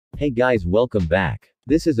Hey guys, welcome back.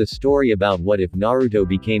 This is a story about what if Naruto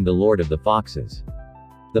became the Lord of the Foxes.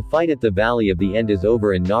 The fight at the Valley of the End is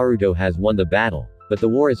over and Naruto has won the battle, but the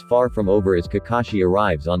war is far from over as Kakashi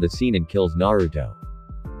arrives on the scene and kills Naruto.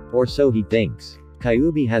 Or so he thinks.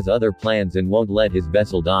 Kyuubi has other plans and won't let his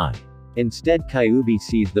vessel die. Instead, Kyuubi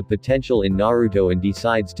sees the potential in Naruto and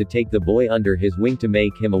decides to take the boy under his wing to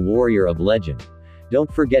make him a warrior of legend. Don't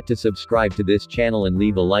forget to subscribe to this channel and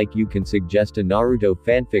leave a like. You can suggest a Naruto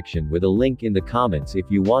fanfiction with a link in the comments if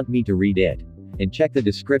you want me to read it. And check the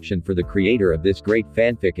description for the creator of this great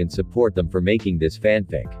fanfic and support them for making this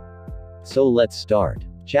fanfic. So let's start.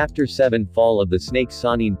 Chapter 7 Fall of the Snake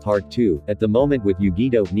Sannin Part 2. At the moment with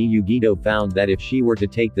Yugito, Yugito found that if she were to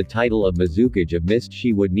take the title of Mizukage of Mist,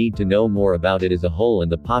 she would need to know more about it as a whole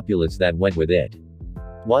and the populace that went with it.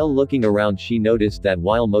 While looking around, she noticed that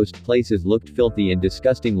while most places looked filthy and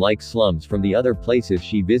disgusting like slums from the other places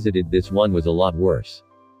she visited, this one was a lot worse.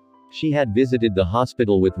 She had visited the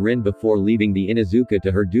hospital with Rin before leaving the Inuzuka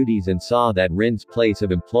to her duties and saw that Rin's place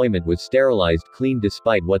of employment was sterilized clean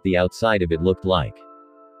despite what the outside of it looked like.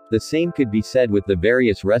 The same could be said with the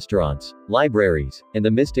various restaurants, libraries, and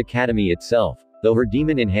the Mist Academy itself, though her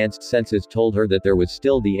demon-enhanced senses told her that there was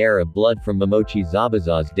still the air of blood from Momochi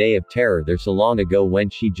Zabuza's day of terror there so long ago when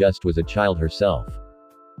she just was a child herself.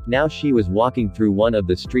 Now she was walking through one of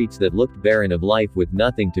the streets that looked barren of life with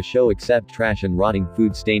nothing to show except trash and rotting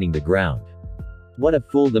food staining the ground. What a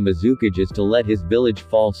fool the Mizukage is to let his village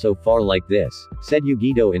fall so far like this, said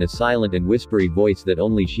Yugito in a silent and whispery voice that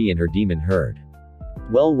only she and her demon heard.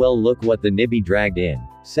 Well, look what the Nibi dragged in,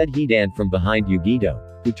 said Hidan from behind Yugito,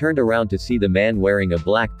 who turned around to see the man wearing a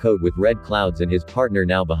black coat with red clouds and his partner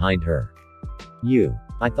now behind her.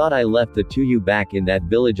 I thought I left the two you back in that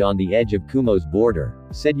village on the edge of Kumo's border,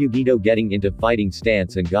 said Yugito getting into fighting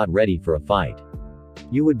stance and got ready for a fight.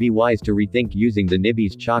 You would be wise to rethink using the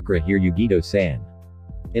Nibi's chakra here, Yugito-san.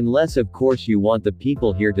 Unless of course you want the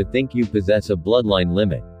people here to think you possess a bloodline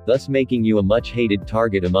limit, thus making you a much-hated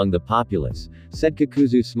target among the populace, said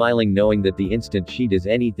Kakuzu, smiling, knowing that the instant she does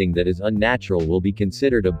anything that is unnatural will be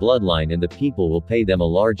considered a bloodline and the people will pay them a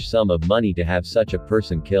large sum of money to have such a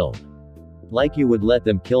person killed. Like you would let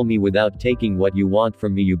them kill me without taking what you want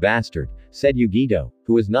from me, you bastard, said Yugito,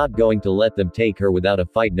 who was not going to let them take her without a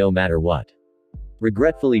fight no matter what.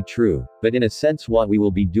 Regretfully true, but in a sense what we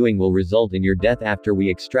will be doing will result in your death after we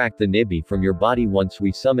extract the Nibi from your body once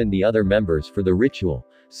we summon the other members for the ritual,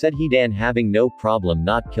 said Hidan, having no problem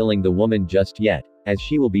not killing the woman just yet, as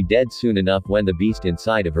she will be dead soon enough when the beast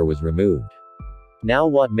inside of her was removed. Now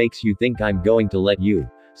what makes you think I'm going to let you?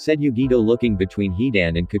 Said Yugito, looking between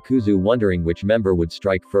Hidan and Kakuzu, wondering which member would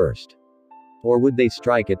strike first. Or would they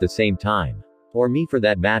strike at the same time? Or me for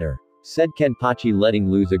that matter? Said Kenpachi, letting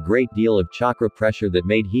loose a great deal of chakra pressure that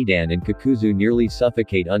made Hidan and Kakuzu nearly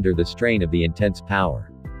suffocate under the strain of the intense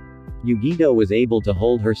power. Yugito was able to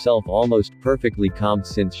hold herself almost perfectly calm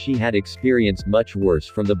since she had experienced much worse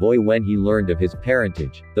from the boy when he learned of his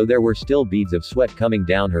parentage, though there were still beads of sweat coming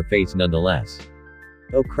down her face nonetheless.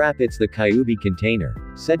 Oh crap, it's the Kyuubi container,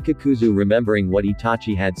 said Kakuzu, remembering what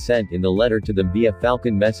Itachi had sent in the letter to them via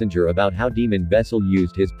Falcon Messenger about how Demon Vessel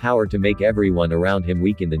used his power to make everyone around him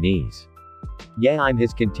weak in the knees. Yeah, I'm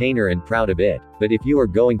his container and proud of it, but if you are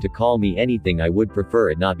going to call me anything I would prefer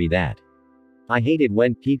it not be that. I hate it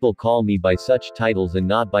when people call me by such titles and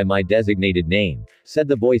not by my designated name, said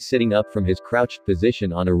the boy, sitting up from his crouched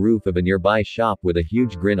position on a roof of a nearby shop with a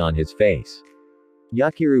huge grin on his face.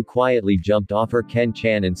 Yakiru quietly jumped off her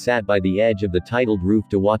Ken-chan and sat by the edge of the titled roof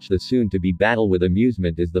to watch the soon-to-be battle with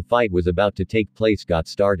amusement as the fight was about to take place got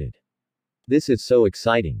started. This is so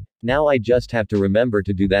exciting. Now I just have to remember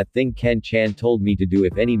to do that thing Ken-chan told me to do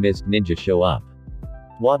if any mist ninja show up.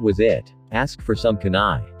 What was it? Ask for some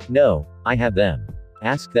kunai. No, I have them.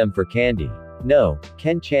 Ask them for candy. No,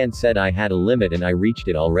 Ken-chan said I had a limit and I reached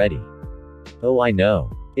it already. Oh, I know.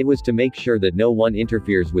 It was to make sure that no one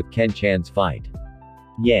interferes with Ken-chan's fight.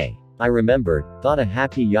 Yay. I remembered, thought a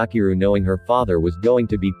happy Yakiru, knowing her father was going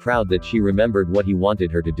to be proud that she remembered what he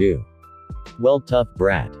wanted her to do. Well, tough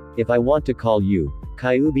brat. If I want to call you,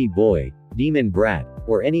 Kyuubi boy, demon brat,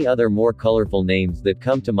 or any other more colorful names that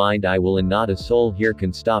come to mind I will, and not a soul here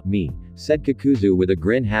can stop me, said Kakuzu with a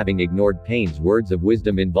grin, having ignored Pain's words of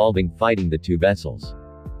wisdom involving fighting the two vessels.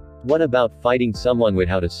 What about fighting someone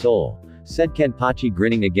without a soul? Said Kenpachi,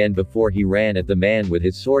 grinning again before he ran at the man with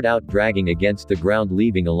his sword out, dragging against the ground,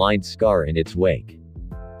 leaving a lined scar in its wake.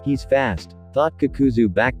 He's fast, thought Kakuzu,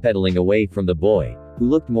 backpedaling away from the boy, who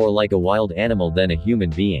looked more like a wild animal than a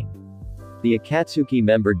human being. The Akatsuki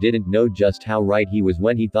member didn't know just how right he was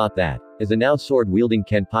when he thought that, as a now sword-wielding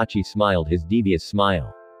Kenpachi smiled his devious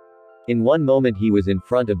smile. In one moment he was in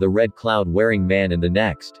front of the red cloud-wearing man and the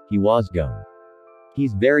next, he was gone.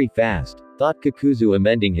 He's very fast, thought Kakuzu,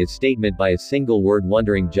 amending his statement by a single word,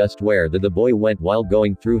 wondering just where the boy went while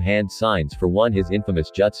going through hand signs for one his infamous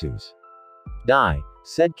jutsus. Die,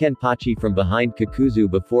 said Kenpachi from behind Kakuzu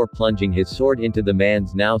before plunging his sword into the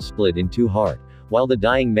man's now split in two heart, while the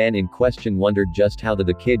dying man in question wondered just how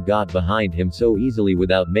the kid got behind him so easily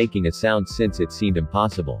without making a sound, since it seemed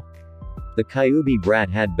impossible. The Kyuubi brat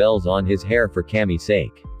had bells on his hair for Kami's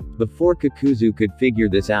sake. Before Kakuzu could figure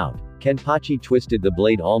this out, Kenpachi twisted the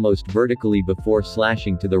blade almost vertically before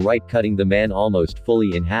slashing to the right, cutting the man almost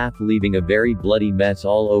fully in half, leaving a very bloody mess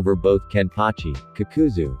all over both Kenpachi,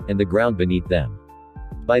 Kakuzu, and the ground beneath them.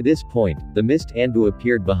 By this point, the mist Anbu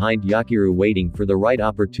appeared behind Yakiru, waiting for the right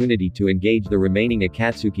opportunity to engage the remaining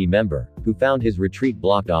Akatsuki member, who found his retreat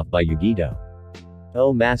blocked off by Yugito.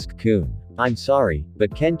 Oh, Mask-kun. I'm sorry,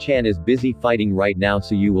 but Ken-chan is busy fighting right now,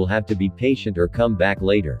 so you will have to be patient or come back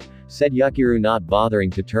later, said Yakiru, not bothering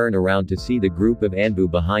to turn around to see the group of Anbu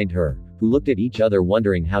behind her, who looked at each other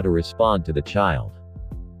wondering how to respond to the child.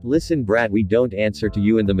 Listen brat, we don't answer to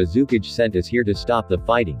you and the Mizukage sent us here to stop the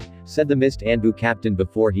fighting, said the Mist Anbu captain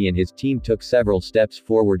before he and his team took several steps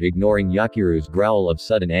forward, ignoring Yakiru's growl of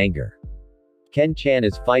sudden anger. Ken-chan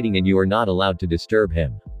is fighting and you are not allowed to disturb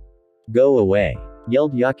him. Go away,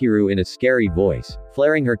 yelled Yakiru in a scary voice,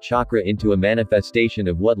 flaring her chakra into a manifestation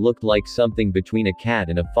of what looked like something between a cat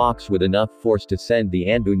and a fox, with enough force to send the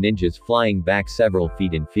Anbu ninjas flying back several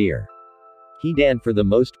feet in fear. Hidan for the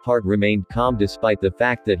most part remained calm despite the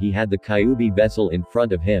fact that he had the Kyuubi vessel in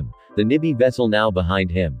front of him, the Nibi vessel now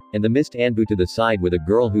behind him, and the Mist Anbu to the side, with a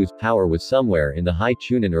girl whose power was somewhere in the high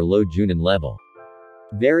Chunin or low Junin level.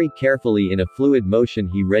 Very carefully, in a fluid motion,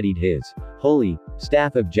 he readied his holy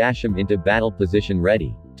staff of Jasham into battle position,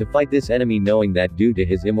 ready to fight this enemy, knowing that due to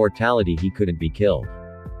his immortality he couldn't be killed.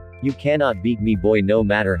 You cannot beat me, boy, no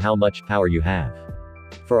matter how much power you have.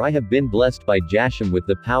 For I have been blessed by Jasham with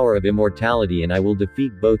the power of immortality, and I will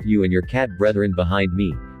defeat both you and your cat brethren behind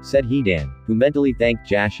me, said Hidan, who mentally thanked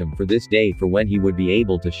Jasham for this day, for when he would be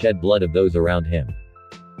able to shed blood of those around him.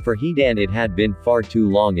 For Hidan it had been far too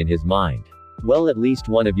long in his mind. Well, at least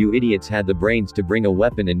one of you idiots had the brains to bring a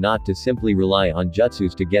weapon and not to simply rely on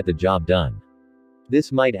jutsus to get the job done.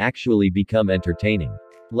 This might actually become entertaining.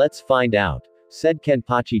 Let's find out, said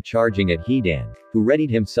Kenpachi, charging at Hidan, who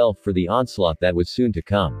readied himself for the onslaught that was soon to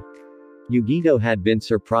come. Yugito had been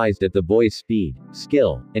surprised at the boy's speed,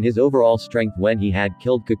 skill, and his overall strength when he had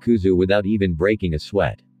killed Kakuzu without even breaking a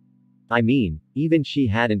sweat. I mean, even she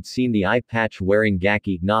hadn't seen the eye patch wearing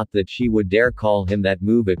Gaki, not that she would dare call him that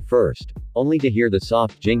move at first, only to hear the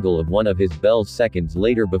soft jingle of one of his bells seconds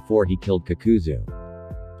later before he killed Kakuzu.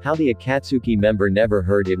 How the Akatsuki member never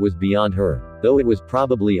heard it was beyond her, though it was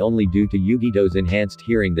probably only due to Yugito's enhanced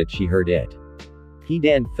hearing that she heard it.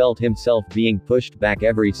 Hidan felt himself being pushed back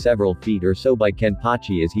every several feet or so by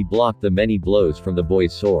Kenpachi as he blocked the many blows from the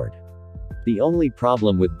boy's sword. The only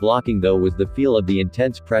problem with blocking, though, was the feel of the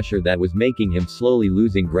intense pressure that was making him slowly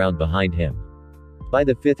losing ground behind him. By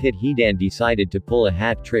the fifth hit, Hidan decided to pull a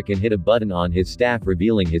hat trick and hit a button on his staff,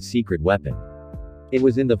 revealing his secret weapon. It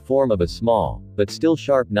was in the form of a small, but still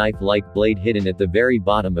sharp knife-like blade hidden at the very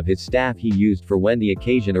bottom of his staff, he used for when the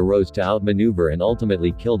occasion arose to outmaneuver and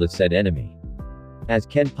ultimately kill the said enemy. As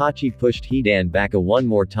Kenpachi pushed Hidan back one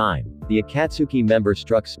more time, the Akatsuki member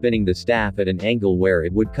struck, spinning the staff at an angle where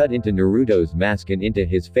it would cut into Naruto's mask and into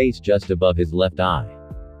his face just above his left eye.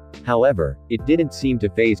 However, it didn't seem to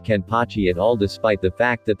faze Kenpachi at all, despite the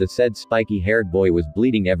fact that the said spiky-haired boy was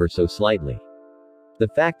bleeding ever so slightly. The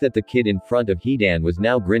fact that the kid in front of Hidan was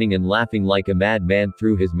now grinning and laughing like a madman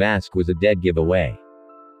through his mask was a dead giveaway.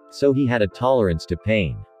 So he had a tolerance to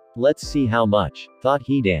pain. Let's see how much, thought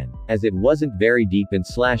Hidan, as it wasn't very deep and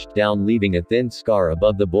slashed down, leaving a thin scar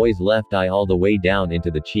above the boy's left eye all the way down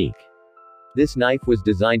into the cheek. This knife was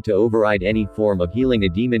designed to override any form of healing a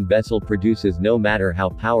demon vessel produces, no matter how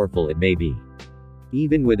powerful it may be.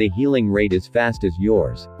 Even with a healing rate as fast as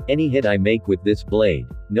yours, any hit I make with this blade,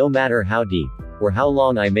 no matter how deep, or how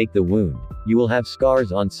long I make the wound, you will have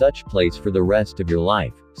scars on such place for the rest of your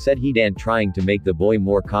life, said Hidan, trying to make the boy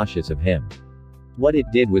more cautious of him. What it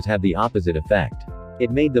did was have the opposite effect.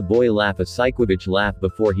 It made the boy laugh, a psychowitch laugh,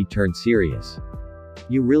 before he turned serious.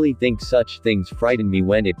 You really think such things frighten me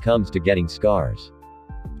when it comes to getting scars?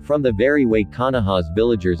 From the very way Konoha's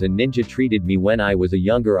villagers and ninja treated me when I was a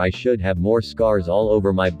younger, I should have more scars all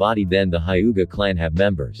over my body than the Hyuga clan have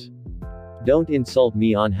members. Don't insult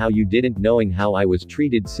me on how you didn't knowing how I was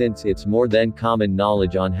treated, since it's more than common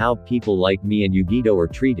knowledge on how people like me and Yugito are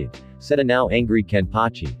treated, said a now angry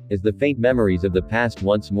Kenpachi, as the faint memories of the past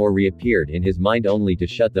once more reappeared in his mind only to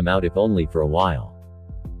shut them out if only for a while.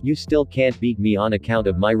 You still can't beat me on account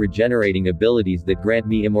of my regenerating abilities that grant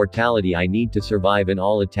me immortality I need to survive in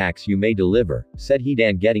all attacks you may deliver, said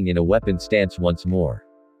Hidan, getting in a weapon stance once more.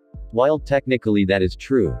 While technically that is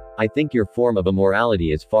true, I think your form of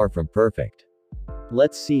immortality is far from perfect.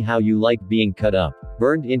 Let's see how you like being cut up,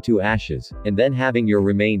 burned into ashes, and then having your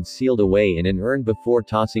remains sealed away in an urn before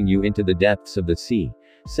tossing you into the depths of the sea,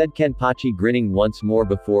 said Kenpachi, grinning once more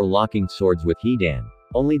before locking swords with Hidan.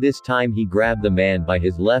 Only this time he grabbed the man by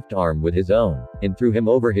his left arm with his own, and threw him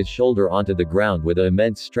over his shoulder onto the ground with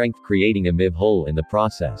immense strength, creating a miv hole in the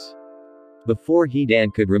process. Before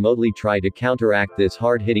Hidan could remotely try to counteract this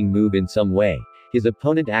hard-hitting move in some way, his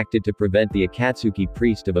opponent acted to prevent the Akatsuki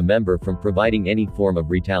priest of a member from providing any form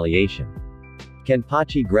of retaliation.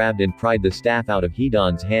 Kenpachi grabbed and pried the staff out of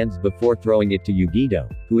Hidan's hands before throwing it to Yugito,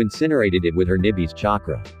 who incinerated it with her Nibi's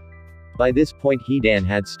chakra. By this point Hidan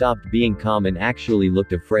had stopped being calm and actually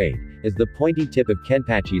looked afraid, as the pointy tip of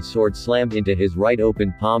Kenpachi's sword slammed into his right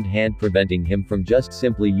open-palmed hand, preventing him from just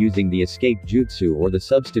simply using the escape jutsu or the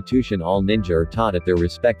substitution all ninja are taught at their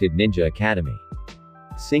respected ninja academy.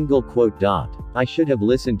 I should have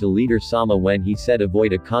listened to Leader Sama when he said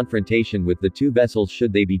avoid a confrontation with the two vessels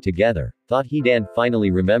should they be together, thought Hidan,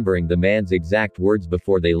 finally remembering the man's exact words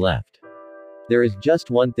before they left. There is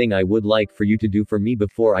just one thing I would like for you to do for me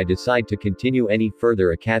before I decide to continue any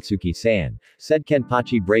further, Akatsuki-san, said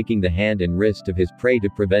Kenpachi, breaking the hand and wrist of his prey to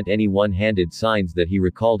prevent any one-handed signs that he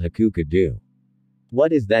recalled Haku could do.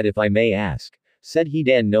 What is that, if I may ask? Said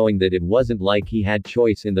Hidan, knowing that it wasn't like he had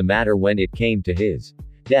choice in the matter when it came to his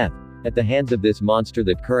death at the hands of this monster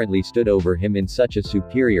that currently stood over him in such a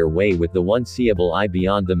superior way, with the one seeable eye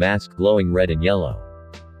beyond the mask glowing red and yellow.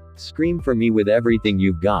 Scream for me with everything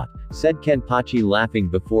you've got, said Kenpachi, laughing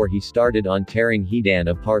before he started on tearing Hidan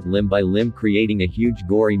apart limb by limb, creating a huge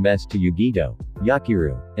gory mess to Yugito,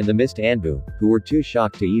 Yakiru, and the Mist Anbu, who were too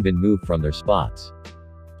shocked to even move from their spots.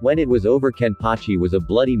 When it was over, Kenpachi was a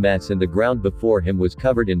bloody mess and the ground before him was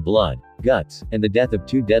covered in blood, guts, and the death of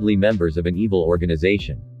two deadly members of an evil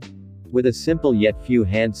organization. With a simple yet few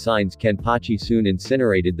hand signs, Kenpachi soon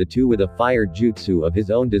incinerated the two with a fire jutsu of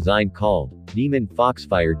his own design called Demon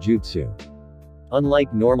Foxfire Jutsu.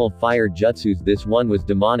 Unlike normal fire jutsus, this one was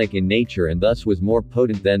demonic in nature and thus was more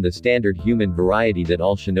potent than the standard human variety that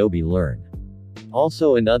all shinobi learn.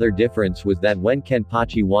 Also, another difference was that when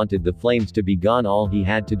Kenpachi wanted the flames to be gone, all he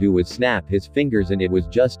had to do was snap his fingers and it was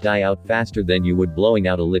just die out faster than you would blowing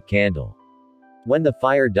out a lit candle. When the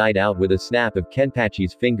fire died out with a snap of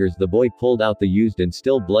Kenpachi's fingers, the boy pulled out the used and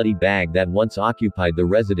still bloody bag that once occupied the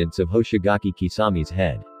residence of Hoshigaki Kisami's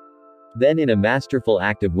head. Then, in a masterful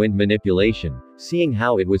act of wind manipulation, seeing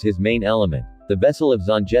how it was his main element, the vessel of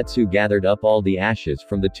Zangetsu gathered up all the ashes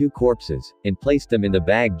from the two corpses, and placed them in the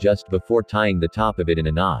bag just before tying the top of it in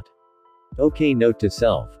a knot. Okay, note to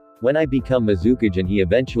self. When I become Mizukage and he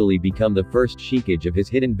eventually become the first Shikage of his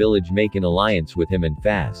hidden village, make an alliance with him and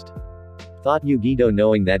fast. Thought Yugito,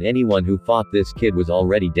 knowing that anyone who fought this kid was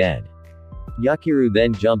already dead. Yakiru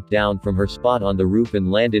then jumped down from her spot on the roof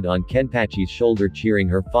and landed on Kenpachi's shoulder, cheering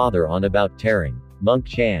her father on about tearing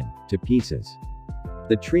Monk-chan to pieces.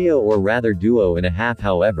 The trio, or rather duo and a half,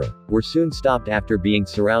 however, were soon stopped after being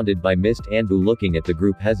surrounded by Mist Anbu, looking at the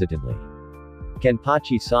group hesitantly.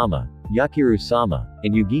 Kenpachi-sama, Yakiru-sama,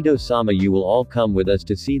 and Yugito-sama, you will all come with us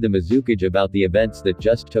to see the Mizukage about the events that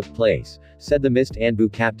just took place, said the Mist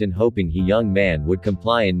Anbu captain, hoping he young man would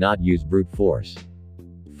comply and not use brute force.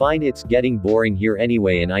 Fine, it's getting boring here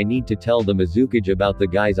anyway and I need to tell the Mizukage about the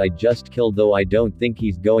guys I just killed, though I don't think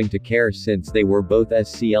he's going to care since they were both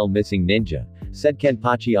SCL missing ninja, said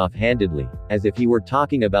Kenpachi offhandedly, as if he were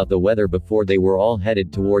talking about the weather before they were all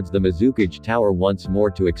headed towards the Mizukage tower once more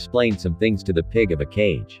to explain some things to the pig of a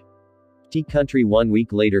cage. T-Country. 1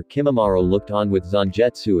 week later, Kimimaro looked on with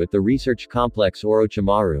Zangetsu at the research complex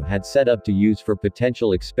Orochimaru had set up to use for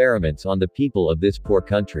potential experiments on the people of this poor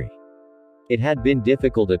country. It had been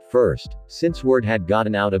difficult at first, since word had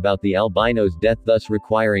gotten out about the albino's death, thus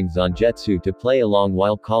requiring Zangetsu to play along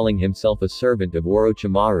while calling himself a servant of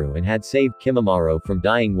Orochimaru, and had saved Kimimaro from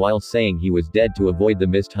dying while saying he was dead to avoid the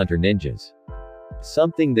Mist Hunter ninjas.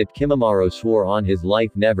 Something that Kimimaro swore on his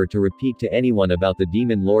life never to repeat to anyone about the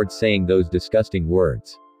demon lord saying those disgusting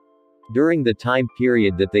words. During the time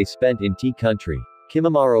period that they spent in T-Country,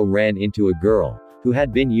 Kimimaro ran into a girl, who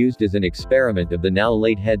had been used as an experiment of the now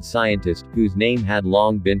late head scientist, whose name had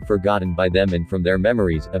long been forgotten by them and from their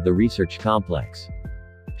memories of the research complex.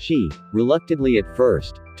 She, reluctantly at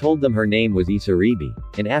first, told them her name was Isaribi,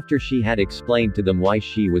 and after she had explained to them why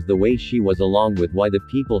she was the way she was along with why the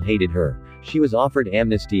people hated her, she was offered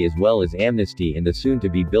amnesty as well as amnesty in the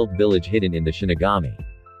soon-to-be-built village hidden in the Shinigami.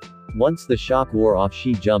 Once the shock wore off,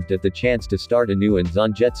 she jumped at the chance to start anew, and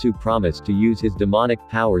Zangetsu promised to use his demonic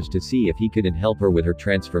powers to see if he couldn't help her with her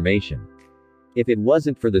transformation. If it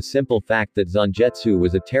wasn't for the simple fact that Zangetsu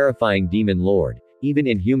was a terrifying demon lord, even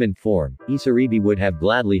in human form, Isaribi would have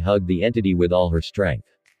gladly hugged the entity with all her strength.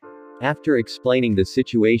 After explaining the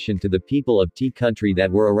situation to the people of T country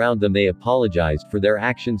that were around them, they apologized for their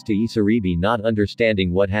actions to Isaribi, not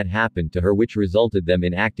understanding what had happened to her, which resulted them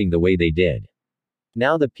in acting the way they did.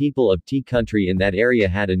 Now the people of T country in that area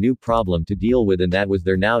had a new problem to deal with, and that was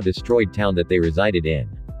their now destroyed town that they resided in.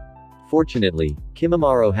 Fortunately,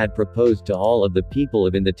 Kimimaro had proposed to all of the people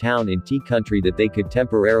in the town in T country that they could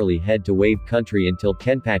temporarily head to Wave country until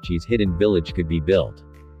Kenpachi's hidden village could be built.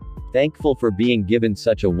 Thankful for being given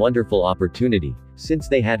such a wonderful opportunity, since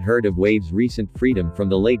they had heard of Wave's recent freedom from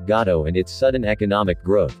the late Gato and its sudden economic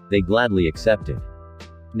growth, they gladly accepted.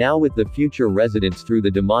 Now with the future residents through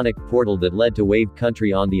the demonic portal that led to Wave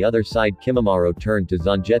country on the other side, Kimimaro turned to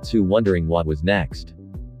Zangetsu wondering what was next.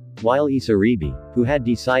 While Isaribi, who had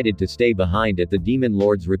decided to stay behind at the demon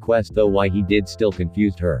lord's request, though why he did still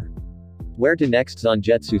confused her. Where to next,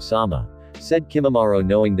 Zangetsu-sama? Said Kimimaro,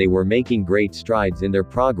 knowing they were making great strides in their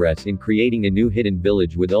progress in creating a new hidden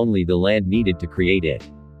village with only the land needed to create it.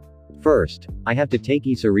 First, I have to take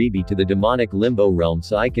Isaribi to the demonic limbo realm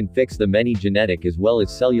so I can fix the many genetic as well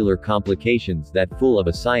as cellular complications that fool of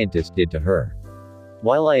a scientist did to her.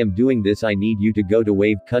 While I am doing this, I need you to go to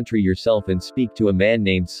Wave country yourself and speak to a man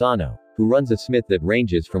named Sano, who runs a smith that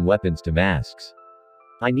ranges from weapons to masks.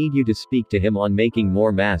 I need you to speak to him on making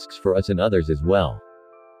more masks for us and others as well.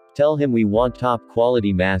 Tell him we want top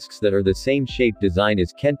quality masks that are the same shape design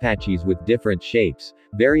as Kenpachi's with different shapes,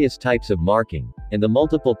 various types of marking, and the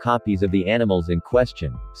multiple copies of the animals in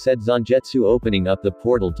question, said Zangetsu, opening up the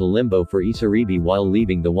portal to Limbo for Isaribi while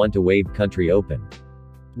leaving the one to Wave country open.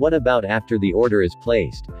 What about after the order is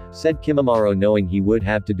placed? Said Kimimaro, knowing he would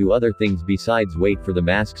have to do other things besides wait for the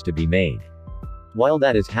masks to be made. While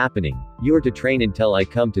that is happening, you are to train until I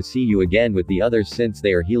come to see you again with the others, since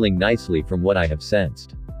they are healing nicely from what I have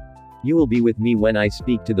sensed. You will be with me when I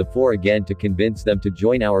speak to the four again to convince them to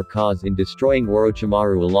join our cause in destroying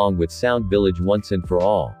Orochimaru along with Sound Village once and for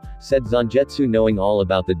all, said Zangetsu, knowing all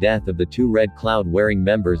about the death of the two red cloud-wearing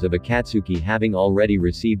members of Akatsuki, having already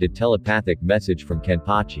received a telepathic message from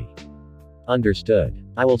Kenpachi. Understood.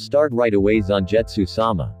 I will start right away,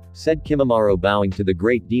 Zangetsu-sama, said Kimimaro, bowing to the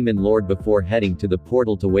great demon lord before heading to the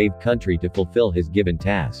portal to Wave country to fulfill his given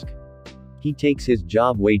task. He takes his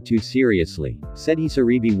job way too seriously, said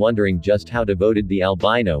Isaribi, wondering just how devoted the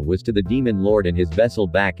albino was to the demon lord and his vessel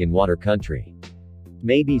back in water country.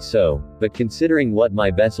 Maybe so, but considering what my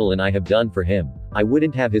vessel and I have done for him, I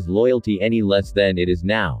wouldn't have his loyalty any less than it is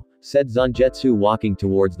now, said Zangetsu, walking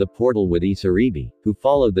towards the portal with Isaribi, who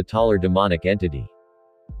followed the taller demonic entity.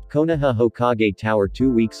 Konoha Hokage Tower.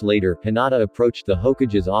 2 weeks later, Hinata approached the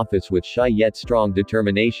Hokage's office with shy yet strong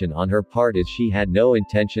determination on her part, as she had no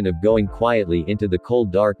intention of going quietly into the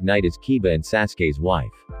cold dark night as Kiba and Sasuke's wife.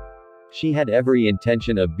 She had every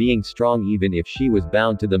intention of being strong even if she was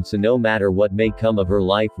bound to them, so no matter what may come of her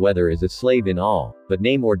life, whether as a slave in all, but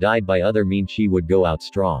name or died by other means, she would go out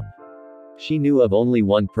strong. She knew of only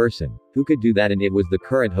one person who could do that, and it was the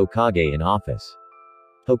current Hokage in office.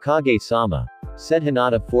 Hokage-sama, said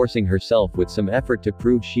Hinata, forcing herself with some effort to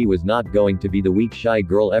prove she was not going to be the weak shy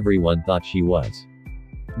girl everyone thought she was.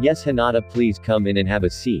 Yes, Hinata, please come in and have a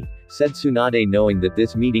seat, said Tsunade, knowing that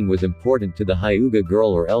this meeting was important to the Hyuga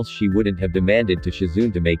girl, or else she wouldn't have demanded to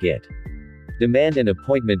Shizune to make it. Demand an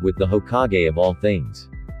appointment with the Hokage of all things.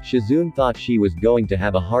 Shizune thought she was going to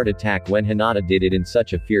have a heart attack when Hinata did it in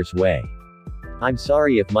such a fierce way. I'm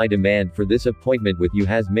sorry if my demand for this appointment with you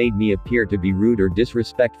has made me appear to be rude or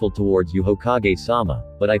disrespectful towards you, Hokage-sama,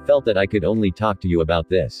 but I felt that I could only talk to you about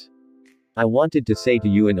this. I wanted to say to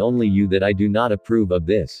you and only you that I do not approve of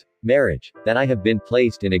this marriage that I have been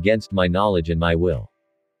placed in against my knowledge and my will.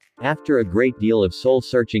 After a great deal of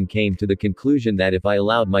soul-searching, came to the conclusion that if I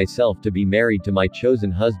allowed myself to be married to my chosen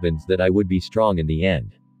husbands, that I would be strong in the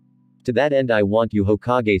end. To that end, I want you,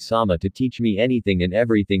 Hokage-sama, to teach me anything and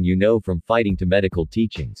everything you know, from fighting to medical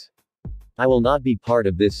teachings. I will not be part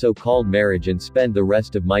of this so-called marriage and spend the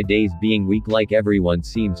rest of my days being weak like everyone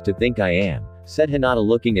seems to think I am, said Hinata,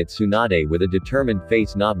 looking at Tsunade with a determined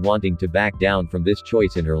face, not wanting to back down from this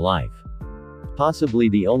choice in her life. Possibly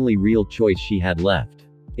the only real choice she had left.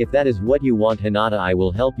 If that is what you want, Hinata, I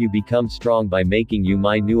will help you become strong by making you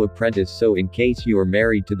my new apprentice, so in case you are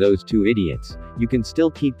married to those two idiots, you can still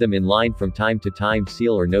keep them in line from time to time,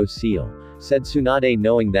 seal or no seal, said Tsunade,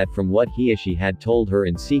 knowing that from what she had told her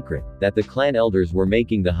in secret, that the clan elders were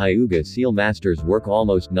making the Hyuga seal masters work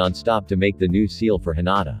almost non-stop to make the new seal for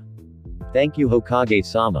Hinata. Thank you,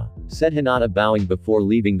 Hokage-sama, said Hinata, bowing before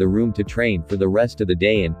leaving the room to train for the rest of the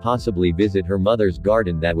day and possibly visit her mother's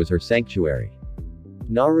garden that was her sanctuary.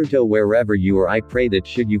 Naruto, wherever you are, I pray that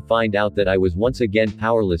should you find out that I was once again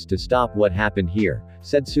powerless to stop what happened here,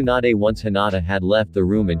 said Tsunade once Hinata had left the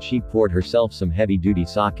room and she poured herself some heavy-duty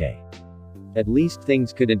sake. At least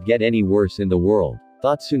things couldn't get any worse in the world,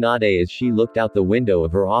 thought Tsunade as she looked out the window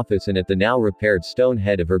of her office and at the now repaired stone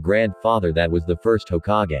head of her grandfather that was the first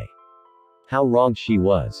Hokage. How wrong she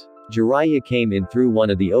was. Jiraiya came in through one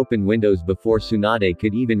of the open windows before Tsunade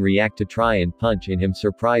could even react to try and punch in him,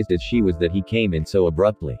 surprised as she was that he came in so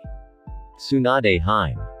abruptly.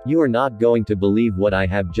 Tsunade-hime. You are not going to believe what I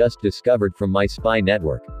have just discovered from my spy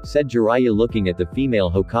network, said Jiraiya, looking at the female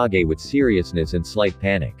Hokage with seriousness and slight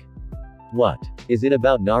panic. What? Is it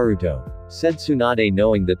about Naruto? Said Tsunade,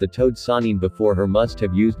 knowing that the Toad Sannin before her must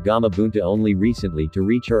have used Gamabunta only recently to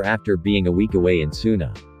reach her after being a week away in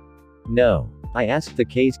Suna. No. I asked the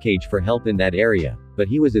Cage for help in that area, but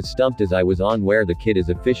he was as stumped as I was on where the kid is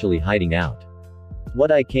officially hiding out. What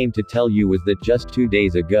I came to tell you was that just 2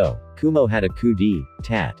 days ago, Kumo had a coup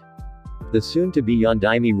d'etat. The soon-to-be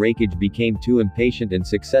Yondaime Raikage became too impatient and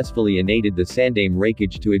successfully enabled the Sandaime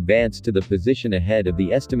Raikage to advance to the position ahead of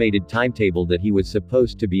the estimated timetable that he was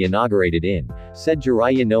supposed to be inaugurated in, said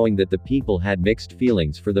Jiraiya, knowing that the people had mixed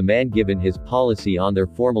feelings for the man given his policy on their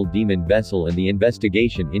formal demon vessel and the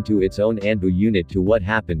investigation into its own Anbu unit to what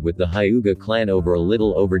happened with the Hyuga clan over a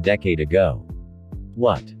little over a decade ago.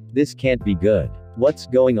 What? This can't be good. What's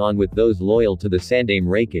going on with those loyal to the Sandaime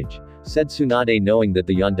Raikage? Said Tsunade, knowing that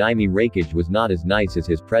the Yondaime Raikage was not as nice as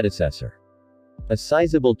his predecessor. A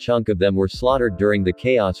sizable chunk of them were slaughtered during the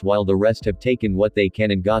chaos while the rest have taken what they can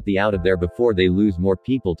and got the out of there before they lose more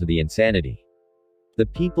people to the insanity. The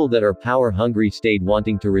people that are power hungry stayed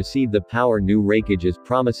wanting to receive the power new Raikage is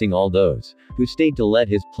promising all those who stayed to let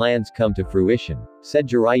his plans come to fruition, said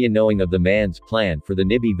Jiraiya, knowing of the man's plan for the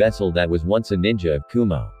Nibi vessel that was once a ninja of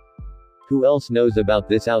Kumo. Who else knows about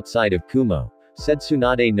this outside of Kumo? Said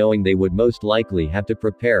Tsunade, knowing they would most likely have to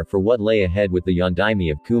prepare for what lay ahead with the Yondaime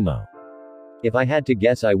of Kumo. If I had to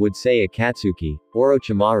guess, I would say Akatsuki,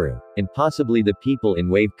 Orochimaru, and possibly the people in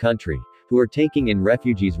Wave Country, who are taking in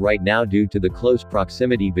refugees right now due to the close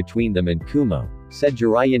proximity between them and Kumo, said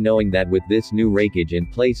Jiraiya, knowing that with this new Raikage in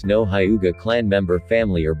place no Hyuga clan member,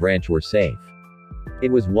 family or branch were safe.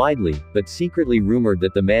 It was widely, but secretly rumored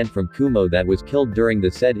that the man from Kumo that was killed during the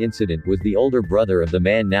said incident was the older brother of the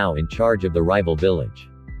man now in charge of the rival village.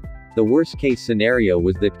 The worst-case scenario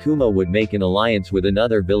was that Kumo would make an alliance with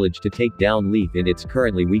another village to take down Leaf in its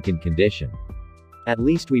currently weakened condition. At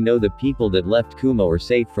least we know the people that left Kumo are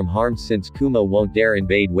safe from harm, since Kumo won't dare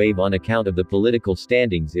invade Wave on account of the political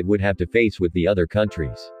standings it would have to face with the other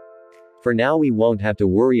countries. For now we won't have to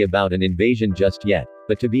worry about an invasion just yet,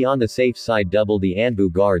 but to be on the safe side, double the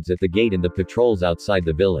Anbu guards at the gate and the patrols outside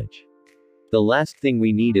the village. The last thing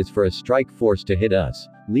we need is for a strike force to hit us,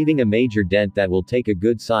 leaving a major dent that will take a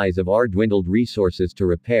good size of our dwindled resources to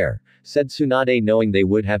repair, said Tsunade, knowing they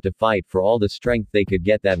would have to fight for all the strength they could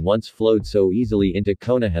get that once flowed so easily into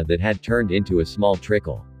Konoha that had turned into a small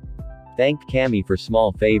trickle. Thank Kami for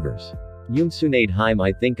small favors. Tsunade-hime,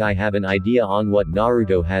 I think I have an idea on what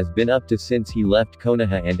Naruto has been up to since he left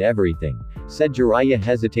Konoha and everything, said Jiraiya,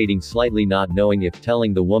 hesitating slightly, not knowing if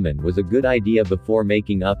telling the woman was a good idea before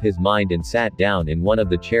making up his mind, and sat down in one of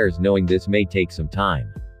the chairs, knowing this may take some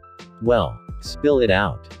time. Well, spill it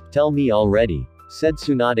out. Tell me already, said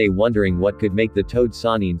Tsunade, wondering what could make the Toad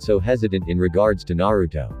Sannin so hesitant in regards to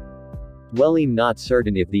Naruto. Well, I'm not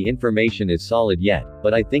certain if the information is solid yet,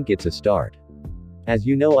 but I think it's a start. As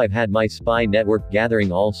you know, I've had my spy network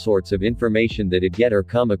gathering all sorts of information that it get or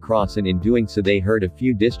come across, and in doing so they heard a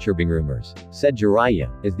few disturbing rumors, said Jiraiya,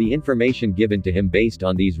 as the information given to him based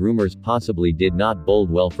on these rumors possibly did not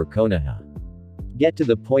bode well for Konoha. Get to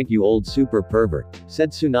the point, you old super pervert,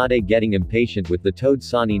 said Tsunade, getting impatient with the Toad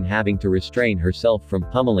Sannin having to restrain herself from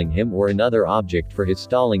pummeling him or another object for his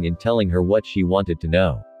stalling in telling her what she wanted to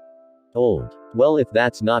know. Old. Well, if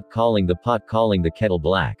that's not calling the pot calling the kettle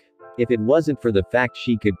black. If it wasn't for the fact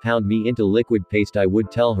she could pound me into liquid paste, I would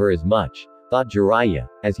tell her as much, thought Jiraiya,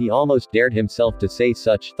 as he almost dared himself to say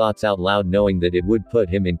such thoughts out loud, knowing that it would put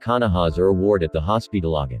him in Konoha's ward at the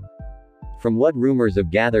Hospitalagen. From what rumors have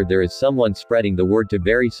gathered, there is someone spreading the word to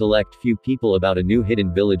very select few people about a new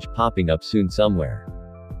hidden village popping up soon somewhere.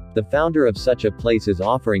 The founder of such a place is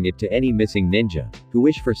offering it to any missing ninja, who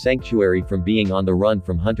wish for sanctuary from being on the run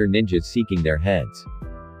from hunter ninjas seeking their heads.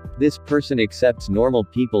 This person accepts normal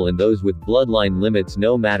people and those with bloodline limits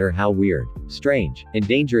no matter how weird, strange, and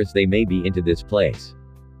dangerous they may be into this place.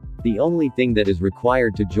 The only thing that is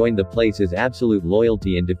required to join the place is absolute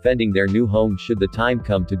loyalty and defending their new home should the time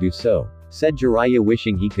come to do so, said Jiraiya,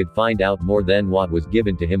 wishing he could find out more than what was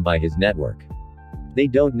given to him by his network. They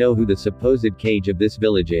don't know who the supposed cage of this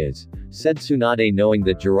village is, said Tsunade, knowing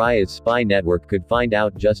that Jiraiya's spy network could find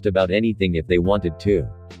out just about anything if they wanted to.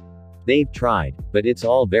 They've tried, but it's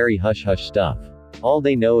all very hush-hush stuff. All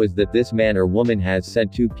they know is that this man or woman has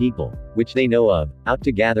sent 2 people, which they know of, out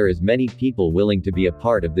to gather as many people willing to be a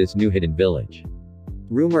part of this new hidden village.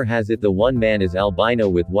 Rumor has it the one man is albino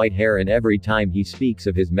with white hair, and every time he speaks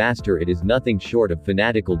of his master it is nothing short of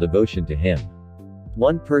fanatical devotion to him.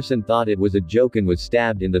 One person thought it was a joke and was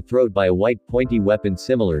stabbed in the throat by a white pointy weapon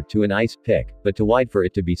similar to an ice pick, but too wide for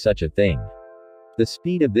it to be such a thing. The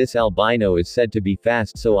speed of this albino is said to be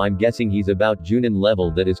fast, so I'm guessing he's about Junin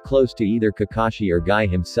level, that is close to either Kakashi or Guy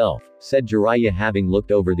himself, said Jiraiya, having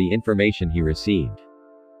looked over the information he received.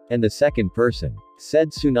 And the second person, said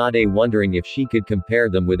Tsunade, wondering if she could compare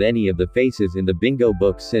them with any of the faces in the bingo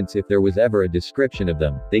book, since if there was ever a description of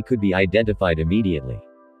them, they could be identified immediately.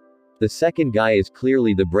 The second guy is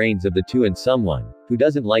clearly the brains of the 2 and someone who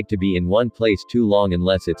doesn't like to be in one place too long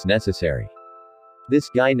unless it's necessary. This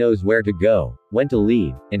guy knows where to go, when to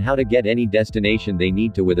leave, and how to get any destination they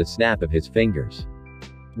need to with a snap of his fingers.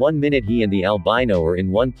 One minute he and the albino are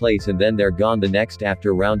in one place and then they're gone the next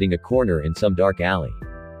after rounding a corner in some dark alley.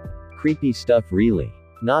 Creepy stuff, really.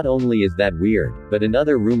 Not only is that weird, but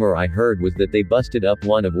another rumor I heard was that they busted up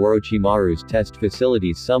one of Orochimaru's test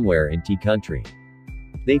facilities somewhere in Tea Country.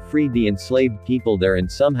 They freed the enslaved people there and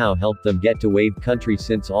somehow helped them get to Wave Country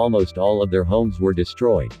since almost all of their homes were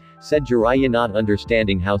destroyed, said Jiraiya, not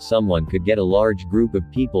understanding how someone could get a large group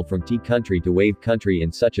of people from Tea Country to Wave Country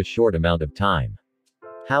in such a short amount of time.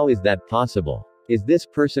 How is that possible? Is this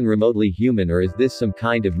person remotely human, or is this some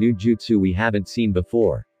kind of new jutsu we haven't seen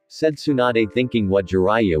before? Said Tsunade, thinking what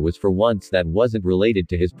Jiraiya was for once that wasn't related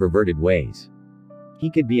to his perverted ways. He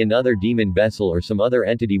could be another demon vessel or some other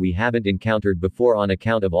entity we haven't encountered before on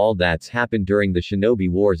account of all that's happened during the Shinobi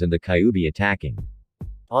Wars and the Kyuubi attacking.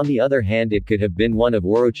 On the other hand, it could have been one of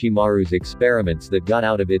Orochimaru's experiments that got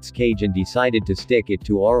out of its cage and decided to stick it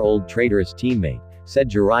to our old traitorous teammate, said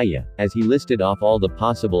Jiraiya, as he listed off all the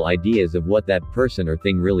possible ideas of what that person or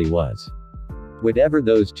thing really was. Whatever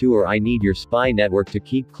those 2 are, I need your spy network to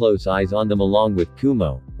keep close eyes on them along with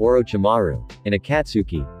Kumo, Orochimaru, and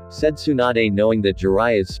Akatsuki, said Tsunade, knowing that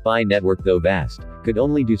Jiraiya's spy network, though vast, could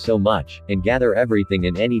only do so much, and gather everything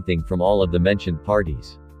and anything from all of the mentioned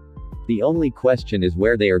parties. The only question is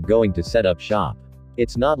where they are going to set up shop.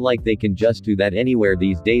 It's not like they can just do that anywhere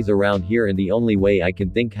these days around here, and the only way I can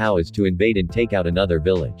think how is to invade and take out another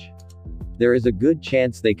village. There is a good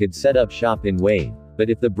chance they could set up shop in Wave, but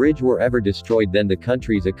if the bridge were ever destroyed, then the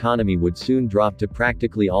country's economy would soon drop to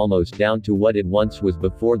practically almost down to what it once was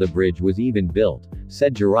before the bridge was even built,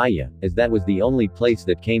 said Jiraiya, as that was the only place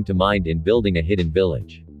that came to mind in building a hidden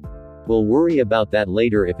village. We'll worry about that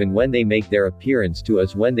later if and when they make their appearance to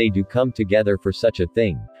us, when they do come together for such a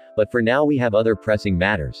thing. But for now we have other pressing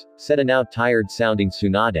matters, said a now tired sounding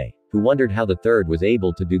Tsunade, who wondered how the third was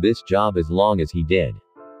able to do this job as long as he did.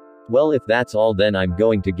 Well, if that's all, then I'm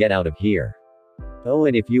going to get out of here. Oh,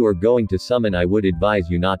 and if you are going to summon, I would advise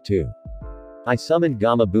you not to. I summoned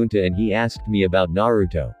Gamabunta and he asked me about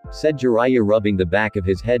Naruto, said Jiraiya, rubbing the back of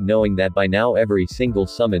his head, knowing that by now every single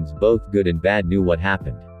summons, both good and bad, knew what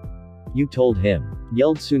happened. You told him,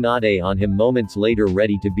 yelled Tsunade on him moments later,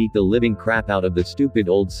 ready to beat the living crap out of the stupid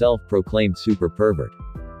old self-proclaimed super pervert.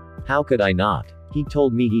 How could I not? He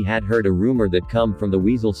told me he had heard a rumor that come from the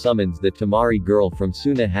weasel summons that Tamari girl from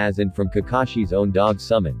Suna has, and from Kakashi's own dog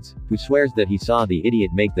summons, who swears that he saw the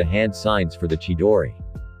idiot make the hand signs for the Chidori.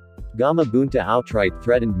 Gamabunta outright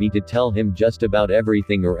threatened me to tell him just about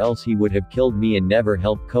everything, or else he would have killed me and never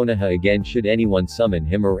helped Konoha again should anyone summon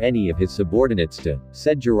him or any of his subordinates to,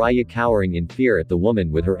 said Jiraiya, cowering in fear at the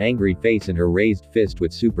woman with her angry face and her raised fist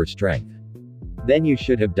with super strength. Then you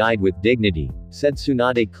should have died with dignity, said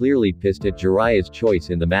Tsunade, clearly pissed at Jiraiya's choice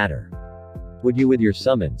in the matter. Would you with your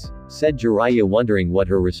summons? Said Jiraiya, wondering what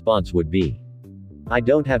her response would be. I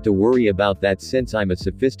don't have to worry about that since I'm a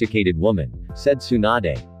sophisticated woman, said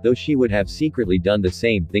Tsunade, though she would have secretly done the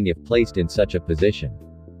same thing if placed in such a position.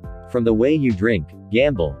 From the way you drink,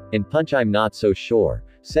 gamble, and punch, I'm not so sure,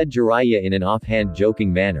 said Jiraiya in an offhand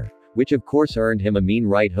joking manner, which of course earned him a mean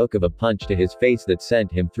right hook of a punch to his face that sent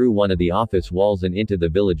him through one of the office walls and into the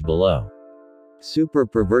village below. Super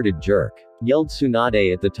perverted jerk, yelled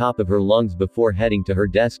Tsunade at the top of her lungs before heading to her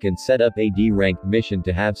desk and set up a D-ranked mission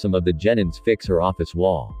to have some of the genins fix her office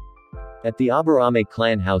wall. At the Aburame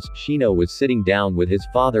clan house, Shino was sitting down with his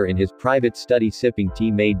father in his private study sipping tea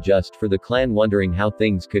made just for the clan, wondering how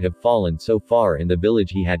things could have fallen so far in the village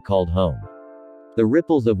he had called home. The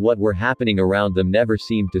ripples of what were happening around them never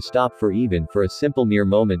seemed to stop for even for a simple mere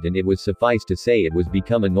moment, and it was suffice to say it was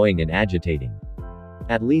become annoying and agitating.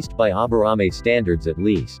 At least by Aburame standards at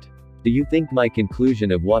least. Do you think my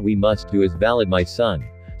conclusion of what we must do is valid, my son?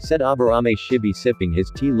 Said Aburame Shibi, sipping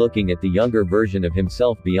his tea, looking at the younger version of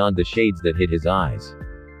himself beyond the shades that hid his eyes.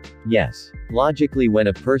 Yes. Logically, when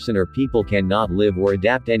a person or people cannot live or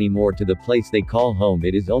adapt anymore to the place they call home,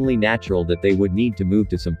 it is only natural that they would need to move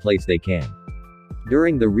to some place they can.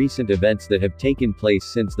 During the recent events that have taken place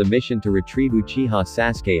since the mission to retrieve Uchiha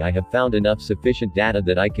Sasuke, I have found enough sufficient data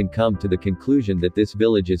that I can come to the conclusion that this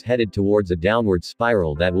village is headed towards a downward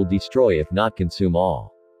spiral that will destroy if not consume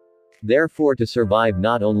all. Therefore, to survive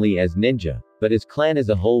not only as ninja, but as clan as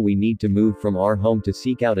a whole, we need to move from our home to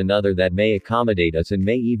seek out another that may accommodate us and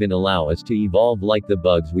may even allow us to evolve like the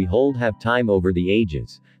bugs we hold have time over the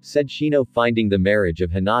ages, said Shino, finding the marriage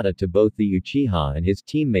of Hinata to both the Uchiha and his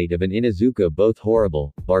teammate of an Inuzuka both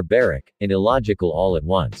horrible, barbaric, and illogical all at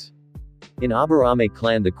once. In Aburame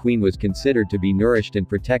clan, the queen was considered to be nourished and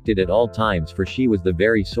protected at all times, for she was the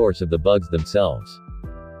very source of the bugs themselves.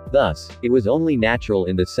 Thus, it was only natural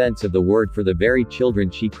in the sense of the word for the very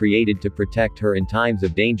children she created to protect her in times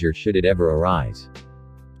of danger should it ever arise.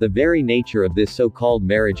 The very nature of this so-called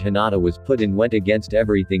marriage Hinata was put in went against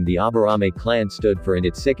everything the Aburame clan stood for, and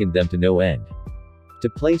it sickened them to no end. To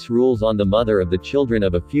place rules on the mother of the children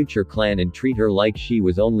of a future clan and treat her like she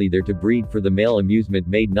was only there to breed for the male amusement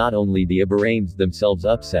made not only the Aburames themselves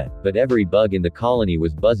upset, but every bug in the colony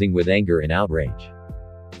was buzzing with anger and outrage.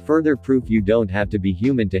 Further proof you don't have to be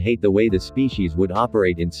human to hate the way the species would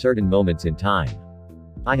operate in certain moments in time.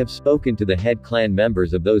 I have spoken to the head clan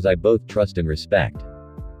members of those I both trust and respect.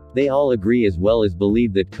 They all agree as well as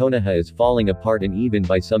believe that Konoha is falling apart, and even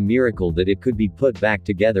by some miracle that it could be put back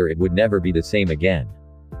together, it would never be the same again.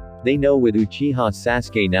 They know with Uchiha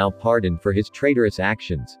Sasuke now pardoned for his traitorous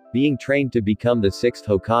actions, being trained to become the 6th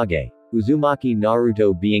Hokage, Uzumaki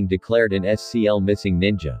Naruto being declared an SCL missing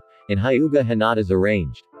ninja, and Hyuga Hinata's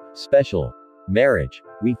arranged special marriage,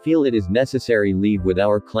 we feel it is necessary leave with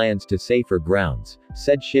our clans to safer grounds,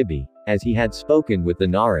 said Shibi, as he had spoken with the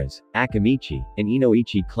Naras, Akamichi, and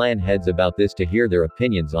Inoichi clan heads about this to hear their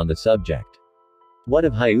opinions on the subject. What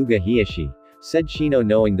of Hyuga Hiashi? Said Shino,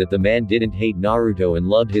 knowing that the man didn't hate Naruto and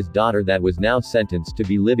loved his daughter that was now sentenced to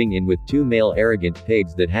be living in with two male arrogant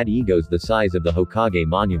pigs that had egos the size of the Hokage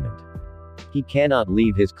monument. He cannot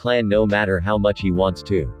leave his clan no matter how much he wants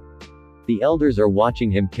to. The elders are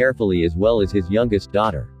watching him carefully, as well as his youngest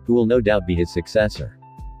daughter, who will no doubt be his successor.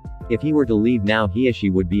 If he were to leave now, Hiashi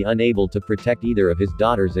would be unable to protect either of his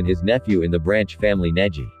daughters and his nephew in the branch family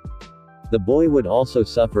Neji. The boy would also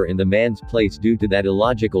suffer in the man's place due to that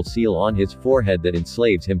illogical seal on his forehead that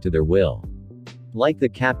enslaves him to their will. Like the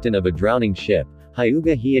captain of a drowning ship,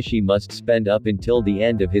 Hyuga Hiashi must spend up until the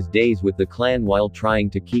end of his days with the clan while trying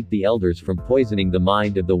to keep the elders from poisoning the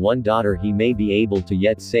mind of the one daughter he may be able to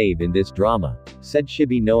yet save in this drama, said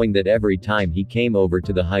Shibi, knowing that every time he came over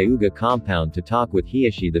to the Hyuga compound to talk with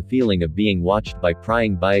Hiashi, the feeling of being watched by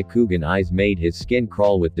prying Byakugan eyes made his skin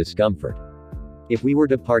crawl with discomfort. If we were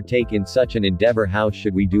to partake in such an endeavor, how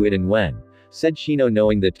should we do it and when? Said Shino,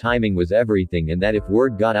 knowing that timing was everything, and that if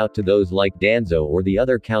word got out to those like Danzo or the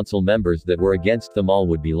other council members that were against them, all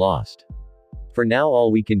would be lost. For now,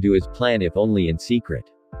 all we can do is plan, if only in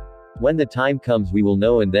secret. When the time comes we will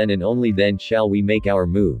know, and then and only then shall we make our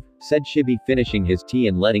move, said Shibi, finishing his tea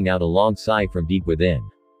and letting out a long sigh from deep within.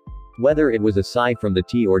 Whether it was a sigh from the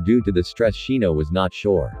tea or due to the stress, Shino was not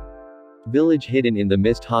sure. Village hidden in the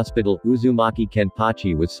mist hospital, Uzumaki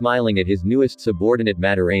Kenpachi was smiling at his newest subordinate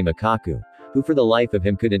Madarame Makaku, who for the life of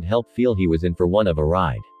him couldn't help feel he was in for one of a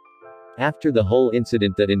ride. After the whole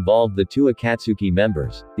incident that involved the two Akatsuki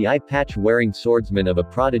members, the eye-patch-wearing swordsman of a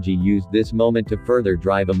prodigy used this moment to further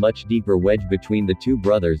drive a much deeper wedge between the two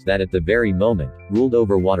brothers that at the very moment, ruled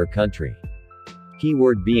over water country.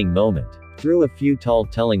 Keyword being moment. Through a few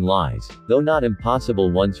tall-telling lies, though not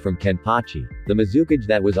impossible ones from Kenpachi, the Mizukage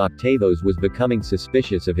that was Octavos was becoming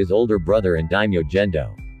suspicious of his older brother and daimyo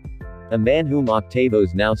Gendo. A man whom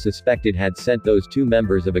Octavos now suspected had sent those two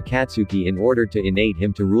members of Akatsuki in order to innate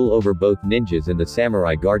him to rule over both ninjas and the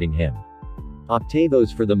samurai guarding him.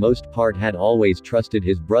 Octavos for the most part had always trusted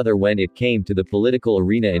his brother when it came to the political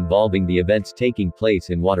arena involving the events taking place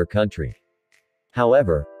in water country.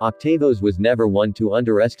 However, Octavos was never one to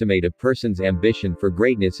underestimate a person's ambition for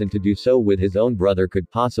greatness, and to do so with his own brother could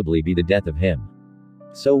possibly be the death of him.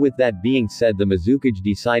 So with that being said, the Mizukage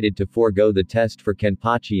decided to forego the test for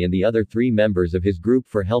Kenpachi and the other 3 members of his group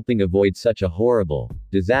for helping avoid such a horrible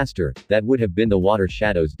disaster that would have been the Water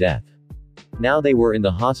Shadow's death. Now they were in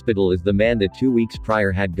the hospital as the man that 2 weeks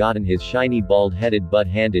prior had gotten his shiny bald-headed butt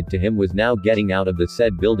handed to him was now getting out of the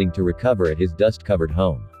said building to recover at his dust-covered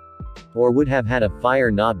home. Or would have had a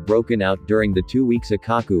fire not broken out during the 2 weeks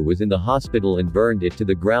Akaku was in the hospital and burned it to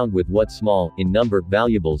the ground with what small, in number,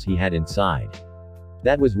 valuables he had inside.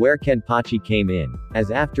 That was where Kenpachi came in, as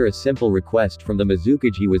after a simple request from the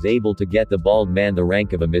Mizukage he was able to get the bald man the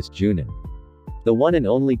rank of a Miss Junin. The one and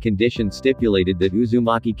only condition stipulated that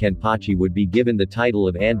Uzumaki Kenpachi would be given the title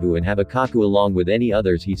of Anbu and have Akaku along with any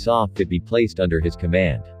others he saw fit be placed under his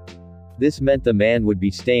command. This meant the man would be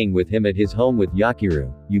staying with him at his home with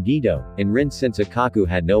Yakiru, Yugito, and Rin since Akaku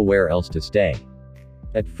had nowhere else to stay.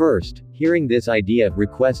 At first, hearing this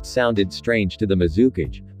request sounded strange to the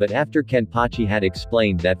Mizukage, but after Kenpachi had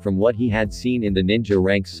explained that from what he had seen in the ninja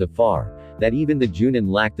ranks so far, that even the Junin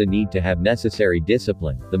lacked the need to have necessary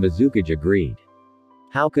discipline, the Mizukage agreed.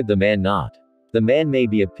 How could the man not? The man may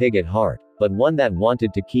be a pig at heart, but one that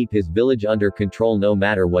wanted to keep his village under control no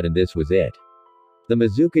matter what, and this was it. The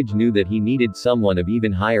Mizukage knew that he needed someone of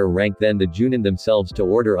even higher rank than the Junin themselves to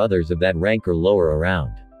order others of that rank or lower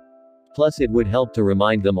around. Plus it would help to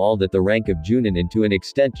remind them all that the rank of Junin and to an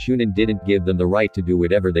extent Chunin didn't give them the right to do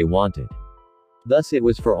whatever they wanted. Thus it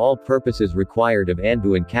was for all purposes required of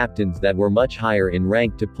Anbu and captains that were much higher in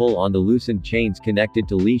rank to pull on the loosened chains connected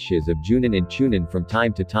to leashes of Junin and Chunin from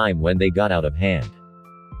time to time when they got out of hand.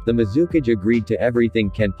 The Mizukage agreed to everything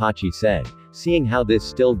Kenpachi said, seeing how this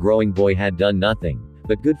still growing boy had done nothing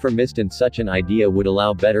but good for Mist, and such an idea would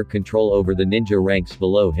allow better control over the ninja ranks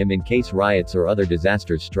below him in case riots or other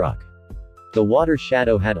disasters struck. The Water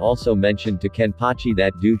Shadow had also mentioned to Kenpachi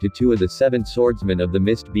that due to 2 of the 7 swordsmen of the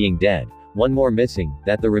Mist being dead, 1 more missing,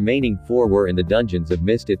 that the remaining 4 were in the dungeons of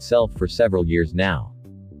Mist itself for several years now.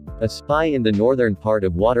 A spy in the northern part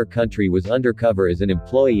of Water Country was undercover as an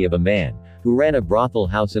employee of a man who ran a brothel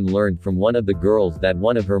house and learned from one of the girls that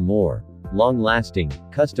one of her more long-lasting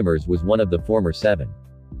customers was one of the former 7.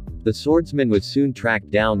 The swordsman was soon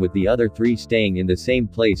tracked down, with the other 3 staying in the same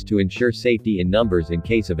place to ensure safety in numbers in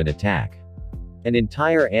case of an attack. An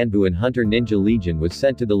entire Anbu and Hunter Ninja Legion was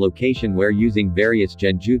sent to the location where, using various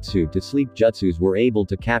genjutsu to sleep jutsus, were able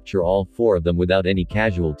to capture all 4 of them without any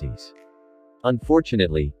casualties.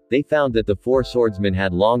 Unfortunately, they found that the 4 swordsmen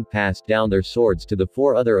had long passed down their swords to the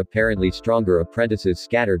 4 other apparently stronger apprentices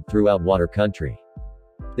scattered throughout Water Country.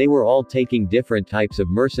 They were all taking different types of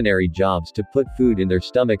mercenary jobs to put food in their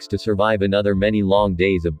stomachs to survive another many long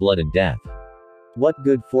days of blood and death. What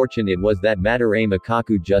good fortune it was that Madarame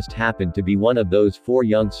Akaku just happened to be one of those 4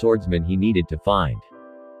 young swordsmen he needed to find.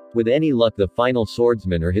 With any luck, the final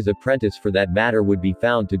swordsman, or his apprentice for that matter, would be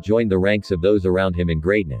found to join the ranks of those around him in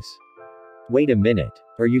greatness. Wait a minute.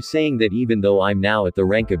 Are you saying that even though I'm now at the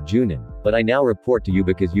rank of Junin, but I now report to you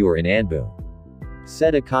because you are in Anbu?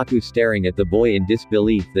 Said Akaku, staring at the boy in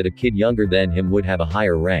disbelief that a kid younger than him would have a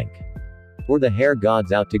higher rank. Or the hair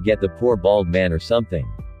gods out to get the poor bald man or something?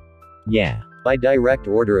 Yeah. By direct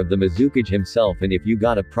order of the Mizukage himself, and if you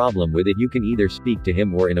got a problem with it you can either speak to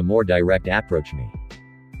him or in a more direct approach me.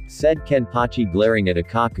 Said Kenpachi, glaring at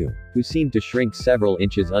Akaku, who seemed to shrink several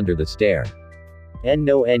inches under the stare.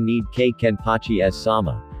 No need k Kenpachi s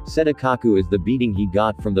sama, said Akaku as the beating he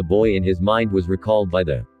got from the boy in his mind was recalled by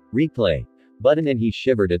the replay button, and he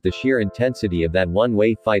shivered at the sheer intensity of that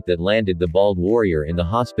one-way fight that landed the bald warrior in the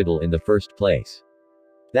hospital in the first place.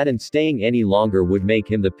 That and staying any longer would make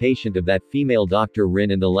him the patient of that female Dr.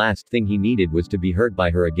 Rin, and the last thing he needed was to be hurt by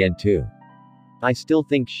her again too. I still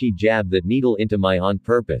think she jabbed that needle into my on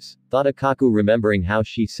purpose, thought Akaku, remembering how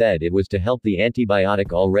she said it was to help the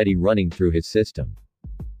antibiotic already running through his system.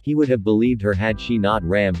 He would have believed her had she not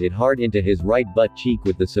rammed it hard into his right butt cheek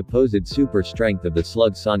with the supposed super strength of the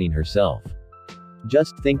slug Sanin herself.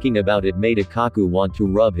 Just thinking about it made Akaku want to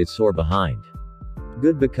rub his sore behind.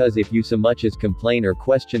 Good, because if you so much as complain or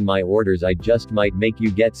question my orders I just might make you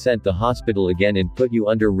get sent to hospital again and put you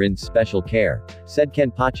under Rin's special care, said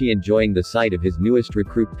Kenpachi, enjoying the sight of his newest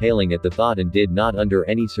recruit paling at the thought, and did not under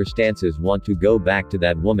any circumstances want to go back to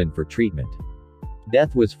that woman for treatment.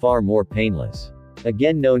 Death was far more painless.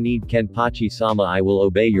 Again, no need Kenpachi-sama, I will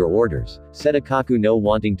obey your orders, said Akaku, no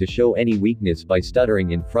wanting to show any weakness by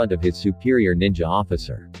stuttering in front of his superior ninja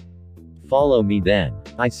officer. Follow me then.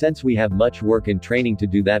 I sense we have much work and training to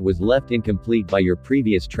do that was left incomplete by your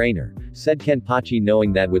previous trainer, said Kenpachi,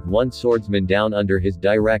 knowing that with one swordsman down under his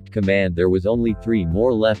direct command there was only 3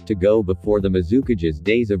 more left to go before the Mizukage's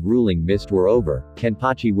days of ruling mist were over.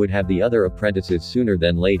 Kenpachi would have the other apprentices sooner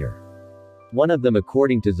than later. One of them,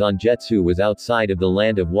 according to Zangetsu, was outside of the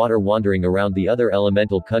land of water wandering around the other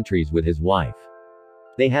elemental countries with his wife.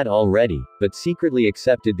 They had already, but secretly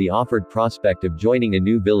accepted the offered prospect of joining a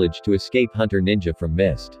new village to escape Hunter Ninja from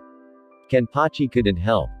Mist. Kenpachi couldn't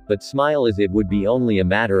help but smile, as it would be only a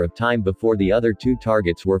matter of time before the other 2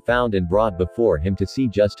 targets were found and brought before him to see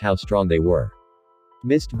just how strong they were.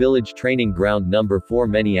 Mist Village Training Ground number 4.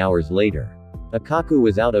 Many hours later. Akaku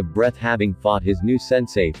was out of breath, having fought his new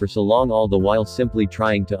sensei for so long, all the while simply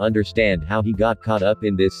trying to understand how he got caught up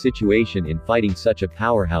in this situation in fighting such a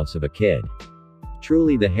powerhouse of a kid.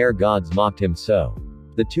 Truly the hair gods mocked him so.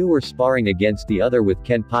 The 2 were sparring against the other, with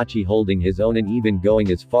Kenpachi holding his own and even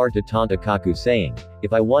going as far to taunt Akaku, saying,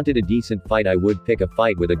 "If I wanted a decent fight I would pick a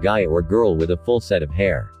fight with a guy or girl with a full set of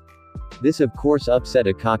hair." This of course upset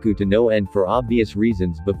Akaku to no end for obvious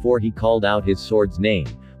reasons before he called out his sword's name,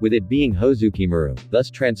 with it being Hozukimaru,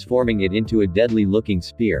 thus transforming it into a deadly looking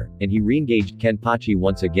spear, and he re-engaged Kenpachi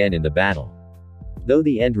once again in the battle. Though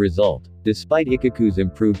the end result, despite Ikaku's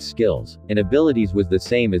improved skills and abilities, was the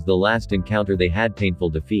same as the last encounter they had: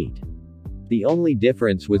 painful defeat. The only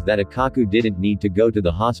difference was that Akaku didn't need to go to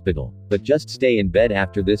the hospital, but just stay in bed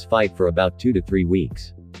after this fight for about 2 to 3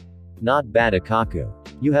 weeks. Not bad, Akaku.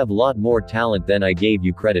 You have lot more talent than I gave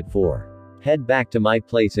you credit for. Head back to my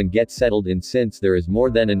place and get settled in, since there is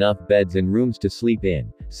more than enough beds and rooms to sleep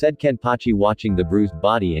in, said Kenpachi, watching the bruised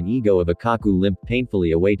body and ego of Akaku limp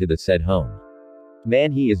painfully away to the said home.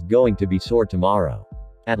 Man, he is going to be sore tomorrow.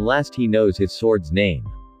 At last he knows his sword's name.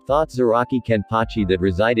 Thought Zaraki Kenpachi, that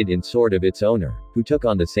resided in sword of its owner, who took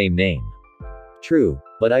on the same name. True,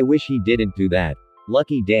 but I wish he didn't do that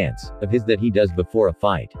lucky dance of his that he does before a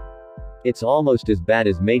fight. It's almost as bad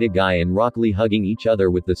as Metagai and Rock Lee hugging each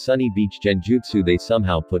other with the Sunny Beach genjutsu they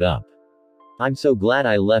somehow put up. I'm so glad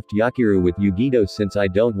I left Yakiru with Yugito, since I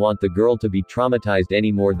don't want the girl to be traumatized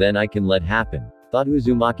any more than I can let happen, thought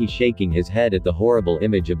Uzumaki, shaking his head at the horrible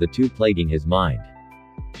image of the 2 plaguing his mind.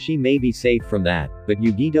 She may be safe from that, but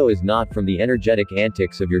Yugito is not from the energetic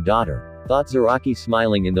antics of your daughter, thought Zaraki,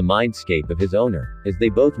 smiling in the mindscape of his owner, as they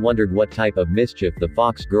both wondered what type of mischief the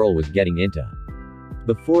fox girl was getting into.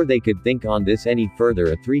 Before they could think on this any further,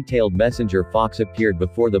 a 3-tailed messenger fox appeared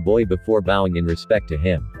before the boy before bowing in respect to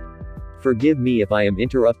him. Forgive me if I am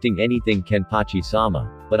interrupting anything,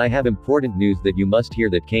 Kenpachi-sama, but I have important news that you must hear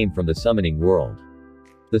that came from the summoning world.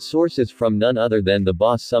 The source is from none other than the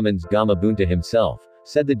boss summons Gamabunta himself,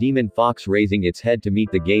 said the demon fox, raising its head to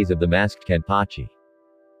meet the gaze of the masked Kenpachi.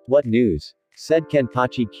 What news? Said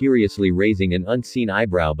Kenpachi, curiously raising an unseen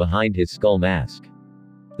eyebrow behind his skull mask.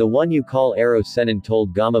 The one you call Ero Sennin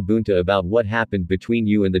told Gamabunta about what happened between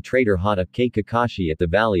you and the traitor Hata Kei Kakashi at the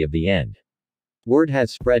Valley of the End. Word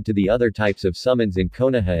has spread to the other types of summons in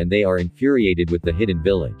Konoha, and they are infuriated with the hidden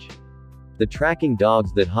village. The tracking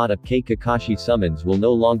dogs that Hata Kei Kakashi summons will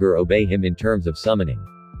no longer obey him in terms of summoning.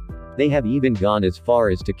 They have even gone as far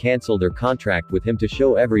as to cancel their contract with him to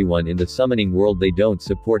show everyone in the summoning world they don't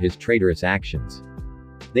support his traitorous actions.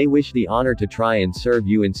 They wish the honor to try and serve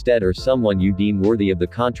you instead, or someone you deem worthy of the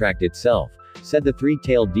contract itself, said the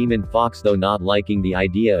 3-tailed demon fox, though not liking the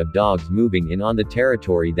idea of dogs moving in on the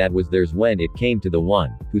territory that was theirs when it came to the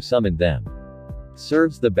one who summoned them.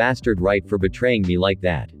 Serves the bastard right for betraying me like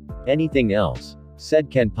that. Anything else? Said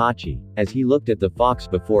Kenpachi, as he looked at the fox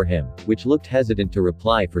before him, which looked hesitant to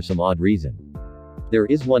reply for some odd reason. There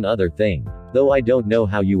is one other thing, though I don't know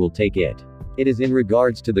how you will take it. It is in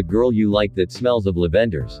regards to the girl you like that smells of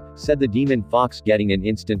lavenders, said the demon fox, getting an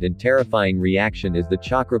instant and terrifying reaction as the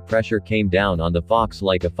chakra pressure came down on the fox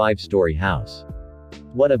like a 5-story house.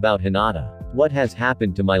 What about Hinata? What has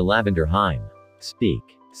happened to my lavender Heim? Speak.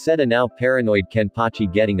 Said a now paranoid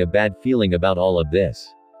Kenpachi, getting a bad feeling about all of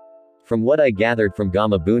this. From what I gathered from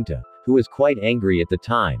Gamabunta, who was quite angry at the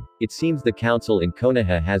time, it seems the council in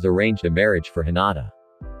Konoha has arranged a marriage for Hinata.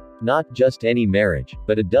 Not just any marriage,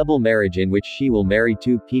 but a double marriage in which she will marry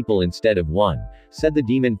 2 people instead of 1, said the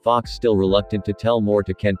demon fox, still reluctant to tell more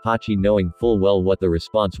to Kenpachi, knowing full well what the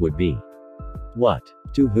response would be. What?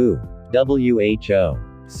 To who? Who?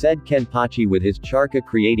 Said Kenpachi, with his charka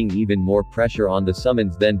creating even more pressure on the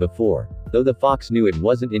summons than before, though the fox knew it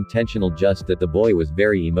wasn't intentional, just that the boy was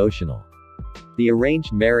very emotional. The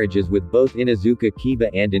arranged marriage is with both Inuzuka Kiba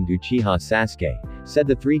and Uchiha Sasuke, said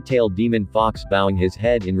the 3-tailed demon fox, bowing his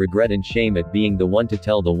head in regret and shame at being the one to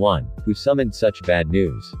tell the one who summoned such bad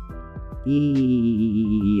news.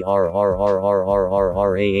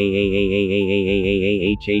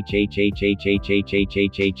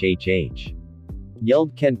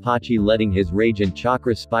 Yelled Kenpachi, letting his rage and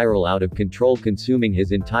chakra spiral out of control, consuming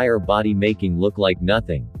his entire body, making look like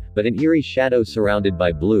nothing but an eerie shadow surrounded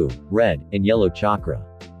by blue, red, and yellow chakra.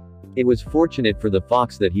 It was fortunate for the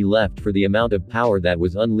fox that he left, for the amount of power that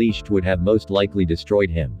was unleashed would have most likely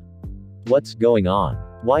destroyed him. What's going on?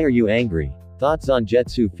 Why are you angry? Thought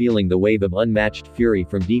Zangetsu, feeling the wave of unmatched fury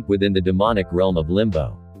from deep within the demonic realm of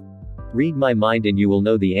Limbo. Read my mind and you will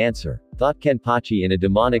know the answer, thought Kenpachi in a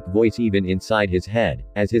demonic voice even inside his head,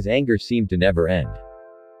 as his anger seemed to never end.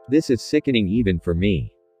 This is sickening even for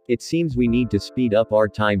me. It seems we need to speed up our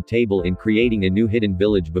timetable in creating a new hidden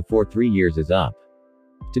village before 3 years is up.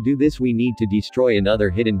 To do this we need to destroy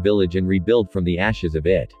another hidden village and rebuild from the ashes of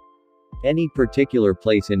it. Any particular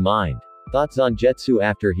place in mind? Thought Zangetsu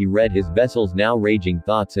after he read his vessel's now raging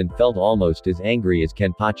thoughts and felt almost as angry as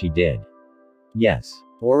Kenpachi did. Yes.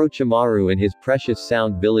 Orochimaru and his precious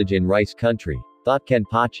sound village in Rice Country, thought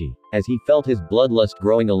Kenpachi, as he felt his bloodlust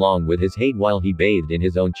growing along with his hate while he bathed in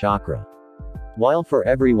his own chakra. While for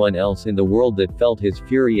everyone else in the world that felt his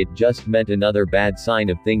fury it just meant another bad sign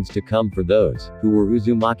of things to come for those who were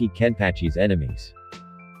Uzumaki Kenpachi's enemies.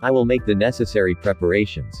 I will make the necessary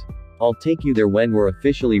preparations. I'll take you there when we're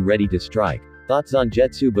officially ready to strike, thought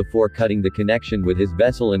Zangetsu before cutting the connection with his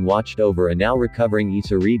vessel and watched over a now recovering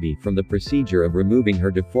Isaribi from the procedure of removing her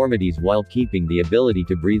deformities while keeping the ability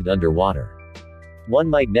to breathe underwater. One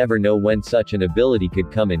might never know when such an ability could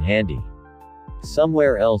come in handy.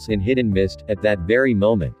 Somewhere else in Hidden Mist, at that very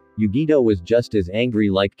moment, Yugito was just as angry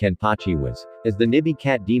like Kenpachi was, as the Nibi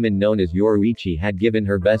cat demon known as Yoruichi had given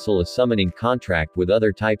her vessel a summoning contract with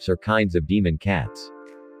other types or kinds of demon cats.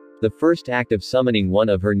 The first act of summoning one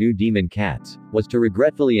of her new demon cats was to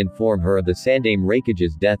regretfully inform her of the Sandaime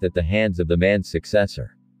Raikage's death at the hands of the man's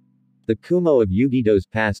successor. The Kumo of Yugito's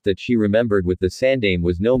past that she remembered with the Sandaime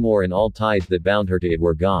was no more, and all ties that bound her to it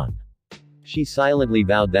were gone. She silently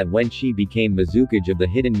vowed that when she became Mizukage of the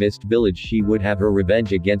Hidden Mist Village she would have her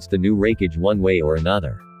revenge against the new Raikage one way or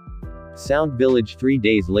another. Sound Village 3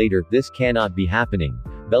 days later. This cannot be happening,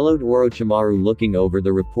 bellowed Orochimaru, looking over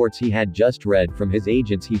the reports he had just read from his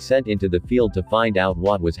agents he sent into the field to find out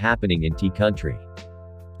what was happening in Tea Country.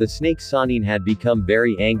 The Snake Sanin had become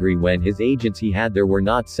very angry when his agents he had there were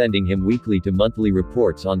not sending him weekly to monthly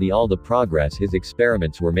reports on all the progress his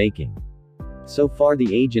experiments were making. So far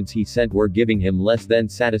the agents he sent were giving him less than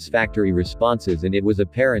satisfactory responses, and it was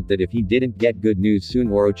apparent that if he didn't get good news soon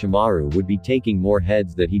Orochimaru would be taking more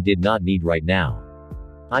heads that he did not need right now.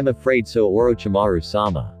 I'm afraid so,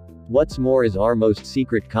 Orochimaru-sama. What's more is our most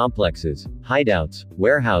secret complexes, hideouts,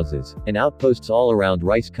 warehouses, and outposts all around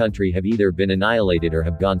Rice Country have either been annihilated or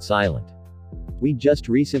have gone silent. We just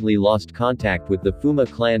recently lost contact with the Fuma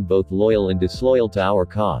clan, both loyal and disloyal to our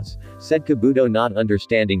cause, said Kabuto, not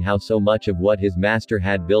understanding how so much of what his master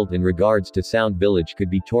had built in regards to Sound Village could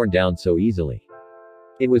be torn down so easily.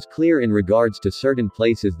 It was clear in regards to certain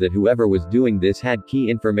places that whoever was doing this had key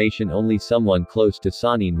information only someone close to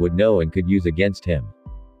Sanin would know and could use against him.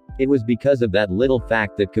 It was because of that little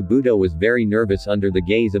fact that Kabuto was very nervous under the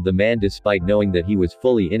gaze of the man, despite knowing that he was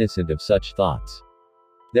fully innocent of such thoughts.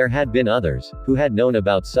 There had been others, who had known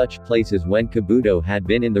about such places when Kabuto had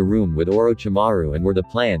been in the room with Orochimaru and where the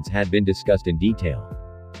plans had been discussed in detail.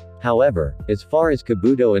 However, as far as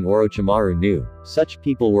Kabuto and Orochimaru knew, such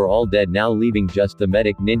people were all dead now, leaving just the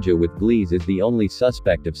medic ninja with Glees as the only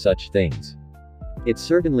suspect of such things. It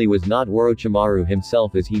certainly was not Orochimaru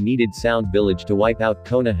himself, as he needed Sound Village to wipe out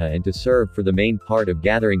Konoha and to serve for the main part of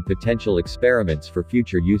gathering potential experiments for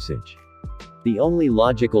future usage. The only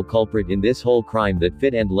logical culprit in this whole crime that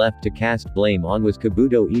fit and left to cast blame on was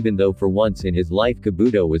Kabuto, even though for once in his life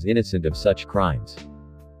Kabuto was innocent of such crimes.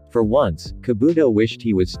 For once, Kabuto wished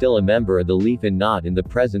he was still a member of the Leaf and not in the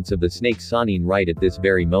presence of the Snake Sanin right at this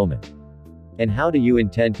very moment. And how do you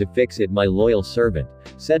intend to fix it, my loyal servant?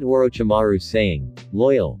 Said Orochimaru, saying,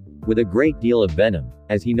 loyal, with a great deal of venom,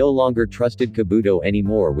 as he no longer trusted Kabuto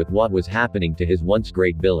anymore with what was happening to his once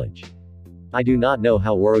great village. I do not know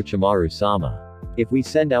how, Orochimaru-sama. If we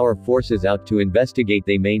send our forces out to investigate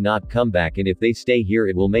they may not come back, and if they stay here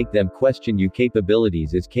it will make them question your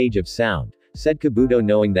capabilities as Cage of Sound, said Kabuto,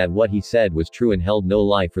 knowing that what he said was true and held no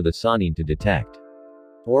lie for the Sanin to detect.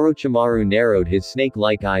 Orochimaru narrowed his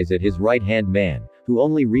snake-like eyes at his right-hand man, who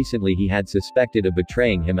only recently he had suspected of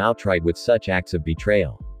betraying him outright with such acts of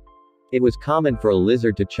betrayal. It was common for a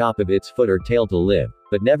lizard to chop off its foot or tail to live,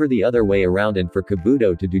 but never the other way around, and for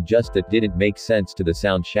Kabuto to do just that didn't make sense to the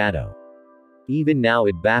Sound Shadow. Even now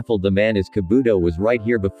it baffled the man as Kabuto was right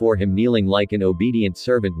here before him kneeling like an obedient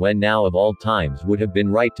servant when now of all times would have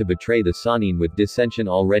been right to betray the Sannin with dissension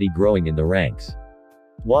already growing in the ranks.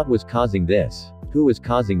 What was causing this? Who was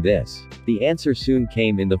causing this? The answer soon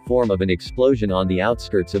came in the form of an explosion on the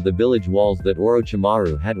outskirts of the village walls that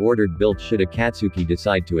Orochimaru had ordered built should Akatsuki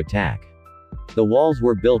decide to attack. The walls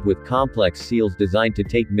were built with complex seals designed to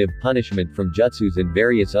take MIB punishment from jutsus and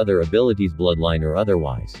various other abilities bloodline or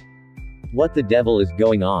otherwise. What the devil is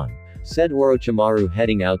going on? Said Orochimaru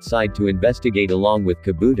heading outside to investigate along with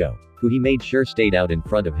Kabuto, who he made sure stayed out in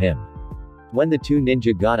front of him. When the two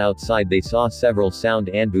ninja got outside they saw several sound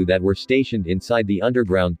anbu that were stationed inside the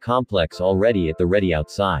underground complex already at the ready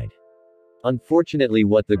outside. Unfortunately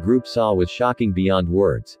what the group saw was shocking beyond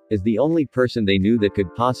words, as the only person they knew that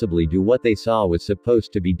could possibly do what they saw was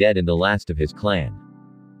supposed to be dead and the last of his clan.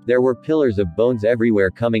 There were pillars of bones everywhere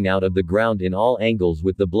coming out of the ground in all angles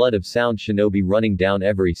with the blood of sound shinobi running down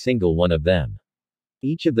every single one of them.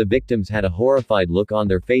 Each of the victims had a horrified look on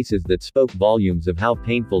their faces that spoke volumes of how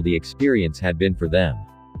painful the experience had been for them.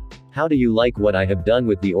 How do you like what I have done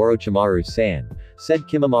with the Orochimaru-san? Said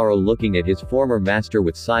Kimimaro looking at his former master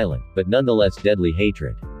with silent, but nonetheless deadly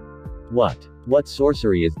hatred. What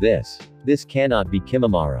sorcery is this? This cannot be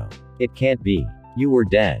Kimimaro. It can't be. You were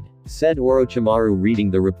dead. Said Orochimaru reading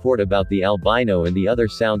the report about the albino and the other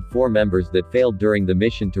Sound 4 members that failed during the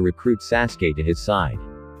mission to recruit Sasuke to his side.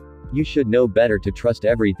 You should know better to trust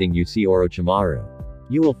everything you see, Orochimaru.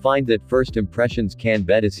 You will find that first impressions can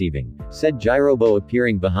be deceiving, said Jirobo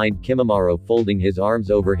appearing behind Kimimaro folding his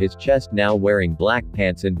arms over his chest now wearing black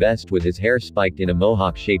pants and vest with his hair spiked in a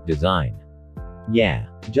mohawk-shaped design. Yeah.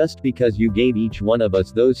 Just because you gave each one of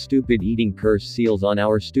us those stupid eating curse seals on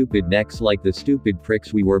our stupid necks like the stupid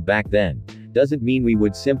pricks we were back then, doesn't mean we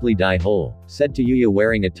would simply die whole, said Tayuya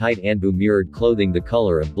wearing a tight anbu mirrored clothing the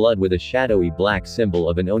color of blood with a shadowy black symbol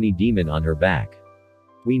of an Oni demon on her back.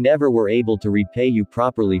 We never were able to repay you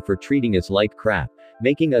properly for treating us like crap,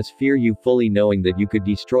 making us fear you fully knowing that you could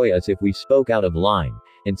destroy us if we spoke out of line,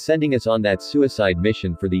 and sending us on that suicide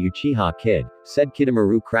mission for the Uchiha kid, said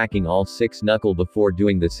Kidomaru cracking all 6 knuckle before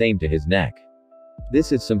doing the same to his neck.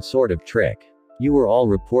 This is some sort of trick. You were all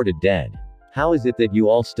reported dead. How is it that you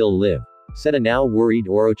all still live? Said a now worried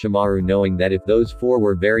Orochimaru knowing that if those 4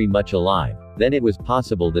 were very much alive, then it was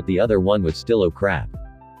possible that the other one was still oh crap.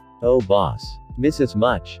 Oh boss. Miss us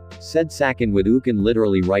much? Said Sakin with Ukin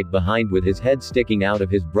literally right behind with his head sticking out of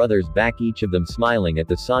his brother's back each of them smiling at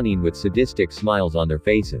the Sannin with sadistic smiles on their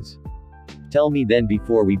faces. Tell me then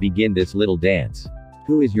before we begin this little dance.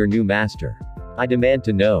 Who is your new master? I demand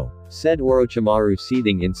to know, said Orochimaru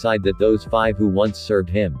seething inside that those 5 who once served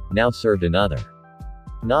him, now served another.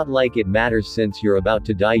 Not like it matters since you're about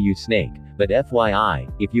to die you snake, but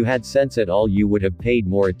FYI, if you had sense at all you would have paid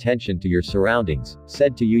more attention to your surroundings,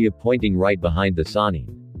 said Tayuya pointing right behind the Sannin.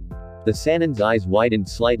 The Sannin's eyes widened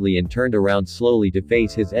slightly and turned around slowly to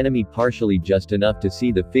face his enemy partially just enough to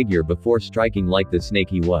see the figure before striking like the snake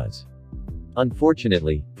he was.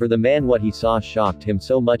 Unfortunately, for the man what he saw shocked him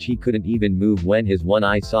so much he couldn't even move when his one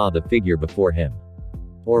eye saw the figure before him.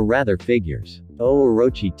 Or rather figures. Oh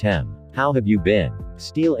Orochi Tem. How have you been?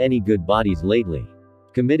 Steal any good bodies lately?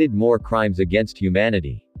 Committed more crimes against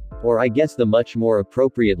humanity? Or I guess the much more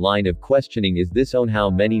appropriate line of questioning is this on how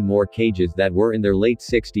many more cages that were in their late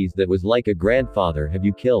 60s that was like a grandfather have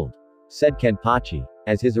you killed? Said Kenpachi,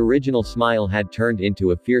 as his original smile had turned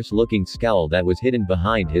into a fierce-looking scowl that was hidden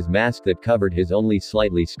behind his mask that covered his only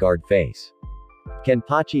slightly scarred face.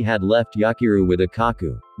 Kenpachi had left Yakiru with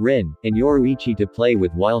Akaku, Rin, and Yoruichi to play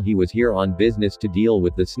with while he was here on business to deal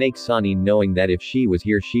with the snake Sannin knowing that if she was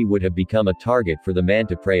here she would have become a target for the man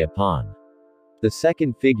to prey upon. The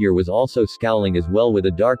second figure was also scowling as well with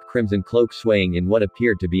a dark crimson cloak swaying in what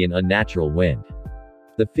appeared to be an unnatural wind.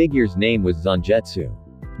 The figure's name was Zangetsu.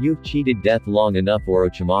 You've cheated death long enough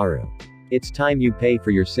Orochimaru. It's time you pay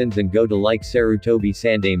for your sins and go to like Sarutobi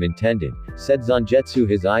Sandame intended, said Zangetsu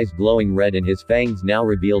his eyes glowing red and his fangs now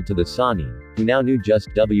revealed to the Sannin, who now knew just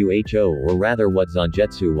WHO or rather what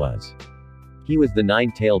Zangetsu was. He was the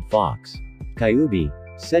 9-tailed fox. Kyuubi,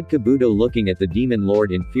 said Kabuto looking at the demon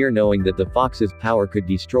lord in fear knowing that the fox's power could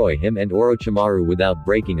destroy him and Orochimaru without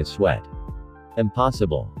breaking a sweat.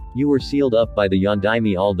 Impossible. You were sealed up by the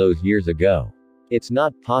Yondaime all those years ago. It's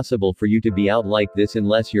not possible for you to be out like this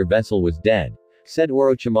unless your vessel was dead, said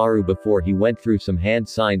Orochimaru before he went through some hand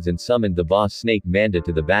signs and summoned the boss snake Manda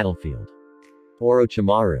to the battlefield.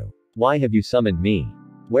 Orochimaru. Why have you summoned me?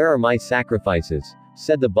 Where are my sacrifices?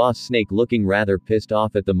 Said the boss snake looking rather pissed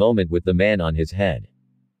off at the moment with the man on his head.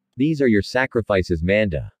 These are your sacrifices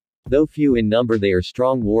Manda. Though few in number, they are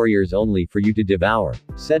strong warriors only for you to devour,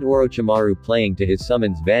 said Orochimaru, playing to his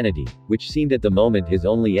summon's vanity, which seemed at the moment his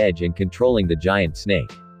only edge in controlling the giant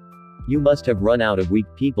snake. You must have run out of weak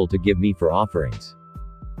people to give me for offerings.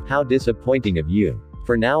 How disappointing of you.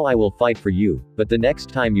 For now I will fight for you, but the next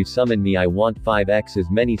time you summon me I want 5x as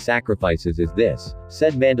many sacrifices as this,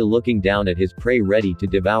 said Manda, looking down at his prey, ready to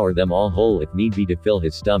devour them all whole if need be to fill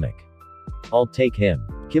his stomach. I'll take him.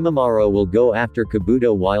 Kimimaro will go after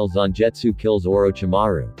Kabuto while Zangetsu kills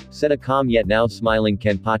Orochimaru, said a calm yet now smiling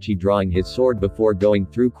Kenpachi, drawing his sword before going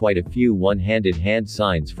through quite a few one-handed hand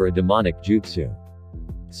signs for a demonic jutsu.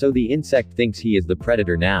 So the insect thinks he is the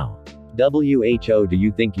predator now. Who do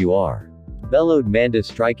you think you are? Bellowed Manda,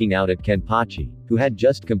 striking out at Kenpachi, who had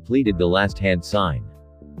just completed the last hand sign.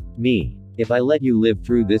 Me. If I let you live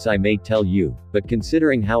through this I may tell you, but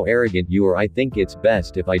considering how arrogant you are I think it's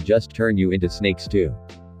best if I just turn you into snakes too.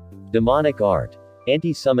 Demonic art.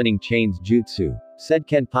 Anti-summoning chains jutsu, said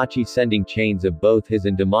Kenpachi, sending chains of both his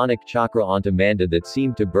and demonic chakra onto Manda that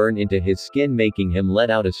seemed to burn into his skin, making him let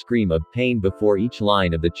out a scream of pain before each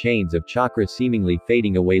line of the chains of chakra seemingly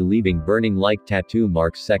fading away, leaving burning like tattoo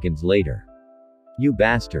marks seconds later. You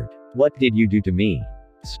bastard. What did you do to me?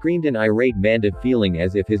 Screamed an irate Manda, feeling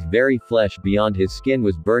as if his very flesh beyond his skin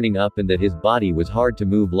was burning up and that his body was hard to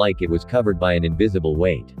move, like it was covered by an invisible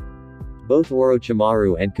weight. Both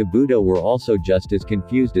Orochimaru and Kabuto were also just as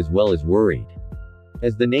confused as well as worried.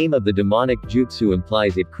 As the name of the demonic jutsu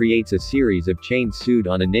implies, it creates a series of chains sewed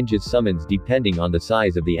on a ninja's summons depending on the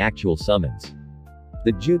size of the actual summons.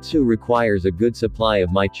 The jutsu requires a good supply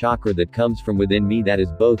of my chakra that comes from within me, that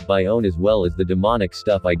is both my own as well as the demonic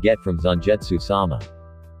stuff I get from Zangetsu-sama.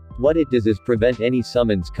 What it does is prevent any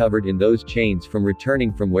summons covered in those chains from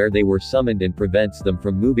returning from where they were summoned and prevents them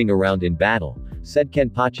from moving around in battle, said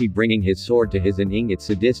Kenpachi, bringing his sword to his and aiming it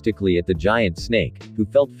sadistically at the giant snake, who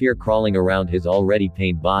felt fear crawling around his already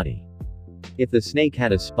pained body. If the snake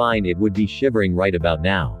had a spine it would be shivering right about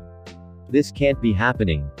now. This can't be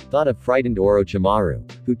happening, thought a frightened Orochimaru,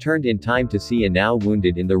 who turned in time to see a now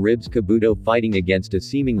wounded in the ribs Kabuto fighting against a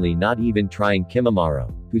seemingly not even trying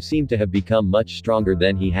Kimimaro, who seemed to have become much stronger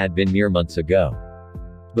than he had been mere months ago.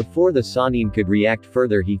 Before the Sannin could react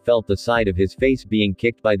further, he felt the side of his face being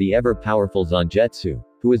kicked by the ever-powerful Zangetsu,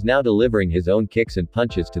 who was now delivering his own kicks and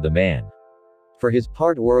punches to the man. For his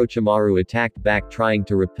part, Orochimaru attacked back, trying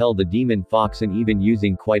to repel the demon fox and even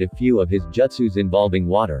using quite a few of his jutsus involving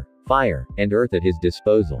water, fire, and earth at his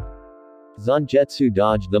disposal. Zangetsu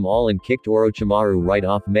dodged them all and kicked Orochimaru right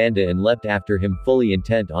off Manda and leapt after him, fully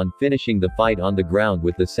intent on finishing the fight on the ground,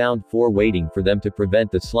 with the Sound 4 waiting for them to prevent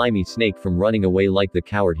the slimy snake from running away like the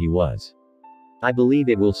coward he was. I believe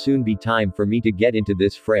it will soon be time for me to get into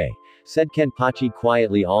this fray, said Kenpachi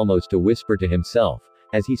quietly, almost a whisper to himself,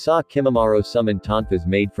 as he saw Kimimaro summon tonfas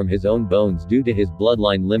made from his own bones due to his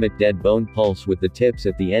bloodline limit, dead bone pulse with the tips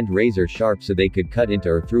at the end razor sharp so they could cut into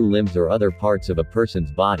or through limbs or other parts of a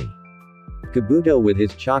person's body. Kabuto, with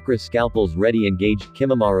his chakra scalpels ready, engaged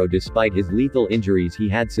Kimimaro despite his lethal injuries he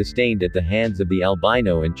had sustained at the hands of the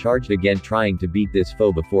albino, and charged again, trying to beat this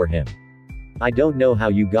foe before him. I don't know how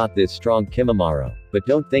you got this strong, Kimimaro, but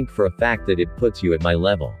don't think for a fact that it puts you at my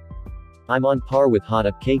level. I'm on par with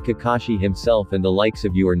Hatake Kakashi himself, and the likes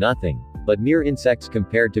of you are nothing but mere insects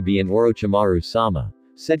compared to an Orochimaru-sama,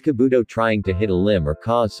 said Kabuto, trying to hit a limb or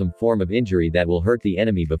cause some form of injury that will hurt the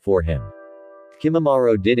enemy before him.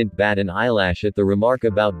 Kimimaro didn't bat an eyelash at the remark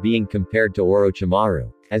about being compared to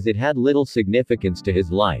Orochimaru, as it had little significance to his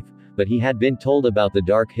life, but he had been told about the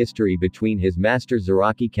dark history between his master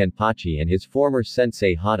Zaraki Kenpachi and his former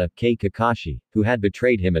sensei Hatake Kakashi, who had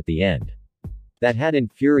betrayed him at the end. That had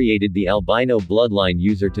infuriated the albino bloodline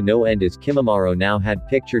user to no end, as Kimimaro now had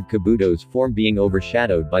pictured Kabuto's form being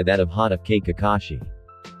overshadowed by that of Hatake Kakashi.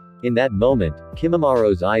 In that moment,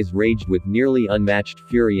 Kimimaro's eyes raged with nearly unmatched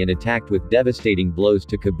fury and attacked with devastating blows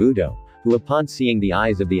to Kabuto, who upon seeing the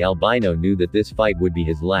eyes of the albino knew that this fight would be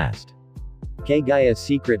his last. Kagaya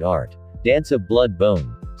secret art. Dance of blood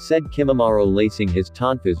bone, said Kimimaro, lacing his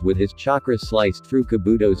tonfas with his chakra sliced through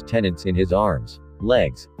Kabuto's tendons in his arms,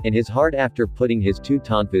 legs, and his heart after putting his two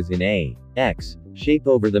tonfas in a X shape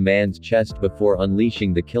over the man's chest before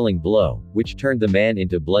unleashing the killing blow, which turned the man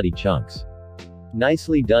into bloody chunks.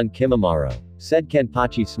 Nicely done, Kimimaro, said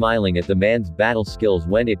Kenpachi, smiling at the man's battle skills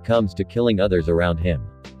when it comes to killing others around him.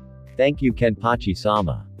 Thank you,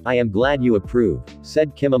 Kenpachi-sama. I am glad you approve,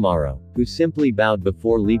 said Kimimaro, who simply bowed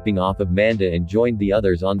before leaping off of Manda and joined the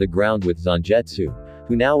others on the ground with Zangetsu,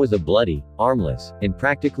 who now was a bloody, armless, and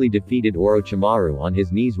practically defeated Orochimaru on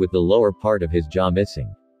his knees with the lower part of his jaw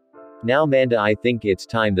missing. Now Manda, I think it's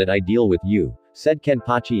time that I deal with you, said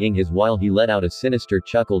Kenpachi ing his while he let out a sinister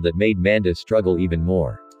chuckle that made Manda struggle even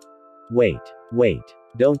more. Wait.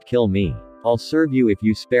 Don't kill me. I'll serve you if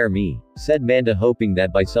you spare me, said Manda, hoping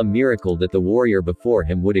that by some miracle that the warrior before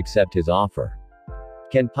him would accept his offer.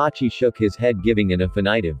 Kenpachi shook his head, giving an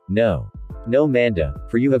affirmative, no. No, Manda,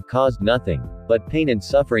 for you have caused nothing but pain and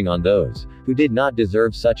suffering on those who did not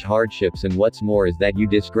deserve such hardships, and what's more is that you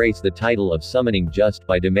disgrace the title of summoning just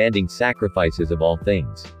by demanding sacrifices of all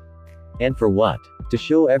things. And for what? To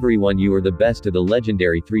show everyone you are the best of the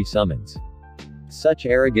legendary 3 summons. Such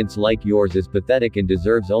arrogance like yours is pathetic and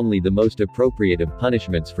deserves only the most appropriate of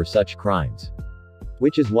punishments for such crimes.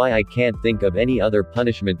 Which is why I can't think of any other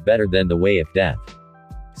punishment better than the way of death,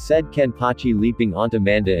 said Kenpachi, leaping onto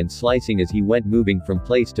Manda and slicing as he went, moving from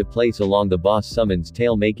place to place along the boss summon's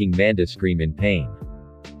tail, making Manda scream in pain.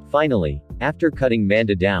 Finally, after cutting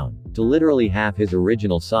Manda down to literally half his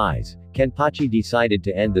original size, Kenpachi decided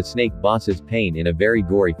to end the snake boss's pain in a very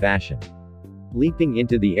gory fashion. Leaping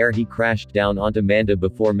into the air, he crashed down onto Manda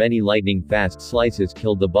before many lightning-fast slices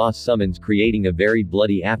killed the boss summons, creating a very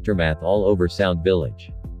bloody aftermath all over Sound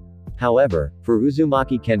Village. However, for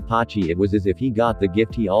Uzumaki Kenpachi it was as if he got the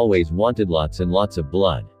gift he always wanted, lots and lots of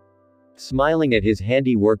blood. Smiling at his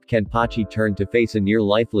handiwork, Kenpachi turned to face a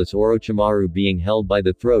near-lifeless Orochimaru being held by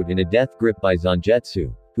the throat in a death grip by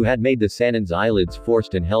Zangetsu, who had made the Sanin's eyelids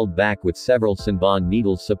forced and held back with several Senbon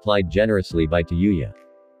needles supplied generously by Tayuya.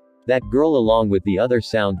 That girl along with the other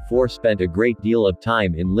Sound 4 spent a great deal of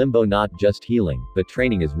time in limbo, not just healing, but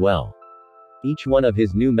training as well. Each one of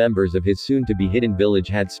his new members of his soon-to-be hidden village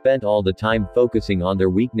had spent all the time focusing on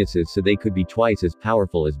their weaknesses so they could be twice as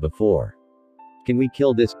powerful as before. Can we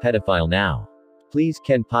kill this pedophile now? Please,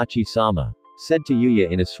 Kenpachi-sama, said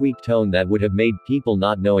Tayuya in a sweet tone that would have made people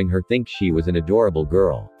not knowing her think she was an adorable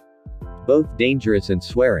girl. Both dangerous and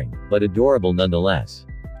swearing, but adorable nonetheless.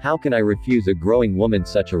 How can I refuse a growing woman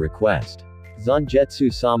such a request?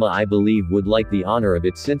 Zangetsu-sama, I believe, would like the honor of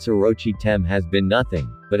it, since Orochi-tem has been nothing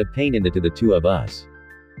but a pain in the to the two of us.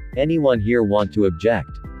 Anyone here want to object?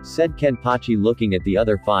 Said Kenpachi, looking at the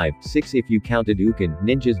other 5, 6 if you counted Ukin,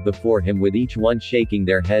 ninjas before him, with each one shaking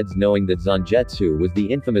their heads knowing that Zangetsu was the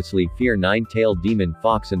infamously fierce 9-tailed demon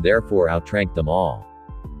fox and therefore outranked them all.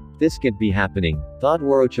 This can't be happening, thought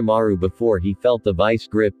Orochimaru before he felt the vice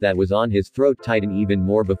grip that was on his throat tighten even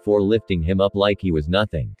more before lifting him up like he was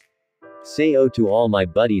nothing. Say oh to all my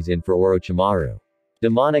buddies in for Orochimaru.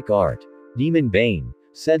 Demonic art. Demon Bane,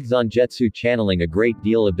 said Zangetsu, channeling a great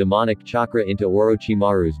deal of demonic chakra into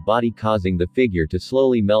Orochimaru's body, causing the figure to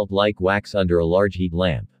slowly melt like wax under a large heat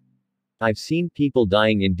lamp. I've seen people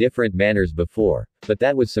dying in different manners before, but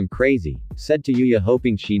that was some crazy, said Tayuya,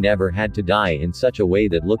 hoping she never had to die in such a way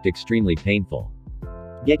that looked extremely painful.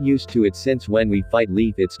 Get used to it, since when we fight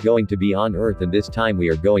Leaf it's going to be on Earth and this time we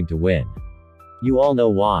are going to win. You all know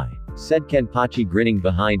why, said Kenpachi, grinning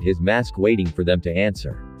behind his mask waiting for them to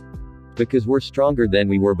answer. Because we're stronger than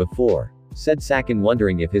we were before, said Sakin,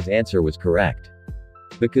 wondering if his answer was correct.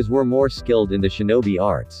 Because we're more skilled in the shinobi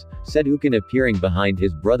arts, said Ukin, appearing behind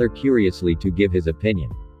his brother curiously to give his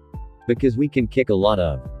opinion. Because we can kick a lot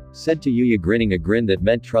of, said Tayuya, grinning a grin that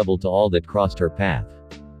meant trouble to all that crossed her path.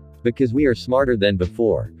 Because we are smarter than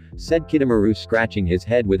before, said Kitamaru, scratching his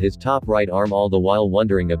head with his top right arm, all the while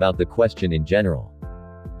wondering about the question in general.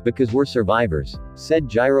 Because we're survivors, said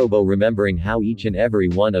Jirobo, remembering how each and every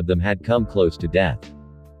one of them had come close to death.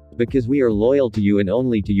 Because we are loyal to you and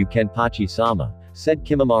only to you, Kenpachi-sama, said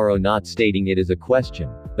Kimimaro, not stating it as a question,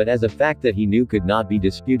 but as a fact that he knew could not be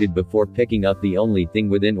disputed before picking up the only thing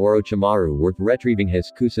within Orochimaru worth retrieving,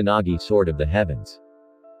 his Kusanagi sword of the heavens.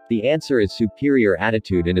 The answer is superior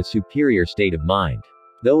attitude and a superior state of mind.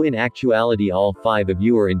 Though in actuality all 5 of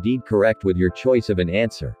you are indeed correct with your choice of an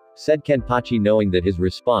answer, said Kenpachi, knowing that his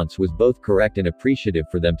response was both correct and appreciative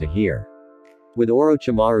for them to hear. With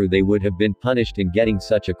Orochimaru they would have been punished in getting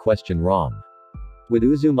such a question wrong. With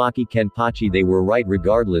Uzumaki Kenpachi they were right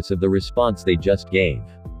regardless of the response they just gave.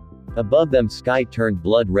 Above them sky turned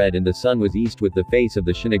blood red and the sun was east, with the face of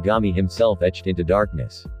the Shinigami himself etched into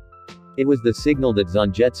darkness. It was the signal that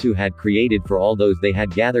Zangetsu had created for all those they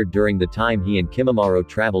had gathered during the time he and Kimimaro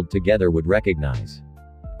traveled together would recognize.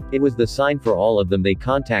 It was the sign for all of them they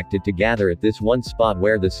contacted to gather at this one spot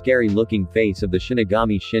where the scary-looking face of the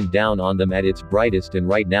Shinigami shined down on them at its brightest, and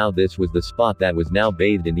right now this was the spot that was now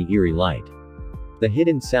bathed in the eerie light. The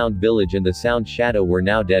hidden Sound Village and the Sound Shadow were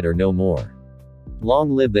now dead or no more.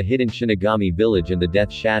 Long live the hidden Shinigami Village and the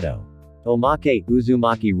Death Shadow. Omake,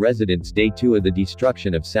 Uzumaki residents, Day 2 of the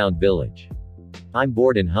destruction of Sound Village. I'm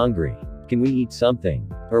bored and hungry. Can we eat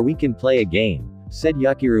something? Or we can play a game, said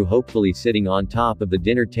Yakiru, hopefully sitting on top of the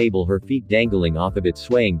dinner table, her feet dangling off of it,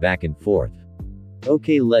 swaying back and forth.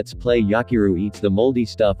 Okay, let's play. Yakiru eats the moldy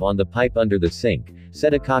stuff on the pipe under the sink,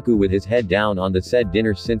 said Akaku with his head down on the said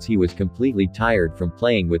dinner since he was completely tired from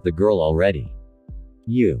playing with the girl already.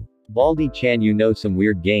 You. Baldy-chan, you know some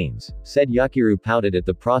weird games, said Yakiru, pouted at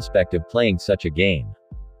the prospect of playing such a game.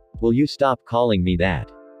 Will you stop calling me that?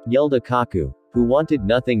 Yelled Akaku, who wanted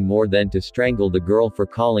nothing more than to strangle the girl for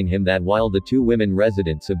calling him that, while the two women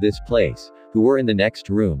residents of this place, who were in the next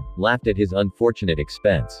room, laughed at his unfortunate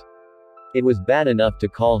expense. It was bad enough to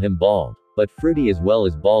call him bald, but fruity as well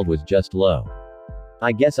as bald was just low.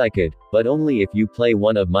 I guess I could, but only if you play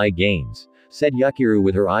one of my games, said Yakiru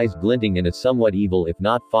with her eyes glinting in a somewhat evil if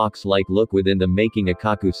not fox-like look within them, making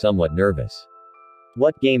Akaku somewhat nervous.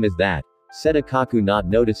 What game is that? Said Akaku, not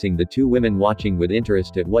noticing the two women watching with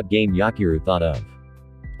interest at what game Yakiru thought of.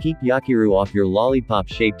 Keep Yakiru off your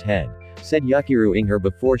lollipop-shaped head, said Yakiru-ing her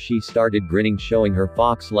before she started grinning, showing her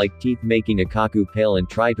fox-like teeth, making Akaku pale and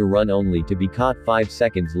try to run, only to be caught 5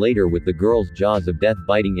 seconds later with the girl's jaws of death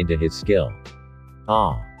biting into his skill.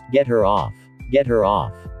 Ah. Get her off. Get her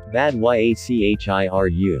off. Bad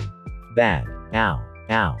Yachiru. Bad. Ow.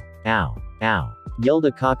 Ow. Ow. Ow. Yelled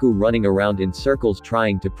Akaku, running around in circles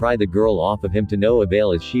trying to pry the girl off of him to no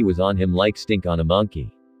avail, as she was on him like stink on a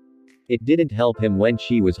monkey. It didn't help him when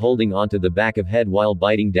she was holding onto the back of head while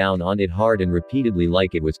biting down on it hard and repeatedly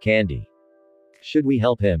like it was candy. Should we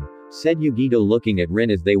help him? Said Yugito, looking at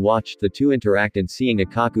Rin as they watched the two interact and seeing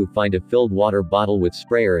Akaku find a filled water bottle with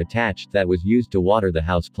sprayer attached that was used to water the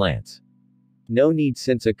house plants. No need,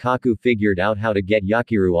 since Akaku figured out how to get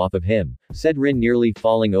Yakiru off of him, said Rin, nearly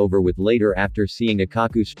falling over with later after seeing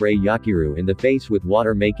Akaku spray Yakiru in the face with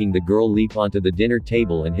water, making the girl leap onto the dinner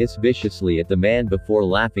table and hiss viciously at the man before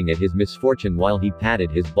laughing at his misfortune while he patted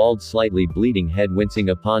his bald, slightly bleeding head,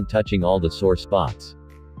 wincing upon touching all the sore spots.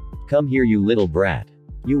 Come here, you little brat.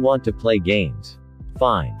 You want to play games?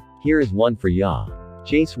 Fine. Here is one for ya.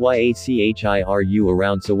 Chase Yachiru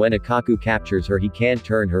around so when Akaku captures her he can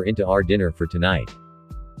turn her into our dinner for tonight.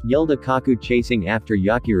 Yelled Akaku, chasing after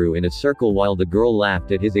Yakiru in a circle while the girl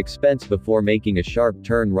laughed at his expense before making a sharp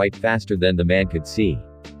turn right faster than the man could see.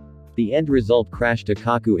 The end result crashed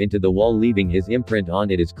Akaku into the wall, leaving his imprint on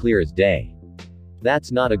it as clear as day.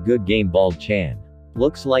 That's not a good game, Bald-chan.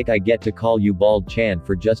 Looks like I get to call you Bald-chan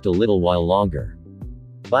for just a little while longer.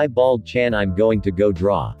 Bye, Bald-chan, I'm going to go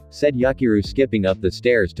draw, said Yakiru, skipping up the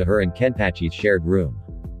stairs to her and Kenpachi's shared room.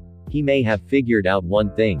 He may have figured out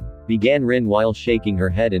one thing, began Rin while shaking her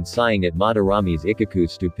head and sighing at Madarami's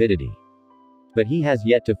Ikaku's stupidity. But he has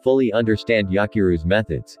yet to fully understand Yakiru's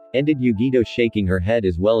methods, ended Yugito, shaking her head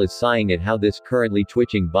as well as sighing at how this currently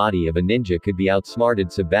twitching body of a ninja could be outsmarted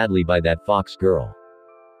so badly by that fox girl.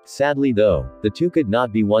 Sadly though, the two could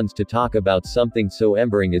not be ones to talk about something so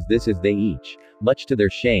embering as this, as they each, much to their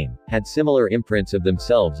shame, had similar imprints of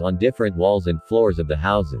themselves on different walls and floors of the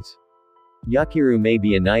houses. Yakiru may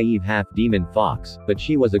be a naive half-demon fox, but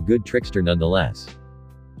she was a good trickster nonetheless.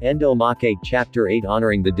 End Omake Chapter 8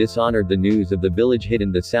 Honoring the dishonored. The news of the village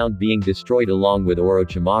hidden the sound being destroyed along with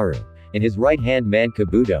Orochimaru and his right-hand man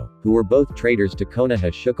Kabuto, who were both traitors to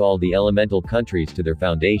Konoha, shook all the elemental countries to their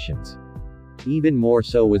foundations. Even more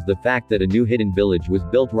so was the fact that a new hidden village was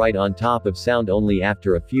built right on top of Sound only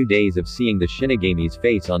after a few days of seeing the Shinigami's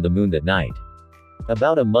face on the moon that night.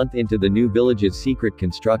 About a month into the new village's secret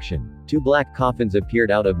construction, two black coffins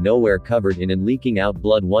appeared out of nowhere, covered in and leaking out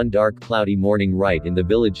blood, one dark cloudy morning right in the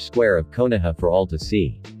village square of Konoha for all to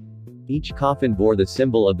see. Each coffin bore the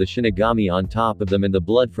symbol of the Shinigami on top of them, and the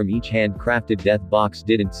blood from each hand-crafted death box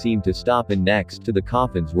didn't seem to stop, and next to the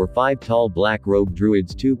coffins were 5 tall black-robed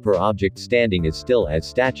druids, 2 per object, standing as still as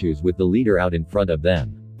statues with the leader out in front of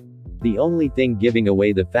them. The only thing giving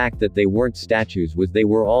away the fact that they weren't statues was they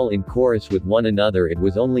were all in chorus with one another. It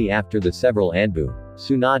was only after the several Anbu,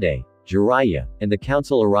 Tsunade, Jiraiya, and the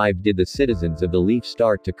council arrived did the citizens of the Leaf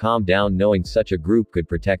start to calm down, knowing such a group could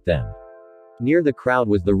protect them. Near the crowd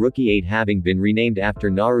was the Rookie 8, having been renamed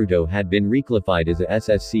after Naruto had been reclassified as a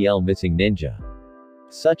SSCL missing ninja.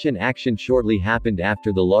 Such an action shortly happened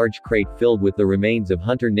after the large crate filled with the remains of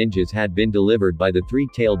hunter ninjas had been delivered by the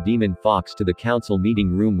three-tailed demon fox to the council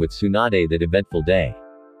meeting room with Tsunade that eventful day.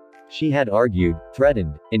 She had argued,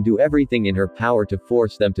 threatened, and do everything in her power to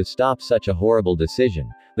force them to stop such a horrible decision,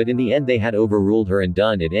 but in the end they had overruled her and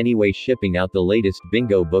done it anyway, shipping out the latest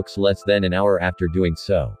bingo books less than an hour after doing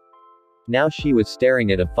so. Now she was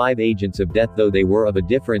staring at 5 agents of death, though they were of a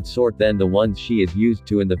different sort than the ones she is used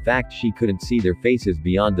to, and the fact she couldn't see their faces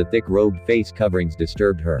beyond the thick robed face coverings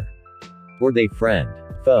disturbed her. Were they friend?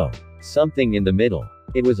 Foe? Something in the middle?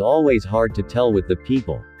 It was always hard to tell with the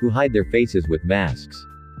people who hide their faces with masks.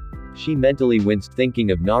 She mentally winced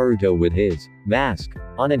thinking of Naruto with his mask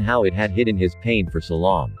on and how it had hidden his pain for so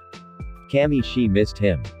long. She missed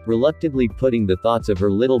him. Reluctantly putting the thoughts of her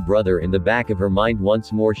little brother in the back of her mind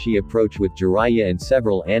once more, she approached with Jiraiya and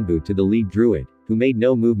several Anbu to the lead druid, who made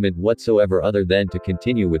no movement whatsoever other than to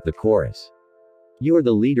continue with the chorus. "You are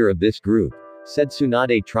the leader of this group," said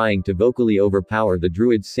Tsunade, trying to vocally overpower the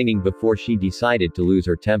druid's singing before she decided to lose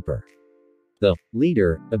her temper. The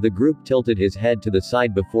leader of the group tilted his head to the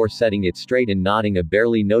side before setting it straight and nodding a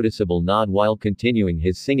barely noticeable nod while continuing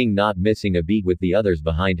his singing, not missing a beat with the others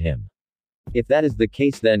behind him. "If that is the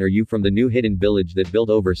case, then are you from the new hidden village that built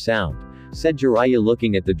over sound?" said Jiraiya,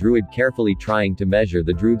 looking at the druid carefully, trying to measure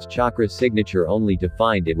the druid's chakra signature only to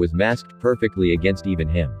find it was masked perfectly against even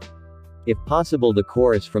him. If possible, the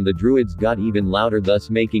chorus from the druids got even louder, thus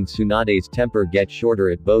making Tsunade's temper get shorter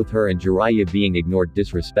at both her and Jiraiya being ignored,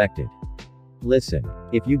 disrespected. "Listen.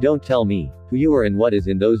 If you don't tell me who you are and what is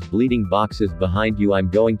in those bleeding boxes behind you, I'm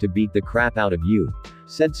going to beat the crap out of you,"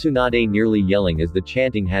 said Tsunade, nearly yelling as the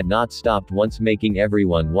chanting had not stopped once, making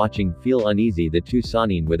everyone watching feel uneasy. The two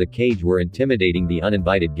Sannin with a cage were intimidating the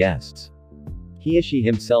uninvited guests. Hiashi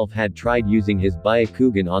himself had tried using his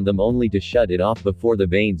Byakugan on them only to shut it off before the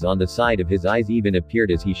veins on the side of his eyes even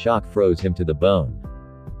appeared as he shock froze him to the bone.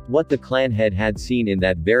 What the clan head had seen in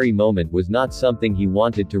that very moment was not something he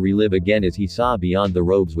wanted to relive again, as he saw beyond the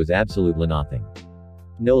robes was absolutely nothing.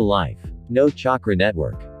 No life. No chakra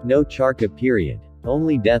network. No charka period.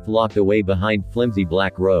 Only death locked away behind flimsy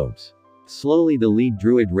black robes. Slowly the lead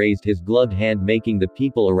druid raised his gloved hand, making the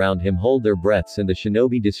people around him hold their breaths and the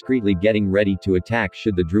shinobi discreetly getting ready to attack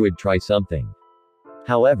should the druid try something.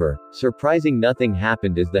 However, surprising nothing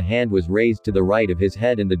happened as the hand was raised to the right of his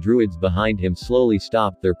head and the druids behind him slowly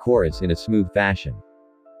stopped their chorus in a smooth fashion.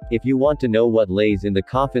 "If you want to know what lays in the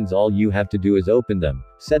coffins, all you have to do is open them,"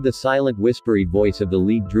 said the silent whispery voice of the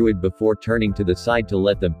lead druid before turning to the side to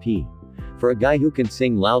let them pee. "For a guy who can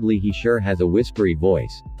sing loudly, he sure has a whispery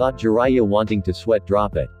voice," thought Jiraiya, wanting to sweat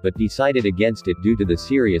drop it, but decided against it due to the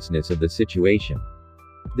seriousness of the situation.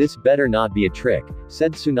 "This better not be a trick,"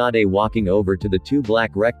 said Tsunade, walking over to the two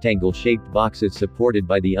black rectangle-shaped boxes supported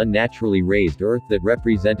by the unnaturally raised earth that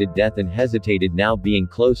represented death, and hesitated, now being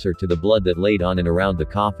closer to the blood that laid on and around the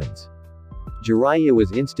coffins. Jiraiya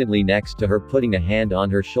was instantly next to her, putting a hand on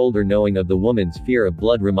her shoulder, knowing of the woman's fear of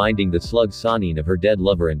blood, reminding the slug Sannin of her dead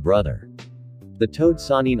lover and brother. The toad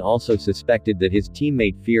Sannin also suspected that his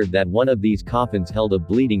teammate feared that one of these coffins held a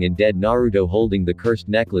bleeding and dead Naruto holding the cursed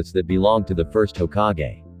necklace that belonged to the first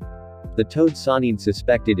Hokage. The toad Sannin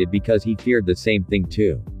suspected it because he feared the same thing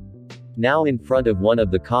too. Now in front of one of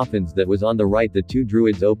the coffins that was on the right, the two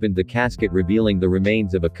druids opened the casket, revealing the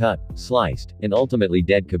remains of a cut, sliced, and ultimately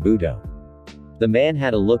dead Kabuto. The man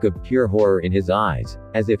had a look of pure horror in his eyes,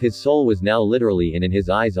 as if his soul was now literally in and his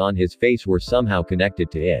eyes on his face were somehow connected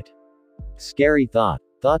to it. Scary thought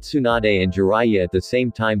Tsunade and Jiraiya at the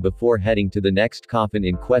same time before heading to the next coffin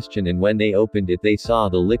in question, and when they opened it they saw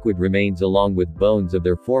the liquid remains along with bones of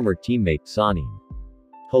their former teammate Sannin.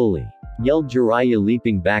 "Holy!" yelled Jiraiya,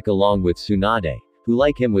 leaping back along with Tsunade, who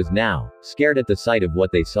like him was now scared at the sight of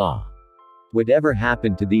what they saw. Whatever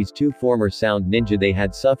happened to these two former sound ninja? They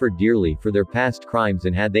had suffered dearly for their past crimes,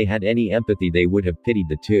 and had they had any empathy they would have pitied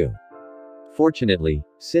the two. Fortunately,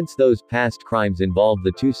 since those past crimes involved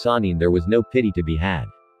the two Sannin, there was no pity to be had.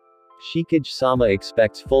 Shikage-sama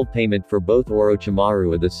expects full payment for both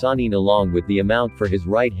Orochimaru and the Sannin, along with the amount for his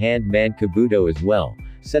right-hand man Kabuto as well,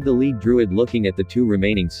 said the lead druid, looking at the two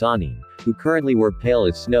remaining Sannin, who currently were pale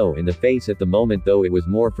as snow in the face at the moment, though it was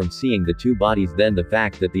more from seeing the two bodies than the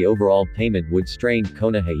fact that the overall payment would strain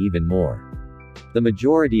Konoha even more. The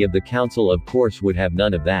majority of the council of course would have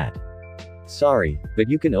none of that. "Sorry, but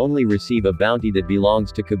you can only receive a bounty that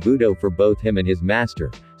belongs to Kabuto for both him and his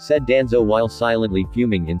master," said Danzo while silently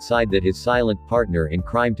fuming inside that his silent partner in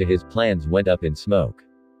crime to his plans went up in smoke.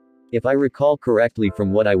 "If I recall correctly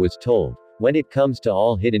from what I was told, when it comes to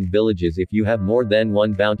all hidden villages, if you have more than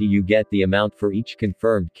one bounty you get the amount for each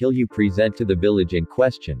confirmed kill you present to the village in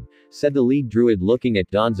question," said the lead druid, looking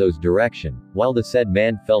at Danzo's direction, while the said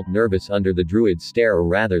man felt nervous under the druid's stare, or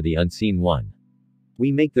rather the unseen one.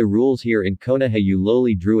 "We make the rules here in Konoha, you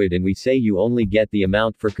lowly druid, and we say you only get the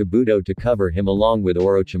amount for Kabuto to cover him along with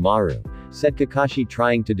Orochimaru," said Kakashi,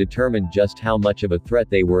 trying to determine just how much of a threat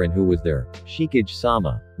they were and who was there.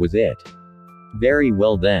 "Shikage-sama, was it? Very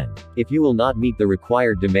well then. If you will not meet the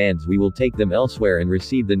required demands, we will take them elsewhere and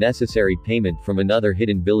receive the necessary payment from another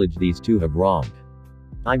hidden village these two have wronged.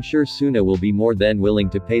 I'm sure Suna will be more than willing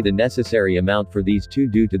to pay the necessary amount for these two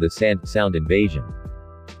due to the sound invasion.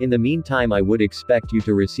 In the meantime, I would expect you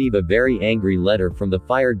to receive a very angry letter from the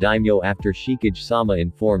fire daimyo after Shikage-sama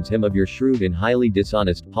informs him of your shrewd and highly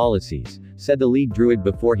dishonest policies," said the lead druid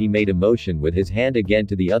before he made a motion with his hand again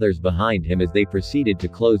to the others behind him as they proceeded to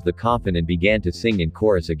close the coffin and began to sing in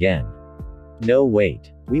chorus again. No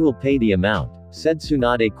wait. We will pay the amount, said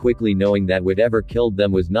Tsunade quickly, knowing that whatever killed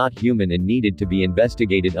them was not human and needed to be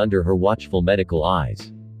investigated under her watchful medical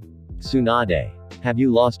eyes. Tsunade. Have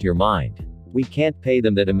you lost your mind? We can't pay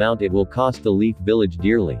them that amount, it will cost the Leaf Village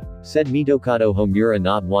dearly, said Mitokado Homura,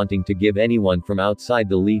 not wanting to give anyone from outside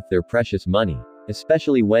the Leaf their precious money,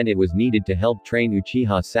 especially when it was needed to help train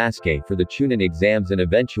Uchiha Sasuke for the Chunin exams and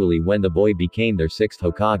eventually when the boy became their 6th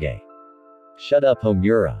Hokage. Shut up,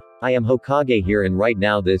 Homura. I am Hokage here and right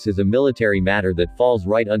now this is a military matter that falls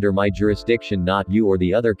right under my jurisdiction, not you or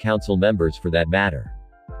the other council members for that matter.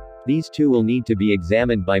 These two will need to be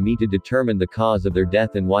examined by me to determine the cause of their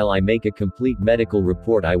death, and while I make a complete medical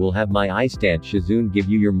report I will have my assistant Shizune give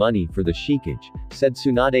you your money for the shikage, said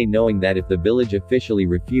Tsunade, knowing that if the village officially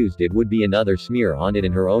refused it would be another smear on it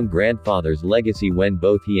and her own grandfather's legacy when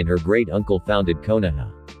both he and her great-uncle founded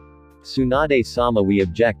Konoha. Tsunade-sama, we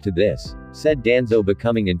object to this, said Danzo,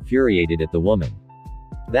 becoming infuriated at the woman.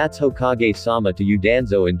 That's Hokage-sama to you,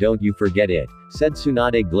 Danzo, and don't you forget it, said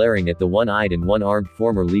Tsunade, glaring at the one-eyed and one-armed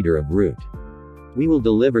former leader of Root. We will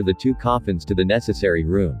deliver the 2 coffins to the necessary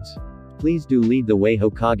rooms. Please do lead the way,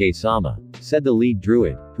 Hokage-sama, said the lead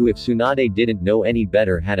druid, who, if Tsunade didn't know any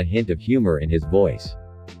better, had a hint of humor in his voice.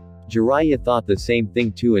 Jiraiya thought the same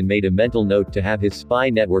thing too and made a mental note to have his spy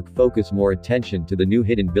network focus more attention to the new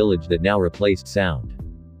hidden village that now replaced sound.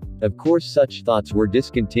 Of course such thoughts were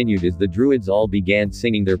discontinued as the druids all began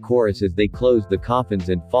singing their chorus as they closed the coffins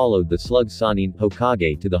and followed the slug Sanin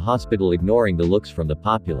Hokage to the hospital, ignoring the looks from the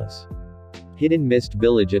populace. Hidden Mist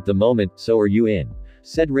Village at the moment, so are you in?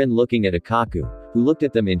 Said Rin, looking at Akaku, who looked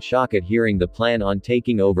at them in shock at hearing the plan on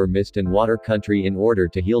taking over Mist and Water Country in order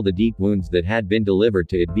to heal the deep wounds that had been delivered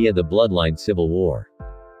to it via the Bloodline Civil War.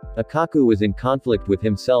 Akaku was in conflict with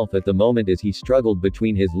himself at the moment as he struggled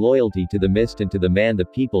between his loyalty to the Mist and to the man the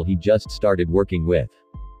people he just started working with.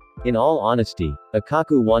 In all honesty,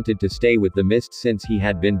 Akaku wanted to stay with the Mist since he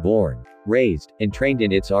had been born, raised, and trained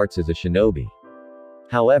in its arts as a shinobi.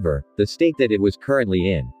 However, the state that it was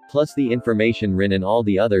currently in, plus the information Rin and all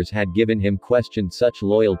the others had given him, questioned such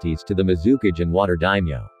loyalties to the Mizukage and Water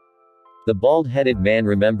Daimyo. The bald-headed man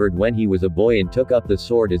remembered when he was a boy and took up the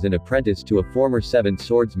sword as an apprentice to a former 7th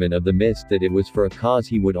swordsman of the Mist that it was for a cause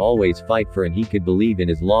he would always fight for and he could believe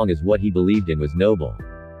in as long as what he believed in was noble.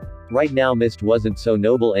 Right now Mist wasn't so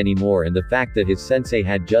noble anymore, and the fact that his sensei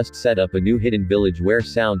had just set up a new hidden village where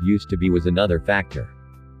sound used to be was another factor.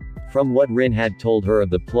 From what Rin had told her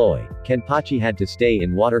of the ploy, Kenpachi had to stay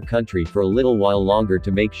in Water Country for a little while longer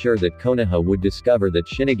to make sure that Konoha would discover that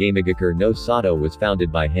Shinigami no Sato was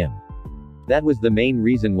founded by him. That was the main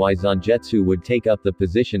reason why Zangetsu would take up the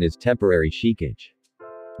position as temporary shikage.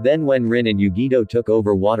 Then when Rin and Yugito took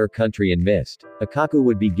over Water Country and Mist, Akaku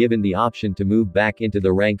would be given the option to move back into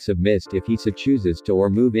the ranks of Mist if he so chooses to, or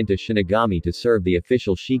move into Shinigami to serve the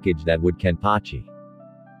official shikage that would Kenpachi.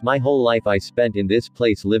 My whole life I spent in this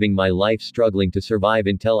place, living my life struggling to survive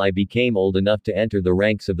until I became old enough to enter the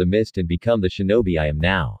ranks of the Mist and become the shinobi I am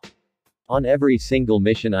now. On every single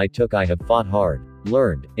mission I took I have fought hard,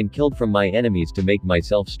 learned, and killed from my enemies to make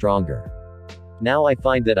myself stronger. Now I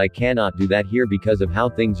find that I cannot do that here because of how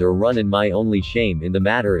things are run, and my only shame in the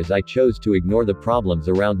matter is I chose to ignore the problems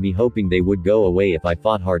around me, hoping they would go away if I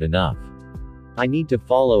fought hard enough. I need to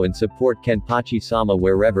follow and support Kenpachi-sama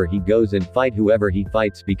wherever he goes and fight whoever he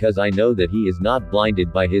fights, because I know that he is not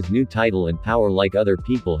blinded by his new title and power like other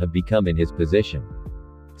people have become in his position.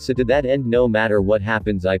 So to that end, no matter what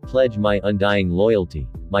happens, I pledge my undying loyalty,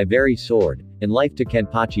 my very sword, and life to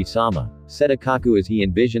Kenpachi-sama, said Akaku as he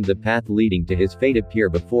envisioned the path leading to his fate appear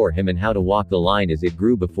before him and how to walk the line as it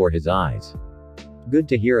grew before his eyes. Good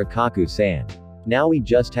to hear, Akaku-san. Now we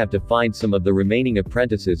just have to find some of the remaining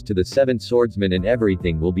apprentices to the 7th swordsman and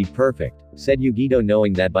everything will be perfect, said Yugito,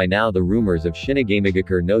 knowing that by now the rumors of Shinigami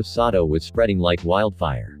no Sato was spreading like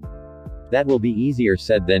wildfire. That will be easier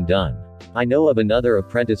said than done. I know of another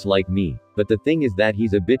apprentice like me, but the thing is that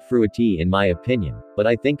he's a bit fruity in my opinion, but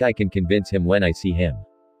I think I can convince him when I see him.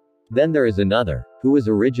 Then there is another, who was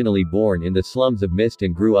originally born in the slums of Mist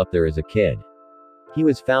and grew up there as a kid. He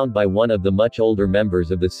was found by one of the much older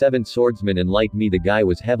members of the 7th swordsmen, and like me the guy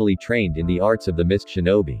was heavily trained in the arts of the Mist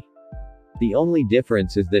shinobi. The only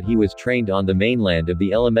difference is that he was trained on the mainland of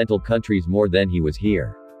the elemental countries more than he was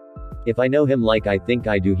here. If I know him like I think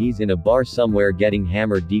I do, he's in a bar somewhere getting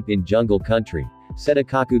hammered deep in jungle country, said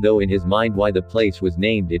Akaku, though in his mind why the place was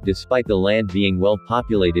named it despite the land being well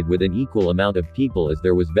populated with an equal amount of people as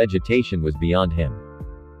there was vegetation was beyond him.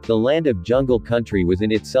 The land of jungle country was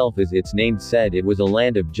in itself, as its name said, it was a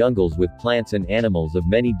land of jungles with plants and animals of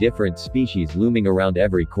many different species looming around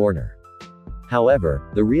every corner. However,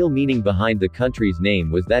 the real meaning behind the country's name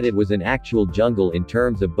was that it was an actual jungle in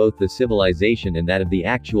terms of both the civilization and that of the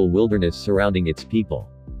actual wilderness surrounding its people.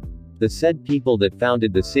 The said people that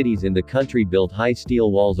founded the cities in the country built high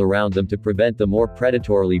steel walls around them to prevent the more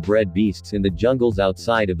predatorily bred beasts in the jungles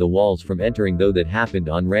outside of the walls from entering, though that happened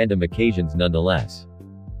on random occasions nonetheless.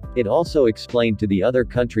 It also explained to the other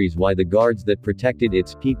countries why the guards that protected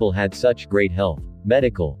its people had such great health,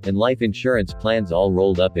 medical, and life insurance plans all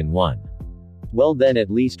rolled up in one. Well then, at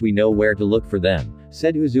least we know where to look for them,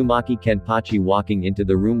 said Uzumaki Kenpachi, walking into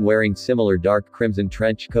the room wearing similar dark crimson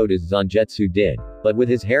trench coat as Zangetsu did, but with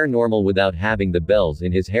his hair normal without having the bells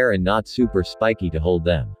in his hair and not super spiky to hold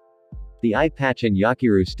them. The eye patch and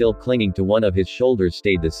Yakiru still clinging to one of his shoulders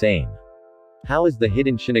stayed the same. How is the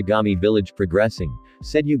hidden Shinigami village progressing?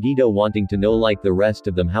 Said Yugito, wanting to know like the rest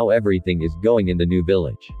of them how everything is going in the new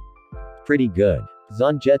village. Pretty good.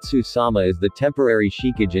 Zangetsu-sama is the temporary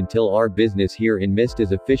shikage until our business here in Mist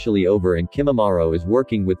is officially over and Kimimaro is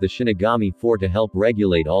working with the Shinigami 4 to help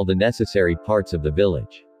regulate all the necessary parts of the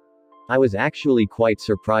village. I was actually quite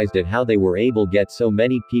surprised at how they were able to get so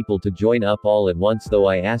many people to join up all at once, though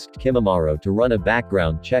I asked Kimimaro to run a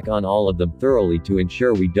background check on all of them thoroughly to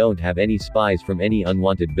ensure we don't have any spies from any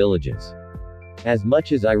unwanted villages. As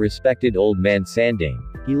much as I respected Old Man Sandane,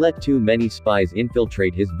 he let too many spies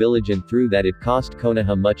infiltrate his village, and through that it cost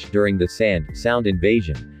Konoha much during the sound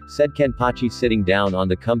invasion, said Kenpachi, sitting down on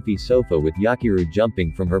the comfy sofa with Yakiru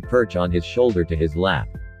jumping from her perch on his shoulder to his lap.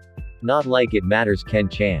 Not like it matters,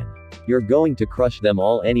 Ken-chan. You're going to crush them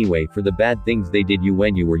all anyway for the bad things they did you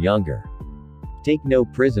when you were younger. Take no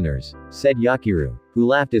prisoners, said Yakiru, who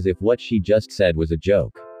laughed as if what she just said was a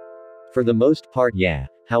joke. For the most part, yeah.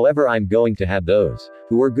 However, I'm going to have those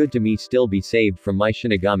who were good to me still be saved from my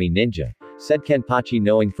Shinigami ninja, said Kenpachi,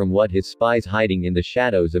 knowing from what his spies hiding in the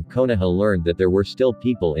shadows of Konoha learned that there were still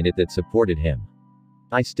people in it that supported him.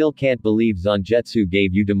 I still can't believe Zangetsu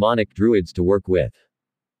gave you demonic druids to work with.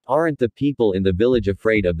 Aren't the people in the village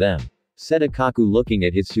afraid of them? Said Akaku, looking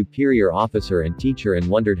at his superior officer and teacher and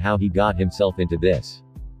wondered how he got himself into this.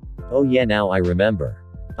 Oh yeah, now I remember.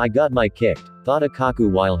 I got my kicked, thought Akaku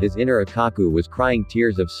while his inner Akaku was crying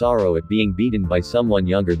tears of sorrow at being beaten by someone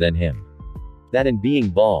younger than him. That and being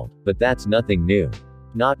bald, but that's nothing new.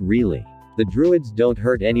 Not really. The druids don't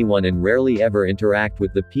hurt anyone and rarely ever interact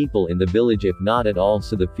with the people in the village, if not at all,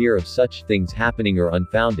 so the fear of such things happening are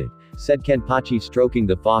unfounded, said Kenpachi, stroking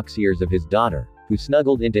the fox ears of his daughter, who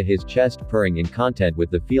snuggled into his chest purring in content with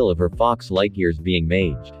the feel of her fox-like ears being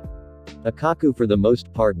maged. Akaku, for the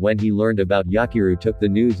most part, when he learned about Yakiru, took the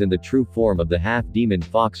news in the true form of the half-demon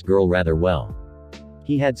fox girl rather well.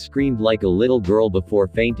 He had screamed like a little girl before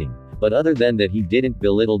fainting, but other than that he didn't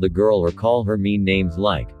belittle the girl or call her mean names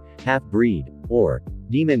like half-breed or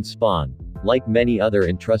demon spawn, like many other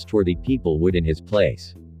untrustworthy people would in his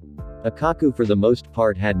place. Akaku for the most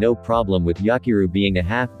part had no problem with Yakiru being a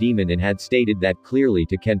half-demon and had stated that clearly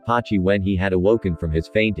to Kenpachi when he had awoken from his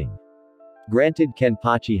fainting. Granted,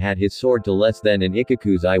 Kenpachi had his sword to less than an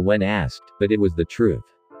Ikaku's eye when asked, but it was the truth.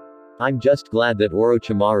 I'm just glad that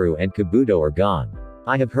Orochimaru and Kabuto are gone.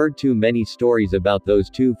 I have heard too many stories about those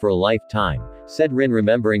two for a lifetime, said Rin,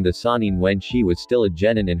 remembering the Sannin when she was still a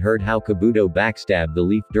genin and heard how Kabuto backstabbed the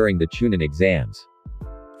Leaf during the Chunin exams.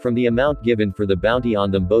 From the amount given for the bounty on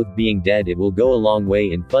them both being dead, it will go a long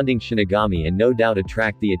way in funding Shinigami and no doubt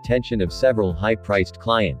attract the attention of several high-priced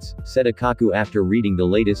clients, said Akaku after reading the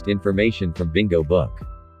latest information from Bingo Book.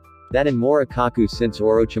 That and more, Akaku, since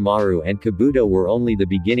Orochimaru and Kabuto were only the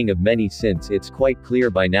beginning of many, since it's quite clear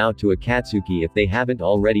by now to Akatsuki, if they haven't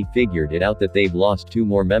already figured it out, that they've lost 2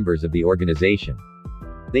 more members of the organization.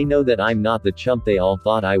 They know that I'm not the chump they all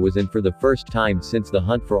thought I was, and for the first time since the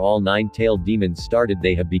hunt for all 9-tailed demons started,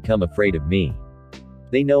 they have become afraid of me.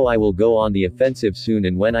 They know I will go on the offensive soon,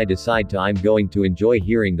 and when I decide to, I'm going to enjoy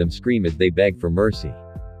hearing them scream as they beg for mercy.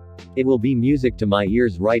 It will be music to my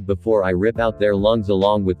ears right before I rip out their lungs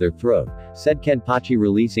along with their throat, said Kenpachi,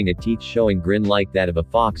 releasing a teeth showing grin like that of a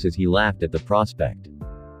fox as he laughed at the prospect.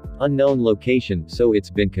 Unknown location, so it's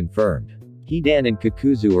been confirmed. Hidan and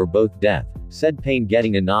Kakuzu are both death, said Pain,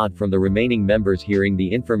 getting a nod from the remaining members hearing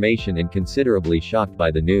the information and considerably shocked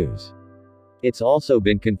by the news. It's also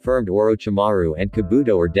been confirmed Orochimaru and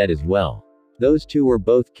Kabuto are dead as well. Those two were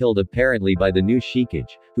both killed apparently by the new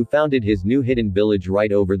Shikage, who founded his new hidden village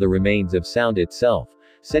right over the remains of Sound itself,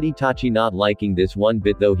 said Itachi, not liking this one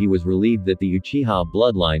bit, though he was relieved that the Uchiha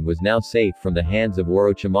bloodline was now safe from the hands of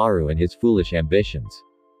Orochimaru and his foolish ambitions.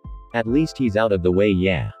 At least he's out of the way,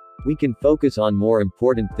 yeah. We can focus on more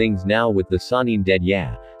important things now with the Sannin dead,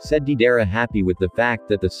 yeah, said Deidara, happy with the fact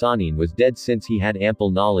that the Sannin was dead since he had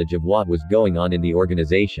ample knowledge of what was going on in the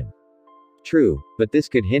organization. True, but this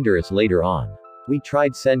could hinder us later on. We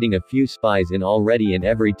tried sending a few spies in already, and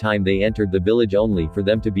every time they entered the village only for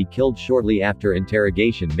them to be killed shortly after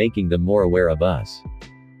interrogation, making them more aware of us.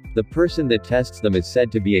 The person that tests them is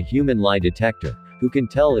said to be a human lie detector, who can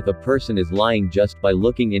tell if a person is lying just by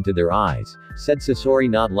looking into their eyes, said Sasori,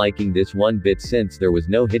 not liking this one bit since there was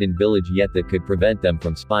no hidden village yet that could prevent them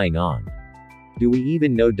from spying on. Do we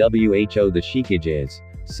even know who the Shikage is?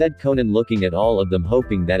 Said Conan, looking at all of them,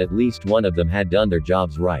 hoping that at least one of them had done their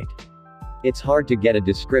jobs right. It's hard to get a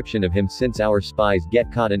description of him since our spies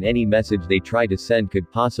get caught and any message they try to send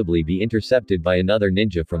could possibly be intercepted by another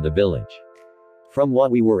ninja from the village. From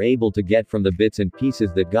what we were able to get from the bits and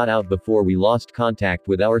pieces that got out before we lost contact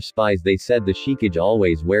with our spies, they said the Shikage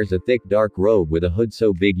always wears a thick dark robe with a hood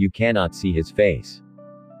so big you cannot see his face.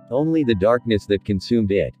 Only the darkness that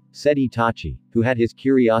consumed it, said Itachi, who had his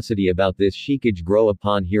curiosity about this Shikage grow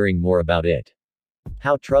upon hearing more about it.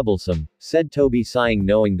 How troublesome, said Toby, sighing,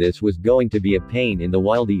 knowing this was going to be a pain in the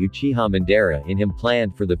while the Uchiha Madara in him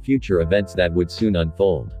planned for the future events that would soon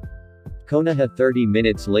unfold. Konoha. 30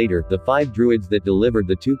 minutes later, the 5 druids that delivered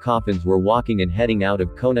the 2 coffins were walking and heading out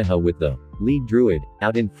of Konoha with the lead druid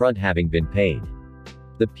out in front having been paid.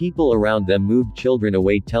 The people around them moved children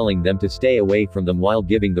away, telling them to stay away from them while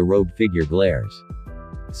giving the robed figure glares.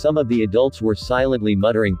 Some of the adults were silently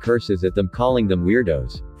muttering curses at them, calling them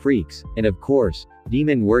weirdos, freaks, and of course,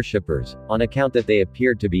 demon worshippers, on account that they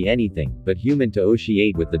appeared to be anything but human to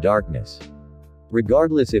associate with the darkness.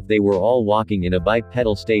 Regardless if they were all walking in a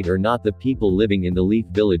bipedal state or not, the people living in the Leaf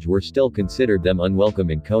Village were still considered them unwelcome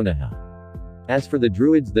in Konoha. As for the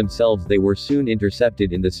druids themselves, they were soon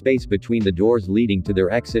intercepted in the space between the doors leading to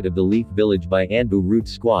their exit of the Leaf Village by Anbu Root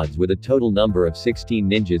squads with a total number of 16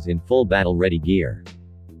 ninjas in full battle-ready gear.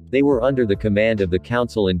 They were under the command of the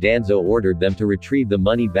council, and Danzo ordered them to retrieve the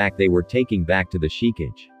money back they were taking back to the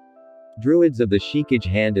Shikage. Druids of the Shikage,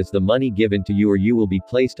 hand us the money given to you or you will be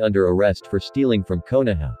placed under arrest for stealing from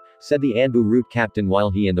Konoha, said the Anbu Root captain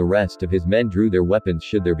while he and the rest of his men drew their weapons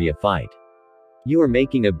should there be a fight. You are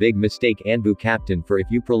making a big mistake, Anbu captain, for if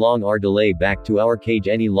you prolong our delay back to our cage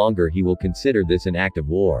any longer, he will consider this an act of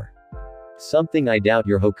war. Something I doubt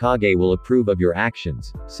your Hokage will approve of your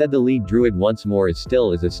actions, said the lead druid once more, as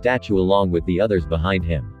still as a statue along with the others behind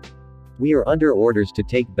him. We are under orders to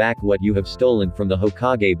take back what you have stolen from the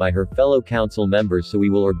Hokage by her fellow council members, so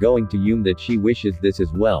we will are going to assume that she wishes this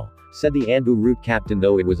as well, said the Anbu Root captain,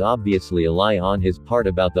 though it was obviously a lie on his part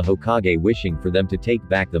about the Hokage wishing for them to take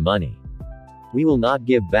back the money. We will not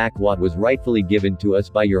give back what was rightfully given to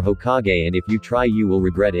us by your Hokage, and if you try you will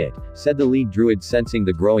regret it, said the lead druid, sensing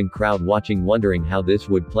the growing crowd watching, wondering how this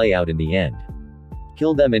would play out in the end.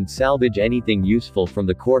 Kill them and salvage anything useful from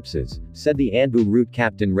the corpses, said the Anbu Root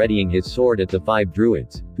captain, readying his sword at the 5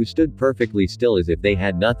 druids, who stood perfectly still as if they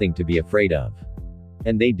had nothing to be afraid of.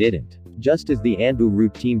 And they didn't. Just as the Anbu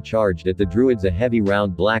Root team charged at the druids, a heavy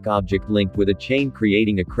round black object linked with a chain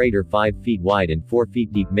creating a crater 5 feet wide and 4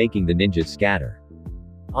 feet deep, making the ninjas scatter.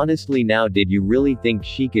 Honestly, now did you really think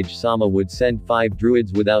Shikage-sama would send 5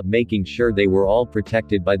 druids without making sure they were all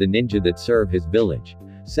protected by the ninja that serve his village?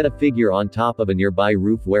 Said a figure on top of a nearby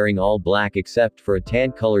roof wearing all black except for a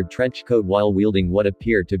tan-colored trench coat while wielding what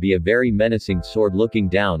appeared to be a very menacing sword. Looking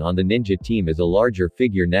down on the ninja team as a larger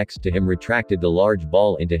figure next to him retracted the large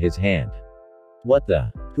ball into his hand. What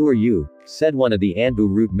the? Who are you? Said one of the Anbu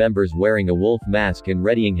Root members wearing a wolf mask and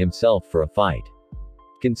readying himself for a fight.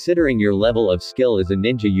 Considering your level of skill as a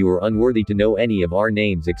ninja, you are unworthy to know any of our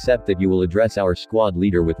names except that you will address our squad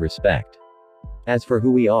leader with respect. As for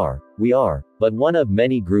who we are but one of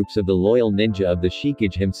many groups of the loyal ninja of the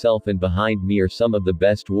Shikage himself, and behind me are some of the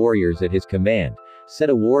best warriors at his command, said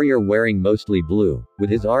a warrior wearing mostly blue, with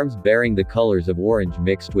his arms bearing the colors of orange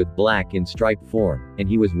mixed with black in striped form, and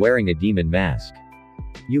he was wearing a demon mask.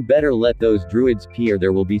 You better let those druids pee or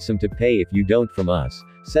there will be some to pay if you don't from us,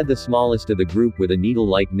 said the smallest of the group with a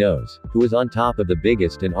needle-like nose, who was on top of the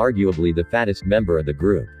biggest and arguably the fattest member of the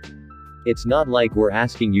group. It's not like we're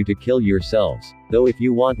asking you to kill yourselves, though if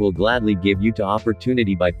you want we'll gladly give you to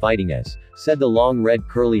opportunity by fighting us, said the long red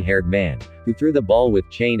curly-haired man, who threw the ball with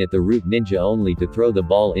chain at the Root ninja only to throw the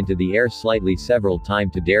ball into the air slightly several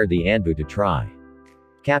times to dare the Anbu to try.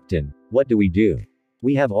 Captain, what do we do?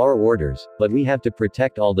 We have our orders, but we have to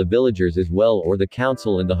protect all the villagers as well, or the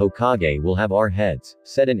council and the Hokage will have our heads,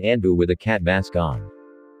 said an Anbu with a cat mask on.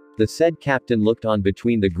 The said captain looked on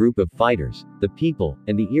between the group of fighters, the people,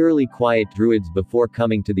 and the eerily quiet druids before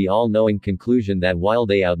coming to the all-knowing conclusion that while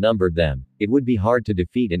they outnumbered them, it would be hard to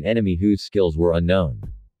defeat an enemy whose skills were unknown.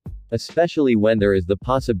 Especially when there is the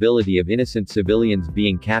possibility of innocent civilians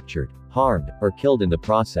being captured, harmed, or killed in the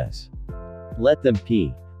process. Let them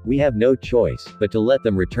pee. We have no choice, but to let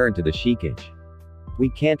them return to the Shikage. We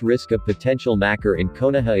can't risk a potential massacre in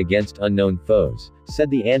Konoha against unknown foes, said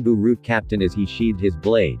the Anbu root captain as he sheathed his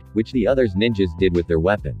blade, which the others ninjas did with their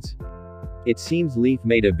weapons. It seems Leaf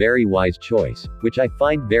made a very wise choice, which I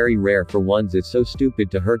find very rare for ones is so stupid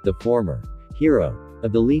to hurt the former hero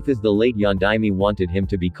of the Leaf as the late Yondaime wanted him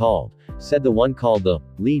to be called, said the one called the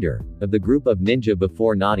leader of the group of ninja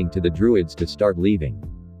before nodding to the druids to start leaving.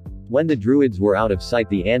 When the druids were out of sight,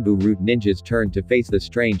 the Anbu root ninjas turned to face the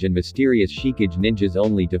strange and mysterious Shikage ninjas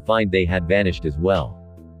only to find they had vanished as well.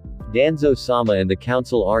 Danzo-sama and the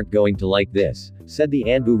council aren't going to like this, said the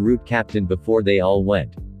Anbu root captain before they all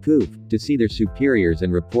went poof to see their superiors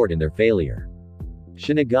and report in their failure.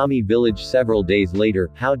 Shinigami village several days later.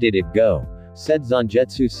 How did it go? Said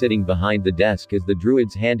Zangetsu sitting behind the desk as the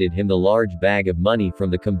druids handed him the large bag of money from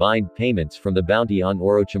the combined payments from the bounty on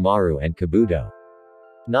Orochimaru and Kabuto.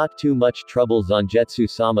 Not too much trouble,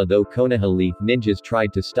 Zangetsu-sama, though Konoha Leaf ninjas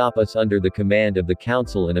tried to stop us under the command of the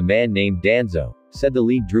council and a man named Danzo, said the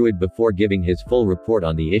lead druid before giving his full report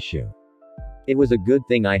on the issue. It was a good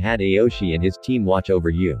thing I had Aoshi and his team watch over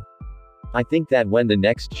you. I think that when the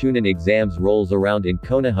next Chunin exams rolls around in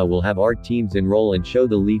Konoha we'll have our teams enroll and show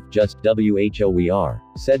the Leaf just who we are,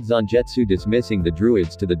 said Zangetsu, dismissing the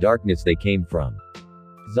druids to the darkness they came from.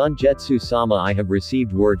 Zangetsu-sama, I have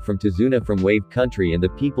received word from Tazuna from Wave Country and the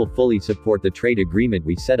people fully support the trade agreement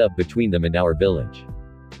we set up between them and our village.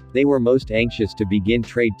 They were most anxious to begin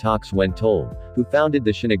trade talks when told who founded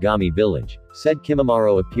the Shinigami village, said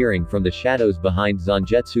Kimimaro, appearing from the shadows behind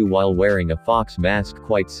Zangetsu while wearing a fox mask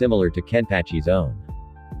quite similar to Kenpachi's own.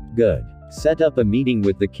 Good. Set up a meeting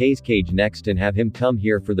with the Kage next and have him come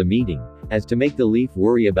here for the meeting, as to make the Leaf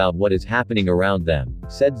worry about what is happening around them,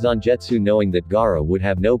 said Zangetsu, knowing that Gaara would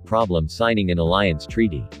have no problem signing an alliance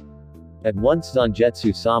treaty. At once,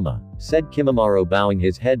 Zangetsu-sama, said Kimimaro, bowing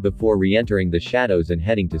his head before re-entering the shadows and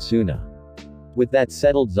heading to Suna. With that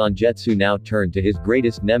settled, Zangetsu now turned to his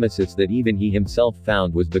greatest nemesis that even he himself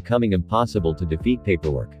found was becoming impossible to defeat: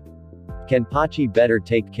 paperwork. Kenpachi better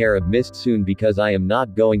take care of Mist soon, because I am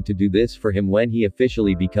not going to do this for him when he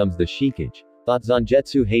officially becomes the Shikage, thought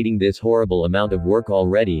Zangetsu, hating this horrible amount of work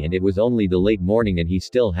already, and it was only the late morning and he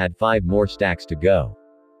still had 5 more stacks to go.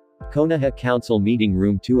 Konoha Council meeting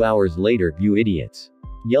room 2 hours later. You idiots!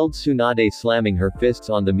 Yelled Tsunade, slamming her fists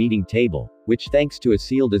on the meeting table, which thanks to a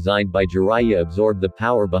seal designed by Jiraiya absorbed the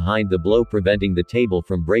power behind the blow, preventing the table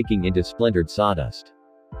from breaking into splintered sawdust.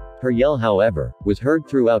 Her yell, however, was heard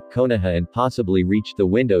throughout Konoha and possibly reached the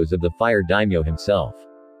windows of the Fire Daimyo himself.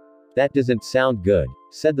 That doesn't sound good,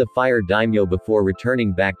 said the Fire Daimyo before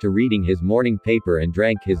returning back to reading his morning paper and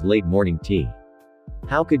drank his late morning tea.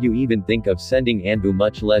 How could you even think of sending Anbu,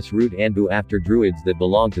 much less root Anbu, after druids that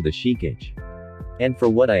belong to the Shikage? And for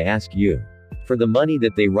what, I ask you? For the money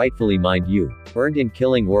that they rightfully, mind you, earned in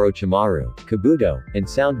killing Orochimaru, Kabuto, and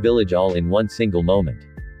Sound Village all in one single moment.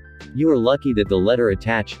 You are lucky that the letter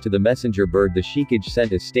attached to the messenger bird the Shikage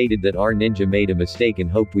sent us stated that our ninja made a mistake and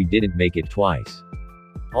hoped we didn't make it twice.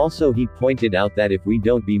 Also, he pointed out that if we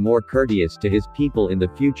don't be more courteous to his people in the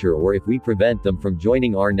future, or if we prevent them from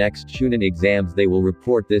joining our next Chunin exams, they will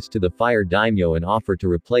report this to the Fire Daimyo and offer to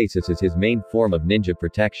replace us as his main form of ninja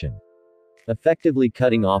protection, effectively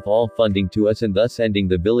cutting off all funding to us and thus ending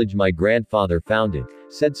the village my grandfather founded,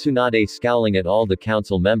 said Tsunade, scowling at all the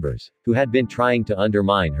council members, who had been trying to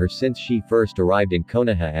undermine her since she first arrived in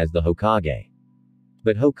Konoha as the Hokage.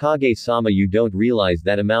 But Hokage-sama, you don't realize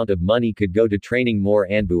that amount of money could go to training more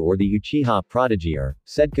Anbu or the Uchiha prodigy,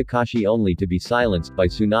 said Kakashi, only to be silenced by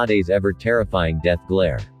Tsunade's ever-terrifying death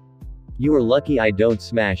glare. You are lucky I don't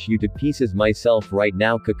smash you to pieces myself right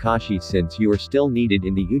now, Kakashi, since you are still needed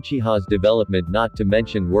in the Uchiha's development, not to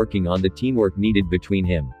mention working on the teamwork needed between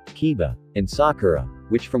him, Kiba, and Sakura,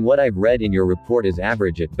 which from what I've read in your report is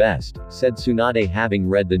average at best, said Tsunade, having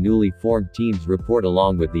read the newly formed team's report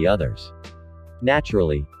along with the others.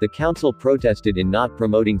 Naturally, the council protested in not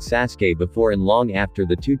promoting Sasuke before and long after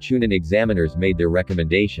the 2 Chunin examiners made their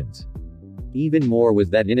recommendations. Even more was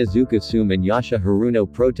that Inuzuka Sume and Yasha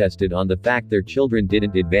Haruno protested on the fact their children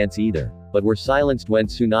didn't advance either, but were silenced when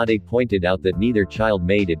Tsunade pointed out that neither child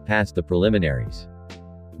made it past the preliminaries.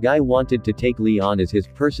 Guy wanted to take Lee on as his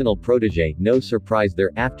personal protege, no surprise there,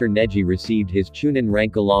 after Neji received his Chunin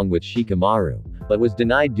rank along with Shikamaru, but was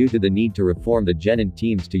denied due to the need to reform the Genin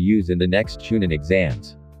teams to use in the next Chunin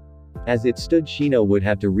exams. As it stood, Shino would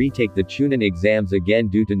have to retake the Chunin exams again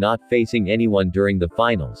due to not facing anyone during the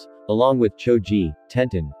finals, along with Choji,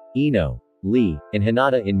 Tenten, Ino, Lee, and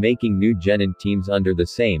Hinata in making new genin teams under the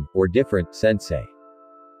same, or different, sensei.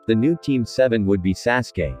 The new Team 7 would be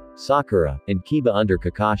Sasuke, Sakura, and Kiba under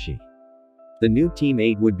Kakashi. The new Team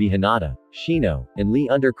 8 would be Hinata, Shino, and Lee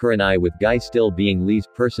under Kurenai, with Guy still being Lee's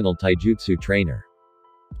personal taijutsu trainer.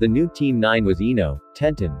 The new Team 9 was Ino,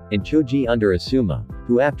 Tenten, and Choji under Asuma,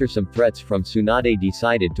 who after some threats from Tsunade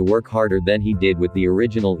decided to work harder than he did with the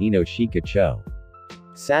original Ino Shikacho.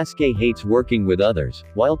 Sasuke hates working with others,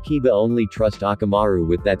 while Kiba only trusts Akamaru,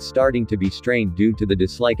 with that starting to be strained due to the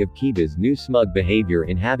dislike of Kiba's new smug behavior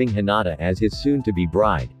in having Hinata as his soon-to-be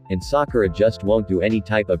bride, and Sakura just won't do any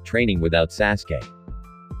type of training without Sasuke.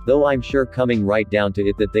 Though I'm sure coming right down to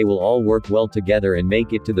it that they will all work well together and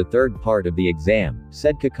make it to the third part of the exam,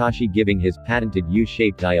 said Kakashi, giving his patented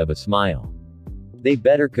U-shaped eye of a smile. They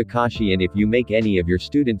better, Kakashi, and if you make any of your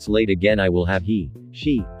students late again I will have he,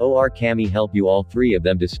 she, or Kami help you, all three of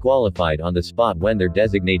them disqualified on the spot when their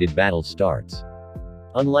designated battle starts.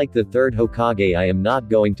 Unlike the third Hokage, I am not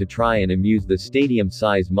going to try and amuse the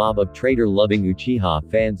stadium-sized mob of traitor-loving Uchiha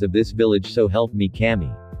fans of this village, so help me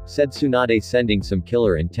Kami, said Tsunade, sending some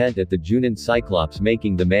killer intent at the Junin Cyclops,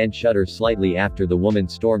 making the man shudder slightly after the woman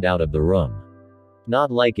stormed out of the room.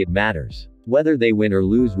 Not like it matters. Whether they win or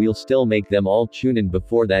lose, we'll still make them all Chunin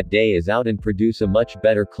before that day is out and produce a much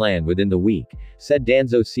better clan within the week, said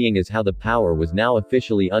Danzo, seeing as how the power was now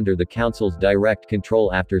officially under the council's direct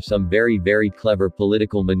control after some very clever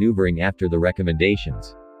political maneuvering after the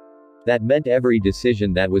recommendations. That meant every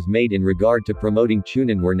decision that was made in regard to promoting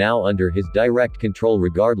Chunin were now under his direct control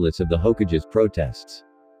regardless of the Hokage's protests.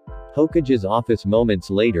 Hokage's office moments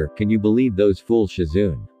later. Can you believe those fools,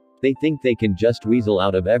 Shizune? They think they can just weasel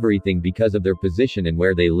out of everything because of their position and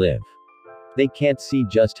where they live. They can't see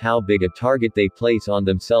just how big a target they place on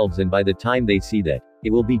themselves, and by the time they see that,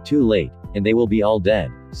 it will be too late, and they will be all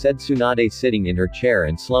dead, said Tsunade, sitting in her chair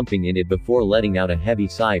and slumping in it before letting out a heavy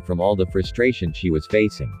sigh from all the frustration she was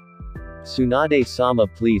facing. Tsunade-sama,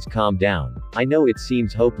 please calm down. I know it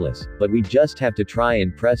seems hopeless, but we just have to try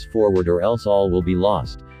and press forward or else all will be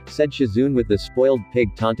lost, said Shizune, with the spoiled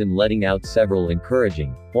pig taunton letting out several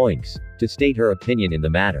encouraging oinks to state her opinion in the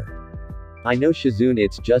matter. I know, Shizune,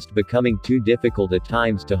 it's just becoming too difficult at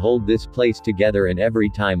times to hold this place together, and every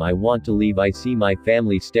time I want to leave I see my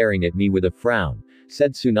family staring at me with a frown,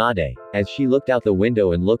 said Tsunade, as she looked out the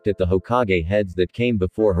window and looked at the Hokage heads that came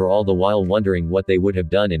before her, all the while wondering what they would have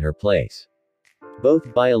done in her place.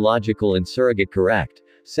 Both biological and surrogate, correct,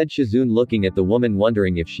 said Shizune, looking at the woman,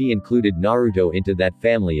 wondering if she included Naruto into that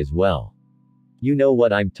family as well. You know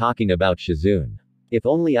what I'm talking about, Shizune. If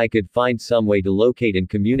only I could find some way to locate and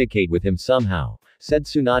communicate with him somehow, said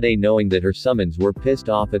Tsunade, knowing that her summons were pissed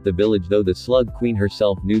off at the village, though the Slug Queen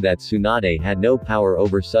herself knew that Tsunade had no power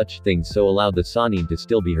over such things, so allowed the Sannin to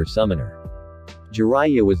still be her summoner.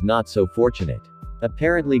 Jiraiya was not so fortunate.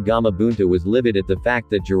 Apparently Gamabunta was livid at the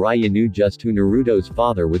fact that Jiraiya knew just who Naruto's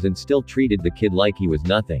father was and still treated the kid like he was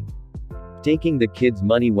nothing. Taking the kid's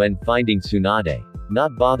money when finding Tsunade,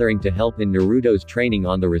 not bothering to help in Naruto's training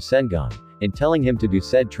on the Rasengan, and telling him to do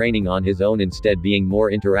said training on his own, instead being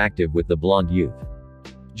more interactive with the blonde youth.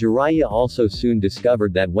 Jiraiya also soon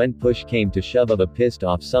discovered that when push came to shove of a pissed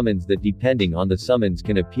off summons, that depending on the summons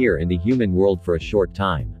can appear in the human world for a short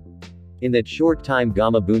time. In that short time,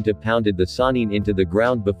 Gamabunta pounded the Sannin into the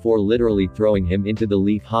ground before literally throwing him into the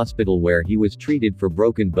Leaf Hospital, where he was treated for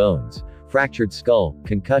broken bones, fractured skull,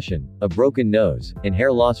 concussion, a broken nose, and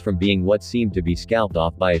hair loss from being what seemed to be scalped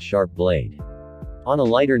off by a sharp blade. On a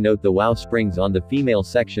lighter note, the WoW Springs on the female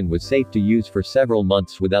section was safe to use for several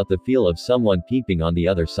months without the feel of someone peeping on the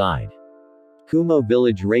other side. Kumo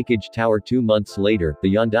Village Raikage Tower. 2 months later,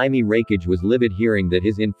 the Yondaime Raikage was livid, hearing that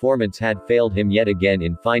his informants had failed him yet again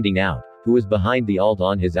in finding out who was behind the alt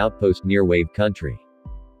on his outpost near Wave Country.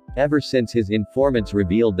 Ever since his informants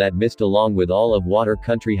revealed that Mist along with all of Water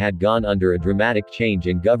Country had gone under a dramatic change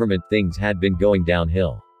in government, things had been going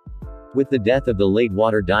downhill. With the death of the late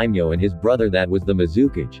Water Daimyo and his brother, that was the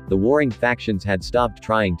Mizukage, the warring factions had stopped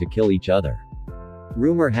trying to kill each other.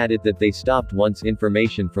 Rumor had it that they stopped once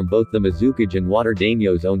information from both the Mizukage and Water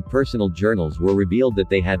Daimyo's own personal journals were revealed that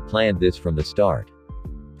they had planned this from the start.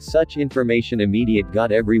 Such information immediate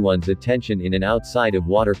got everyone's attention in and outside of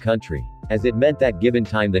Water Country, as it meant that given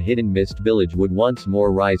time the hidden Mist Village would once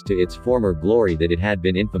more rise to its former glory that it had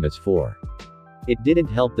been infamous for. It didn't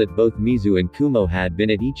help that both Mizu and Kumo had been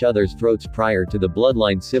at each other's throats prior to the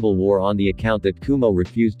Bloodline Civil War, on the account that Kumo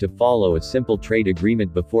refused to follow a simple trade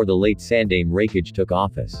agreement before the late Sandaime Raikage took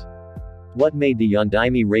office. What made the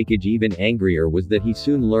Yondaime Raikage even angrier was that he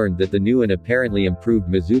soon learned that the new and apparently improved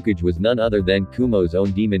Mizukage was none other than Kumo's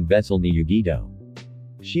own demon vessel Niyugido.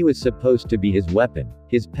 She was supposed to be his weapon,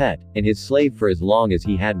 his pet, and his slave for as long as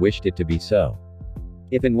he had wished it to be so.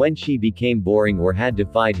 If and when she became boring or had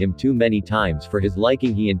defied him too many times for his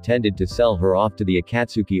liking, he intended to sell her off to the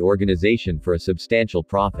Akatsuki organization for a substantial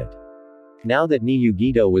profit. Now that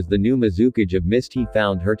Niyugido was the new Mizukage of Mist, he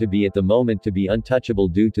found her to be at the moment to be untouchable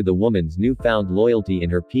due to the woman's newfound loyalty in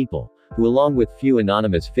her people, who along with few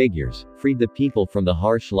anonymous figures, freed the people from the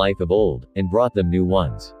harsh life of old, and brought them new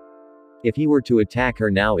ones. If he were to attack her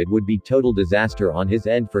now, it would be total disaster on his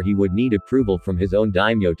end, for he would need approval from his own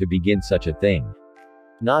daimyo to begin such a thing.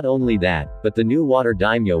 Not only that, but the new water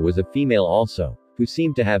daimyo was a female also, who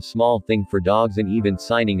seemed to have small thing for dogs and even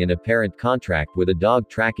signing an apparent contract with a dog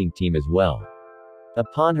tracking team as well.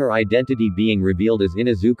 Upon her identity being revealed as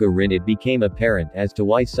Inuzuka Rin, it became apparent as to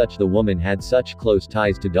why such the woman had such close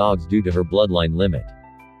ties to dogs due to her bloodline limit.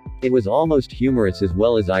 It was almost humorous as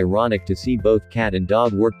well as ironic to see both cat and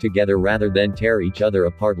dog work together rather than tear each other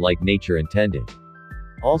apart like nature intended.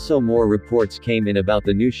 Also, more reports came in about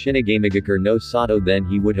the new Shinigami no Sato than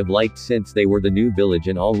he would have liked, since they were the new village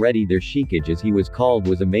and already their Shikage, as he was called,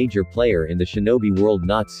 was a major player in the shinobi world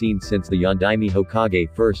not seen since the Yondaime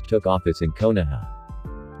Hokage first took office in Konoha.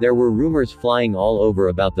 There were rumors flying all over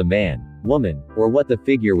about the man, woman, or what the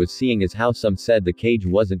figure was, seeing as how some said the cage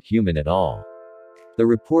wasn't human at all. The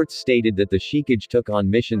reports stated that the Shikage took on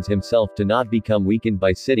missions himself to not become weakened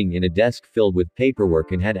by sitting in a desk filled with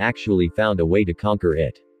paperwork, and had actually found a way to conquer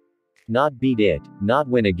it. Not beat it, not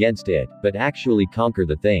win against it, but actually conquer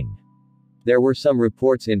the thing. There were some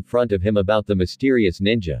reports in front of him about the mysterious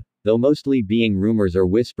ninja, though mostly being rumors or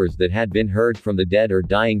whispers that had been heard from the dead or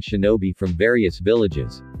dying shinobi from various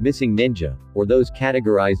villages, missing ninja, or those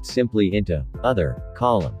categorized simply into other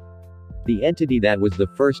column. The entity that was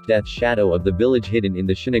the first death shadow of the village hidden in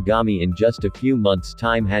the Shinigami in just a few months'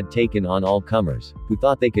 time had taken on all comers, who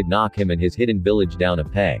thought they could knock him and his hidden village down a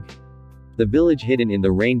peg. The village hidden in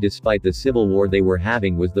the rain, despite the civil war they were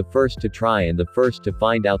having, was the first to try and the first to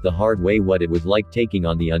find out the hard way what it was like taking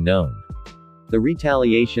on the unknown. The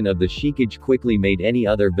retaliation of the Shikage quickly made any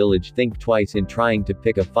other village think twice in trying to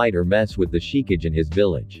pick a fight or mess with the Shikage and his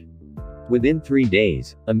village. Within 3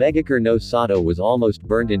 days, Omegakure no Sato was almost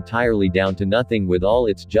burned entirely down to nothing, with all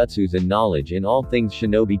its jutsus and knowledge in all things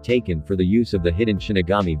shinobi taken for the use of the hidden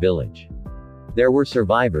Shinigami village. There were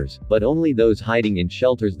survivors, but only those hiding in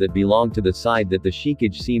shelters that belonged to the side that the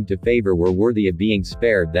Shikage seemed to favor were worthy of being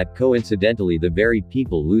spared, that coincidentally the very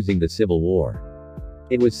people losing the civil war.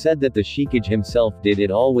 It was said that the Shikage himself did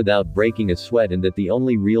it all without breaking a sweat, and that the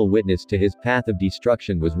only real witness to his path of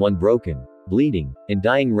destruction was one broken, bleeding, and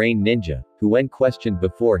dying rain ninja, who when questioned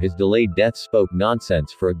before his delayed death spoke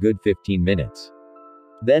nonsense for a good 15 minutes.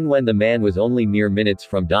 Then when the man was only mere minutes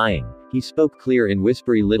from dying, he spoke clear in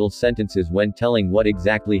whispery little sentences when telling what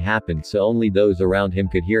exactly happened, so only those around him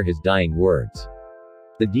could hear his dying words.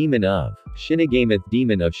 The demon of Shinigameth,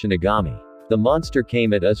 demon of Shinigami. The monster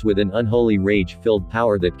came at us with an unholy rage-filled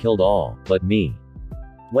power that killed all but me.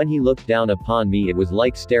 When he looked down upon me, it was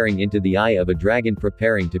like staring into the eye of a dragon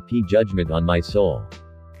preparing to pee judgment on my soul.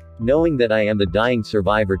 Knowing that I am the dying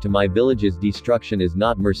survivor to my village's destruction is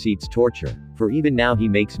not Mercit's torture, for even now he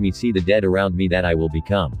makes me see the dead around me that I will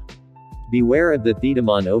become. Beware of the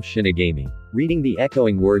Thedamon of Shinigami. Reading the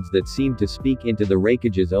echoing words that seemed to speak into the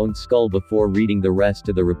Raikage's own skull before reading the rest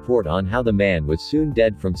of the report on how the man was soon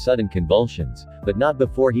dead from sudden convulsions, but not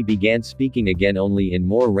before he began speaking again, only in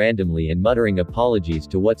more randomly, and muttering apologies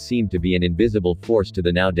to what seemed to be an invisible force to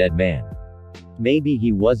the now dead man. Maybe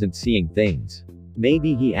he wasn't seeing things.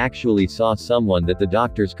 Maybe he actually saw someone that the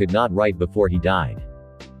doctors could not right before he died.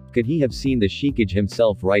 Could he have seen the Shikage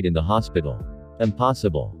himself right in the hospital?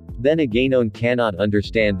 Impossible. Then again, one cannot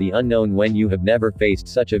understand the unknown when you have never faced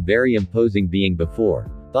such a very imposing being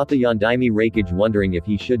before, thought the Yondaime Raikage, wondering if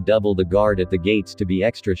he should double the guard at the gates to be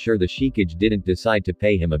extra sure the Shikage didn't decide to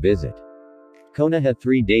pay him a visit. Konoha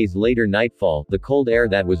 3 days later, nightfall. The cold air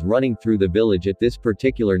that was running through the village at this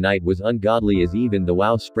particular night was ungodly, as even the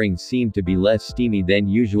WoW springs seemed to be less steamy than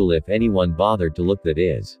usual if anyone bothered to look, that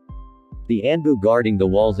is. The Anbu guarding the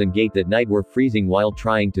walls and gate that night were freezing while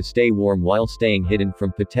trying to stay warm while staying hidden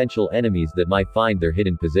from potential enemies that might find their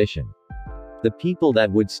hidden position. The people that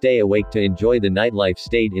would stay awake to enjoy the nightlife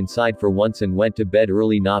stayed inside for once and went to bed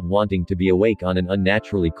early, not wanting to be awake on an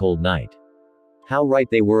unnaturally cold night. How right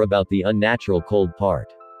they were about the unnatural cold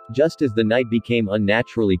part. Just as the night became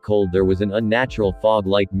unnaturally cold, there was an unnatural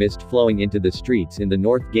fog-like mist flowing into the streets in the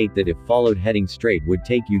north gate that, if followed heading straight, would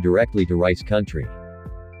take you directly to Rice Country.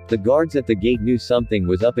 The guards at the gate knew something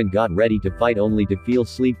was up and got ready to fight only to feel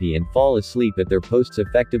sleepy and fall asleep at their posts,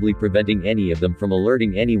 effectively preventing any of them from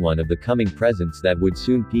alerting anyone of the coming presence that would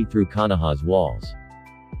soon pee through Konoha's walls.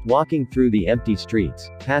 Walking through the empty streets,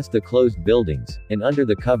 past the closed buildings, and under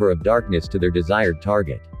the cover of darkness to their desired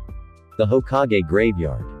target. The Hokage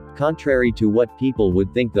graveyard. Contrary to what people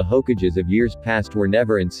would think, the Hokages of years past were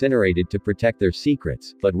never incinerated to protect their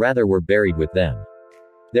secrets, but rather were buried with them.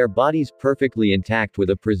 Their bodies perfectly intact with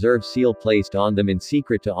a preserve seal placed on them in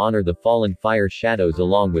secret to honor the fallen fire shadows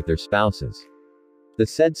along with their spouses. The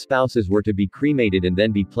said spouses were to be cremated and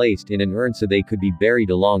then be placed in an urn so they could be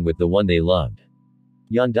buried along with the one they loved.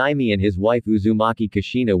 Yondaime and his wife Uzumaki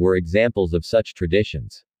Kushina were examples of such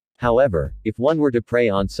traditions. However, if one were to prey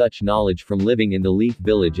on such knowledge from living in the Leaf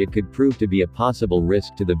Village, it could prove to be a possible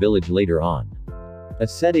risk to the village later on. A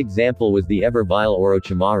said example was the ever vile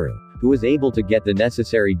Orochimaru, who was able to get the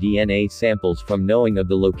necessary DNA samples from knowing of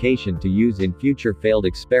the location to use in future failed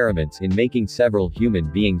experiments in making several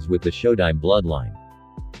human beings with the Shodime bloodline.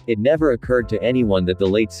 It never occurred to anyone that the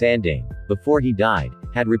late Sandaime, before he died,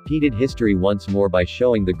 had repeated history once more by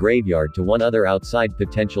showing the graveyard to one other outside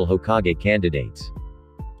potential Hokage candidates.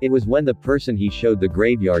 It was when the person he showed the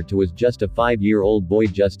graveyard to was just a 5-year-old boy,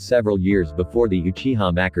 just several years before the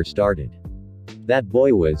Uchiha Massacre started. That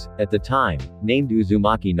boy was, at the time, named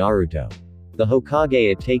Uzumaki Naruto. The Hokage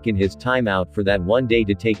had taken his time out for that one day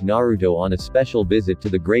to take Naruto on a special visit to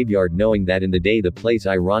the graveyard, knowing that in the day the place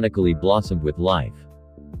ironically blossomed with life.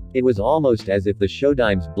 It was almost as if the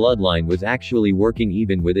Shodaime's bloodline was actually working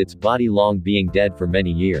even with its body long being dead for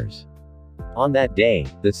many years. On that day,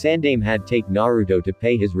 the Sandaime had taken Naruto to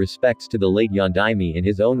pay his respects to the late Yondaime in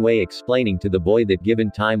his own way, explaining to the boy that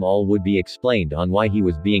given time all would be explained on why he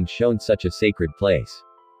was being shown such a sacred place.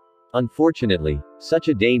 Unfortunately, such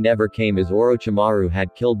a day never came, as Orochimaru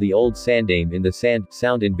had killed the old Sandaime in the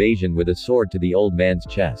sound invasion with a sword to the old man's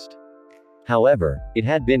chest. However, it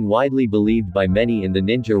had been widely believed by many in the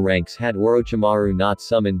ninja ranks, had Orochimaru not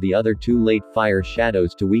summoned the other two late fire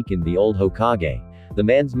shadows to weaken the old Hokage, the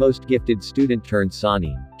man's most gifted student turned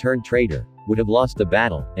Sannin, turned traitor, would have lost the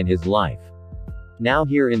battle, and his life. Now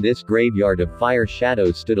here in this graveyard of fire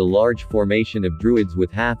shadows stood a large formation of druids, with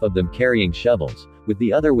half of them carrying shovels, with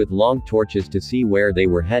the other with long torches to see where they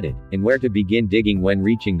were headed, and where to begin digging when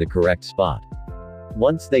reaching the correct spot.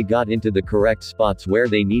 Once they got into the correct spots where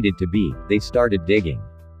they needed to be, they started digging.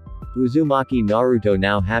 Uzumaki Naruto,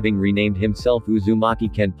 now having renamed himself Uzumaki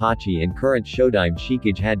Kenpachi and current Shodime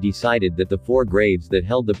Shikage, had decided that the 4 graves that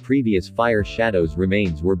held the previous fire shadows'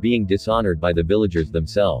 remains were being dishonored by the villagers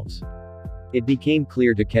themselves. It became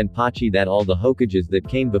clear to Kenpachi that all the Hokages that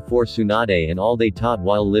came before Tsunade and all they taught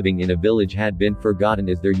while living in a village had been forgotten,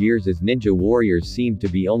 as their years as ninja warriors seemed to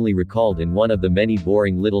be only recalled in one of the many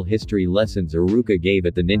boring little history lessons Iruka gave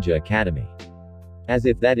at the Ninja Academy. As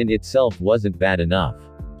if that in itself wasn't bad enough.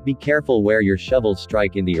 Be careful where your shovels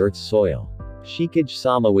strike in the earth's soil.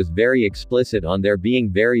 Shikage-sama was very explicit on there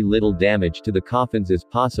being very little damage to the coffins as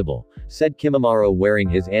possible, said Kimimaro, wearing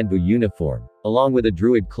his Anbu uniform, along with a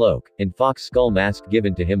druid cloak, and fox skull mask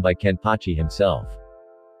given to him by Kenpachi himself.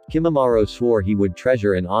 Kimimaro swore he would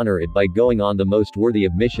treasure and honor it by going on the most worthy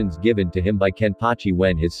of missions given to him by Kenpachi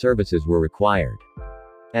when his services were required.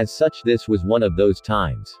 As such, this was one of those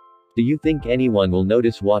times. Do you think anyone will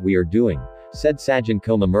notice what we are doing? Said Sajin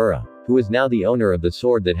Komamura, who was now the owner of the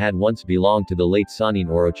sword that had once belonged to the late Sannin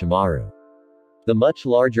Orochimaru. The much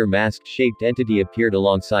larger mask-shaped entity appeared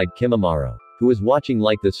alongside Kimimaro, who was watching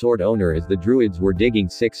like the sword owner as the druids were digging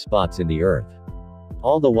 6 spots in the earth.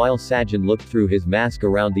 All the while Sajin looked through his mask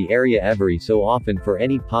around the area every so often for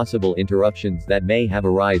any possible interruptions that may have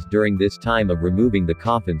arisen during this time of removing the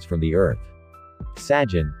coffins from the earth.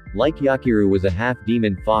 Sajin, like Yakiru, was a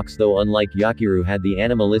half-demon fox, though unlike Yakiru had the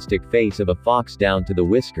animalistic face of a fox down to the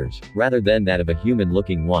whiskers, rather than that of a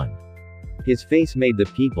human-looking one. His face made the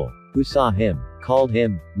people, who saw him, called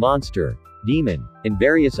him, monster, demon, and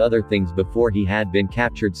various other things before he had been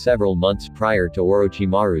captured several months prior to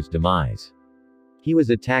Orochimaru's demise. He was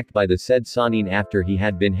attacked by the said Sannin after he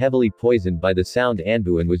had been heavily poisoned by the sound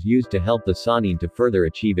Anbu and was used to help the Sannin to further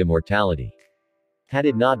achieve immortality. Had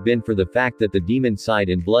it not been for the fact that the demon side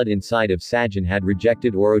and blood inside of Sajin had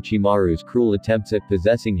rejected Orochimaru's cruel attempts at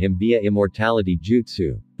possessing him via immortality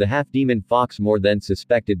jutsu, the half-demon fox more than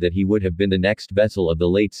suspected that he would have been the next vessel of the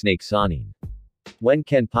late Snake Sannin. When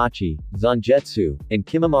Kenpachi, Zangetsu, and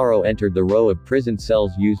Kimimaro entered the row of prison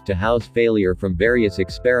cells used to house failure from various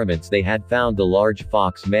experiments, they had found the large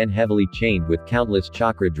fox man heavily chained with countless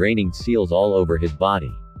chakra-draining seals all over his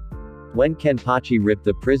body. When Kenpachi ripped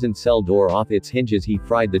the prison cell door off its hinges, he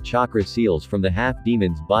fried the chakra seals from the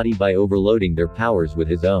half-demon's body by overloading their powers with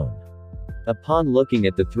his own. Upon looking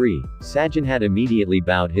at the three, Sajin had immediately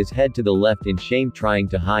bowed his head to the left in shame, trying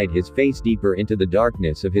to hide his face deeper into the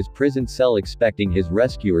darkness of his prison cell, expecting his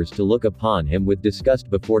rescuers to look upon him with disgust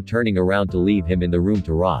before turning around to leave him in the room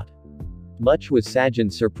to rot. Much was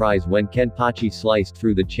Sajin's surprise when Kenpachi sliced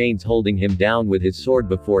through the chains holding him down with his sword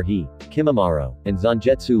before he, Kimimaro, and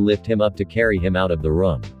Zangetsu lift him up to carry him out of the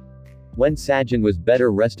room. When Sajin was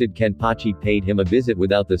better rested, Kenpachi paid him a visit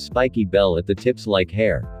without the spiky bell at the tips like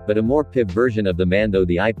hair, but a more piv version of the man, though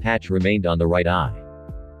the eye patch remained on the right eye.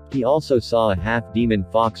 He also saw a half-demon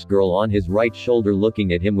fox girl on his right shoulder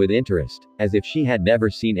looking at him with interest, as if she had never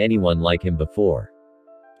seen anyone like him before.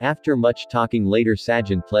 After much talking later,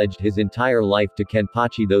 Sajin pledged his entire life to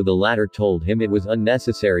Kenpachi, though the latter told him it was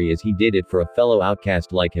unnecessary as he did it for a fellow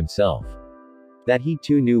outcast like himself. That he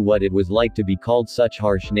too knew what it was like to be called such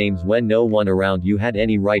harsh names when no one around you had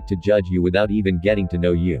any right to judge you without even getting to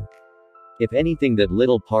know you. If anything, that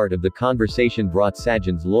little part of the conversation brought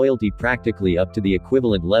Sajin's loyalty practically up to the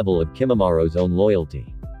equivalent level of Kimimaro's own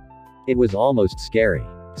loyalty. It was almost scary.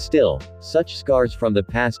 Still, such scars from the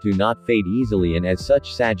past do not fade easily, and as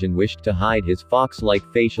such Sajin wished to hide his fox-like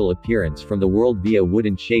facial appearance from the world via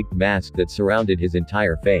wooden-shaped mask that surrounded his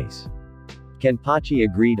entire face. Kenpachi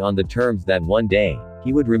agreed on the terms that one day,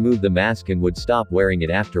 he would remove the mask and would stop wearing it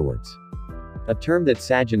afterwards. A term that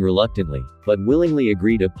Sajin reluctantly, but willingly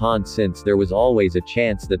agreed upon, since there was always a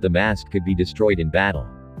chance that the mask could be destroyed in battle.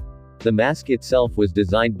 The mask itself was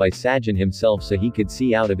designed by Sajin himself so he could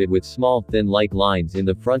see out of it with small thin-like lines in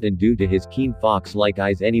the front, and due to his keen fox-like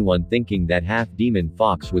eyes, anyone thinking that half-demon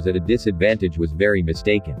fox was at a disadvantage was very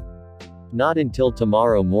mistaken. Not until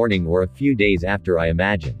tomorrow morning or a few days after, I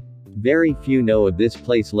imagine. Very few know of this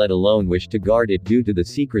place, let alone wish to guard it due to the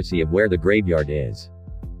secrecy of where the graveyard is.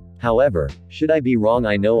 However, should I be wrong,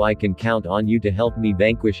 I know I can count on you to help me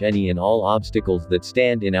vanquish any and all obstacles that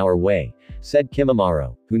stand in our way, said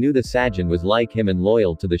Kimimaro, who knew the Sajin was like him and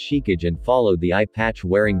loyal to the Shikage and followed the eye patch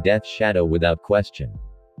wearing Death's shadow without question.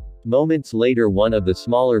 Moments later, one of the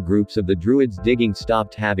smaller groups of the druids digging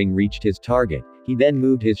stopped, having reached his target. He then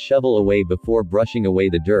moved his shovel away before brushing away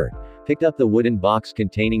the dirt, picked up the wooden box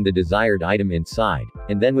containing the desired item inside,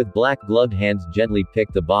 and then with black-gloved hands gently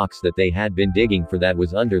picked the box that they had been digging for that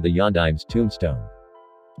was under the Yondaim's tombstone.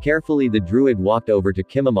 Carefully the druid walked over to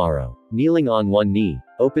Kimimaro, kneeling on one knee,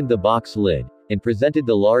 opened the box lid, and presented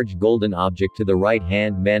the large golden object to the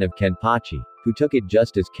right-hand man of Kenpachi, who took it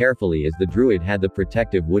just as carefully as the druid had the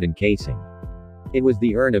protective wooden casing. It was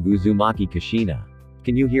the urn of Uzumaki Kushina.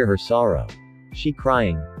 Can you hear her sorrow? She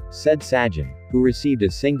crying? Said Sajin, who received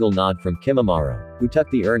a single nod from Kimimaro, who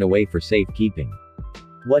tucked the urn away for safekeeping.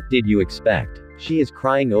 What did you expect? She is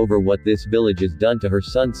crying over what this village has done to her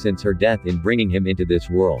son since her death in bringing him into this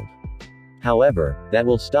world. However, that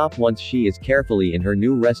will stop once she is carefully in her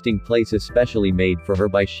new resting place especially made for her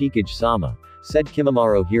by Shikage-sama, said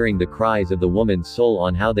Kimimaro, hearing the cries of the woman's soul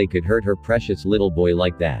on how they could hurt her precious little boy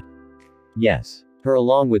like that. Yes. Her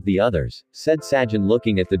along with the others, said Sajin,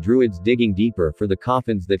 looking at the druids digging deeper for the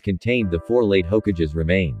coffins that contained the 4 late Hokage's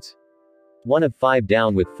remains. 1 of 5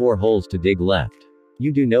 down with 4 holes to dig left.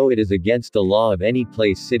 You do know it is against the law of any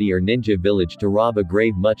place, city or ninja village to rob a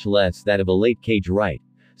grave, much less that of a late Kage, right?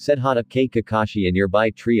 Said Hatake Kakashi, a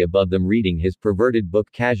nearby tree above them, reading his perverted book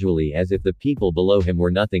casually as if the people below him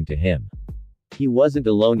were nothing to him. He wasn't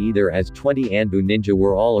alone either, as 20 Anbu ninja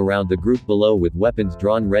were all around the group below with weapons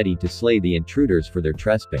drawn ready to slay the intruders for their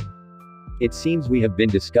trespassing. It seems we have been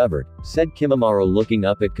discovered, said Kimimaro, looking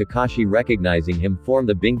up at Kakashi, recognizing him from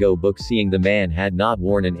the bingo book, seeing the man had not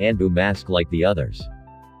worn an Anbu mask like the others.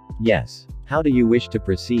 Yes. How do you wish to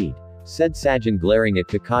proceed? Said Sajin, glaring at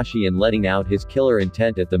Kakashi and letting out his killer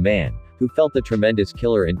intent at the man, who felt the tremendous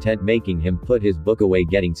killer intent making him put his book away,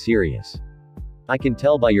 getting serious. I can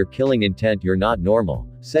tell by your killing intent you're not normal,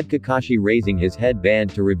 said Kakashi, raising his headband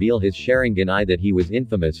to reveal his Sharingan eye that he was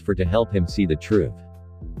infamous for, to help him see the truth.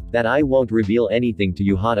 That I won't reveal anything to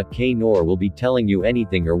you, Hatake, nor will be telling you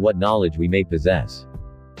anything or what knowledge we may possess.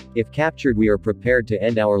 If captured, we are prepared to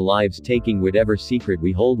end our lives taking whatever secret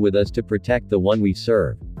we hold with us to protect the one we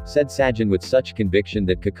serve, said Sajin with such conviction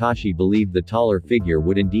that Kakashi believed the taller figure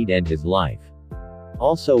would indeed end his life.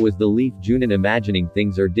 Also, was the Leaf Junin imagining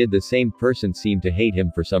things, or did the same person seem to hate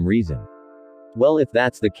him for some reason? Well, if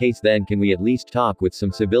that's the case, then can we at least talk with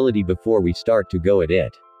some civility before we start to go at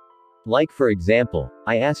it? Like, for example,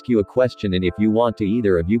 I ask you a question, and if you want to,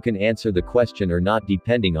 either of you can answer the question or not,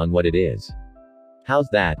 depending on what it is. How's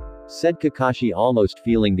that? said Kakashi, almost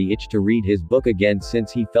feeling the itch to read his book again since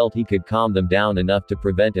he felt he could calm them down enough to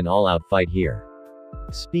prevent an all-out fight here.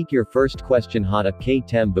 Speak your first question Hata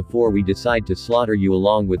K-Tem before we decide to slaughter you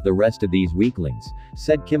along with the rest of these weaklings,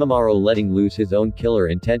 said Kimimaro, letting loose his own killer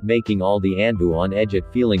intent, making all the Anbu on edge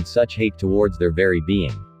at feeling such hate towards their very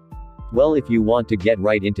being. Well, if you want to get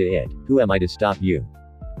right into it, who am I to stop you?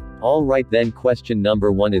 Alright then, question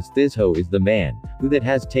number 1 is Thizho is the man who that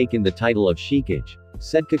has taken the title of Shikage,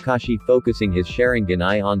 said Kakashi, focusing his Sharingan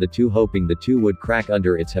eye on the two, hoping the two would crack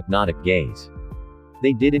under its hypnotic gaze.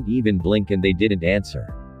 They didn't even blink and they didn't answer.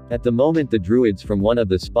 At the moment the druids from one of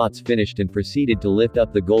the spots finished and proceeded to lift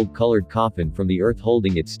up the gold-colored coffin from the earth,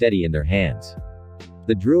 holding it steady in their hands.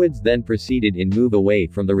 The druids then proceeded in move away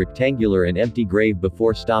from the rectangular and empty grave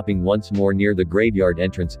before stopping once more near the graveyard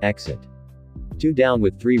entrance exit. 2 down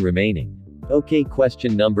with 3 remaining. Okay,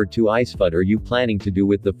 question number 2 Icefut are you planning to do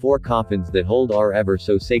with the 4 coffins that hold our ever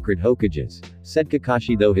so sacred Hokages, said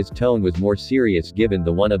Kakashi, though his tone was more serious given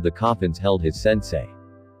the one of the coffins held his sensei.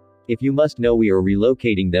 If you must know, we are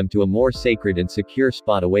relocating them to a more sacred and secure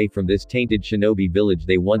spot away from this tainted shinobi village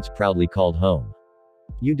they once proudly called home.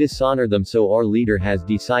 You dishonor them, so our leader has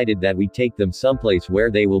decided that we take them someplace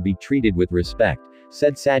where they will be treated with respect,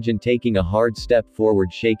 said Sajin, taking a hard step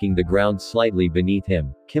forward, shaking the ground slightly beneath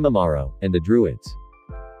him, Kimimaro, and the druids.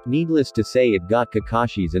 Needless to say, it got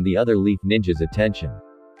Kakashi's and the other Leaf Ninjas' attention.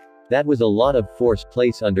 That was a lot of force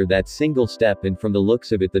placed under that single step, and from the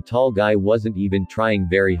looks of it the tall guy wasn't even trying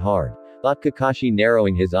very hard, thought Kakashi,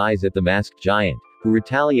 narrowing his eyes at the masked giant, who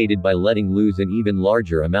retaliated by letting loose an even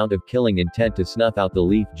larger amount of killing intent to snuff out the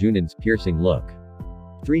Leaf Junin's piercing look.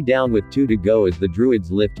 3 down with 2 to go as the druids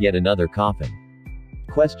lift yet another coffin.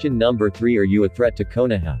 Question number 3 are you a threat to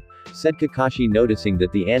Konoha, said Kakashi, noticing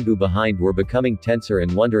that the Anbu behind were becoming tenser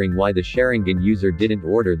and wondering why the Sharingan user didn't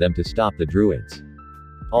order them to stop the druids.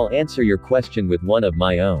 I'll answer your question with one of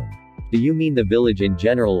my own. Do you mean the village in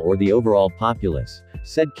general or the overall populace?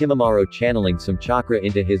 Said Kimimaro, channeling some chakra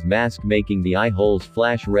into his mask, making the eye holes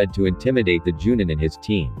flash red to intimidate the Junin and his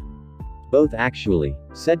team. Both actually,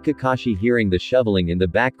 said Kakashi, hearing the shoveling in the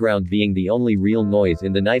background being the only real noise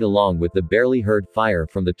in the night, along with the barely heard fire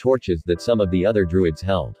from the torches that some of the other druids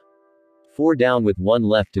held. 4 down with 1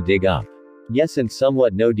 left to dig up. Yes, and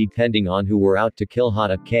somewhat no, depending on who were out to kill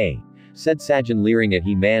Hata K, said Sajin, leering at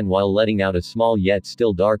He-Man while letting out a small yet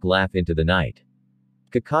still dark laugh into the night.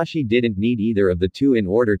 Kakashi didn't need either of the two in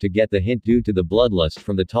order to get the hint. Due to the bloodlust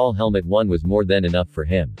from the tall helmet, one was more than enough for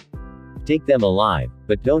him. Take them alive,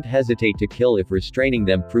 but don't hesitate to kill if restraining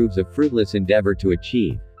them proves a fruitless endeavor to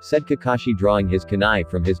achieve, said Kakashi, drawing his kunai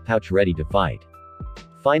from his pouch ready to fight.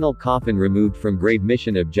 Final coffin removed from grave,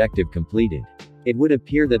 mission objective completed. It would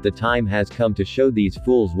appear that the time has come to show these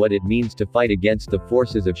fools what it means to fight against the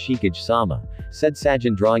forces of Shikage-sama, said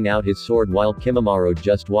Sajin, drawing out his sword while Kimimaro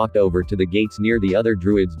just walked over to the gates near the other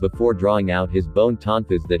druids before drawing out his bone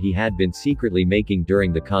tonfas that he had been secretly making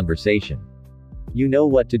during the conversation. You know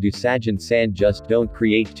what to do, Sajin-san, just don't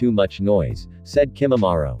create too much noise, said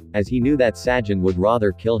Kimimaro, as he knew that Sajin would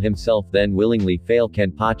rather kill himself than willingly fail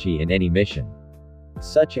Kenpachi in any mission.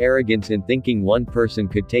 Such arrogance in thinking one person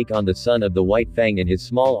could take on the son of the White Fang and his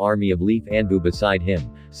small army of Leaf Anbu beside him,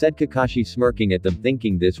 said Kakashi, smirking at them,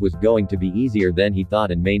 thinking this was going to be easier than he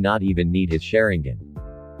thought and may not even need his Sharingan.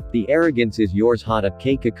 The arrogance is yours, Hata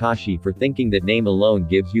K. Kakashi, for thinking that name alone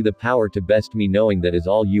gives you the power to best me, knowing that is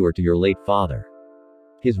all you are to your late father.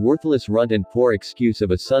 His worthless runt and poor excuse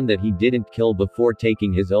of a son that he didn't kill before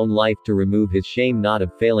taking his own life to remove his shame, not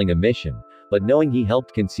of failing a mission, but knowing he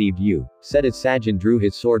helped conceive you, said as Sajin drew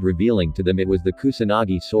his sword, revealing to them it was the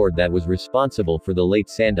Kusanagi sword that was responsible for the late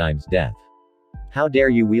Sandaim's death. How dare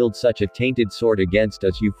you wield such a tainted sword against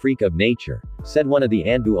us, you freak of nature, said one of the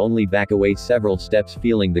Anbu, only back away several steps,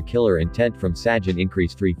 feeling the killer intent from Sajin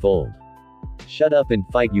increase threefold. Shut up and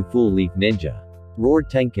fight, you fool Leaf Ninja, roared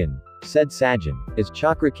Tenkin, said Sajin, as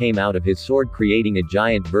chakra came out of his sword, creating a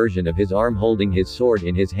giant version of his arm, holding his sword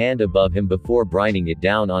in his hand above him before brining it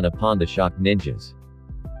down on upon the shocked ninjas.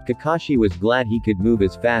 Kakashi was glad he could move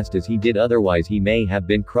as fast as he did, otherwise he may have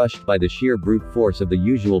been crushed by the sheer brute force of the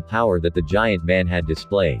usual power that the giant man had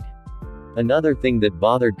displayed. Another thing that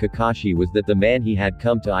bothered Kakashi was that the man he had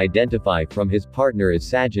come to identify from his partner as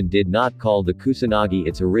Sajin did not call the Kusanagi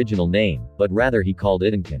its original name, but rather he called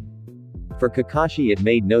it Inkan. For Kakashi it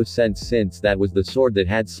made no sense, since that was the sword that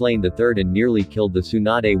had slain the third and nearly killed the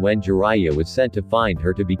Tsunade when Jiraiya was sent to find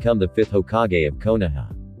her to become the 5th Hokage of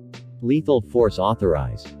Konoha. Lethal force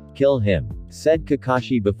authorized. Kill him, said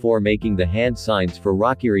Kakashi before making the hand signs for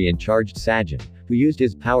Rakiri and charged Sajin, who used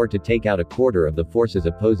his power to take out a quarter of the forces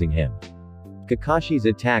opposing him. Kakashi's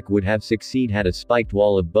attack would have succeeded had a spiked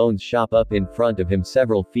wall of bones shot up in front of him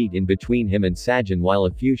several feet in between him and Sajin, while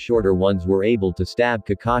a few shorter ones were able to stab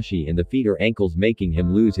Kakashi in the feet or ankles, making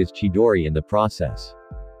him lose his Chidori in the process.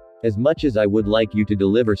 As much as I would like you to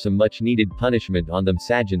deliver some much needed punishment on them,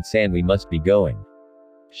 Sajin-san, we must be going.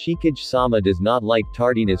 Shikage-sama does not like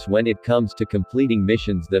tardiness when it comes to completing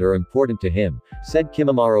missions that are important to him, said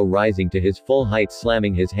Kimimaro, rising to his full height,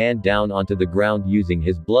 slamming his hand down onto the ground using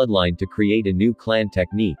his bloodline to create a new clan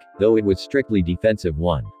technique, though it was strictly defensive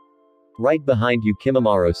one. Right behind you,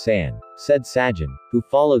 Kimimaro-san, said Sajin, who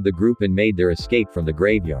followed the group and made their escape from the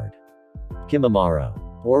graveyard. Kimimaro.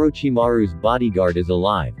 Orochimaru's bodyguard is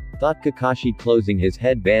alive, thought Kakashi, closing his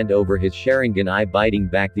headband over his Sharingan eye, biting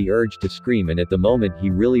back the urge to scream, and at the moment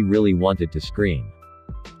he really wanted to scream.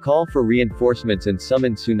 Call for reinforcements and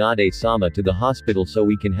summon Tsunade-sama to the hospital so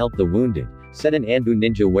we can help the wounded, said an Anbu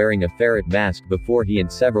ninja wearing a ferret mask before he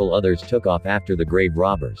and several others took off after the grave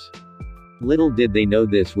robbers. Little did they know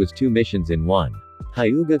this was two missions in one.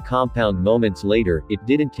 Hyuga compound. Moments later, it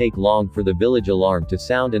didn't take long for the village alarm to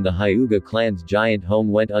sound and the Hyuga clan's giant home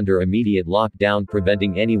went under immediate lockdown,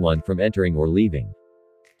 preventing anyone from entering or leaving.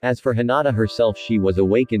 As for Hinata herself, she was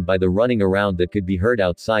awakened by the running around that could be heard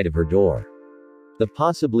outside of her door. The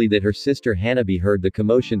possibility that her sister Hanabi heard the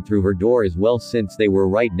commotion through her door as well, since they were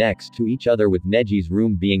right next to each other, with Neji's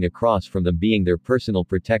room being across from them, being their personal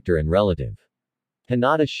protector and relative.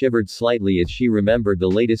 Hinata shivered slightly as she remembered the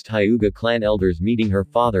latest Hyuga clan elders meeting her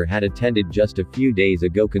father had attended just a few days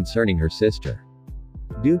ago concerning her sister.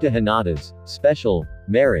 Due to Hinata's special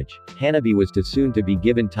marriage, Hanabi was to soon to be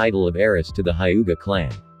given title of heiress to the Hyuga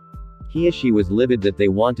clan. Hiashi was livid that they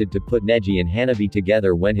wanted to put Neji and Hanabi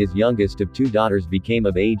together when his youngest of two daughters became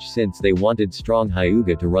of age, since they wanted strong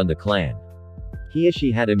Hyuga to run the clan.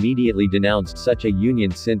 Hiashi had immediately denounced such a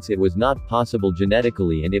union since it was not possible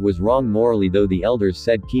genetically and it was wrong morally, though the elders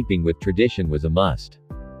said keeping with tradition was a must.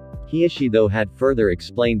 Hiashi though had further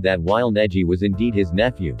explained that while Neji was indeed his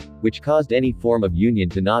nephew, which caused any form of union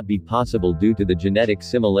to not be possible due to the genetic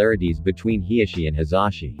similarities between Hiashi and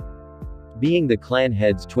Hisashi. Being the clan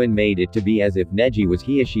head's twin made it to be as if Neji was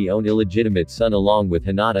Hiashi's own illegitimate son along with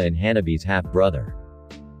Hinata and Hanabi's half-brother.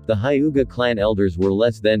 The Hyuga clan elders were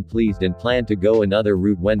less than pleased and planned to go another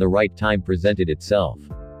route when the right time presented itself.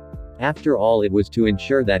 After all, it was to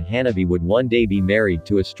ensure that Hanabi would one day be married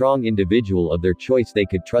to a strong individual of their choice they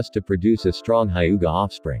could trust to produce a strong Hyuga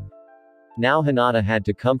offspring. Now Hinata had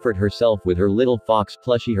to comfort herself with her little fox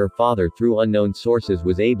plushie her father, through unknown sources,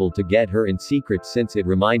 was able to get her in secret, since it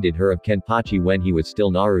reminded her of Kenpachi when he was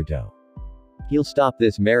still Naruto. He'll stop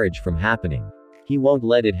this marriage from happening. He won't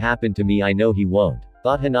let it happen to me, I know he won't,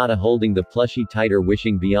 thought Hinata, holding the plushie tighter,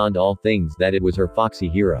 wishing beyond all things that it was her foxy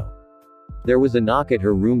hero. There was a knock at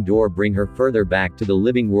her room door, bring her further back to the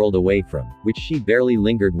living world away from which she barely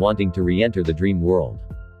lingered, wanting to re-enter the dream world.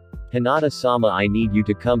 Hinata-sama, I need you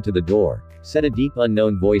to come to the door, said a deep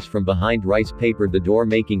unknown voice from behind rice paper the door,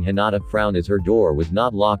 making Hinata frown as her door was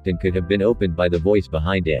not locked and could have been opened by the voice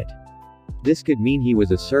behind it. This could mean he was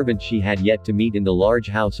a servant she had yet to meet in the large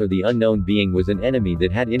house, or the unknown being was an enemy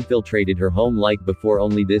that had infiltrated her home like before,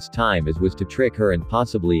 only this time as was to trick her and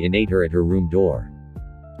possibly innate her at her room door.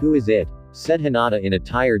 Who is it? Said Hinata in a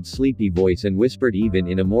tired, sleepy voice, and whispered even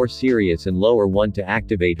in a more serious and lower one to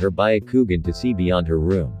activate her Byakugan to see beyond her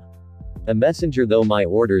room. A messenger, though my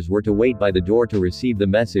orders were to wait by the door to receive the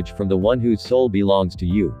message from the one whose soul belongs to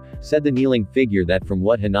you, said the kneeling figure that from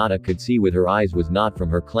what Hinata could see with her eyes was not from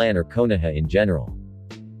her clan or Konoha in general.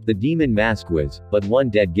 The demon mask was but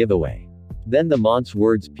one dead giveaway. Then the mont's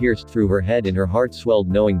words pierced through her head and her heart swelled,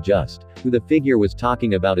 knowing just who the figure was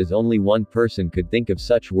talking about, as only one person could think of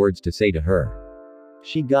such words to say to her.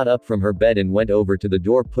 She got up from her bed and went over to the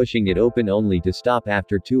door, pushing it open only to stop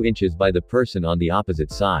after 2 inches by the person on the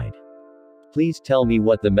opposite side. Please tell me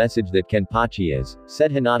what the message that Kenpachi is,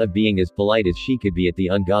 said Hinata, being as polite as she could be at the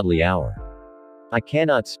ungodly hour. I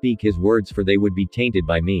cannot speak his words, for they would be tainted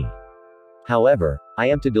by me. However, I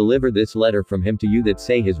am to deliver this letter from him to you that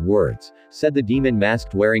say his words, said the demon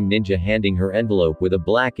masked wearing ninja, handing her envelope with a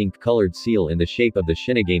black ink colored seal in the shape of the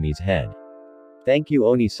Shinigami's head. Thank you,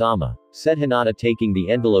 Oni-sama, said Hinata, taking the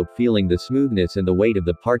envelope, feeling the smoothness and the weight of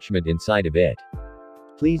the parchment inside of it.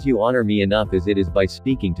 Please, you honor me enough as it is by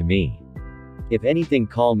speaking to me. If anything,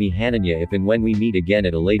 call me Hananya if and when we meet again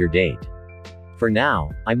at a later date. For now,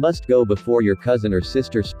 I must go before your cousin or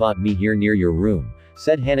sister spot me here near your room,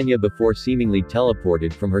 said Hananya before seemingly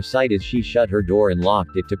teleported from her sight as she shut her door and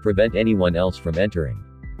locked it to prevent anyone else from entering.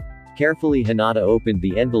 Carefully, Hinata opened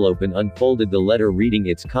the envelope and unfolded the letter, reading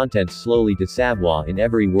its contents slowly to Savoir in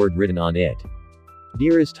every word written on it.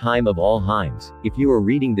 Dearest Haim of all Haims, if you are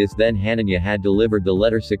reading this, then Hananya had delivered the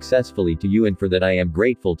letter successfully to you, and for that I am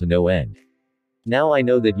grateful to no end. Now I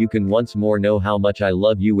know that you can once more know how much I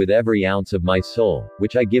love you with every ounce of my soul,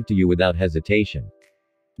 which I give to you without hesitation.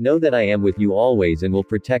 Know that I am with you always and will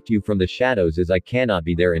protect you from the shadows, as I cannot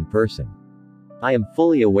be there in person. I am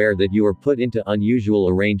fully aware that you are put into unusual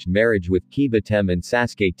arranged marriage with Kiba Tem and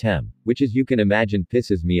Sasuke Tem, which, as you can imagine,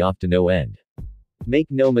 pisses me off to no end. Make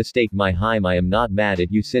no mistake, my Haim, I am not mad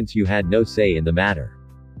at you since you had no say in the matter.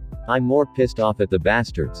 I'm more pissed off at the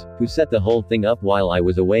bastards, who set the whole thing up while I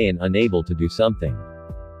was away and unable to do something.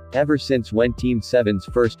 Ever since when Team 7's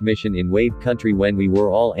first mission in Wave Country, when we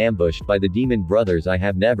were all ambushed by the Demon Brothers, I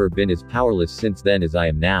have never been as powerless since then as I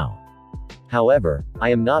am now. However, I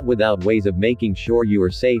am not without ways of making sure you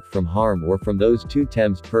are safe from harm or from those two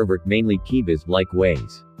Tems pervert, mainly Kiba's, like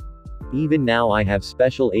ways. Even now I have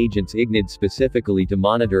special agents ignited specifically to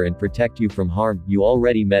monitor and protect you from harm. You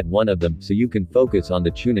already met one of them, so you can focus on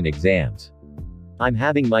the Chunin exams. I'm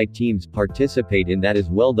having my teams participate in that as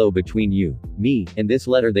well, though between you, me, and this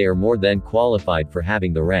letter they are more than qualified for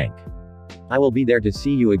having the rank. I will be there to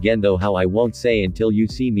see you again, though how I won't say until you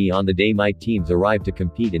see me on the day my teams arrive to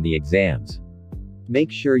compete in the exams.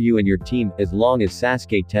 Make sure you and your team, as long as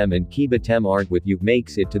Sasuke Tem and Kiba Tem aren't with you,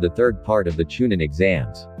 makes it to the third part of the Chunin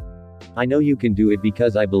exams. I know you can do it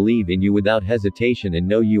because I believe in you without hesitation and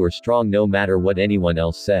know you are strong no matter what anyone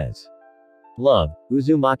else says. Love,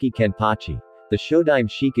 Uzumaki Kenpachi. The Shodaime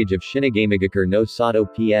Shikage of Shinigamigakure no Sato.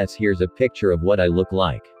 PS. Here's a picture of what I look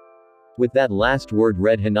like. With that last word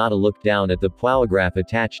read, Hinata looked down at the powergraph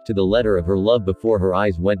attached to the letter of her love before her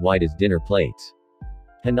eyes went wide as dinner plates.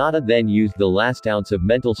 Hinata then used the last ounce of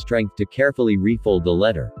mental strength to carefully refold the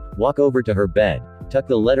letter, walk over to her bed, tuck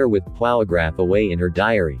the letter with powergraph away in her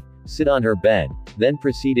diary, sit on her bed, then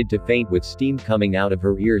proceeded to faint with steam coming out of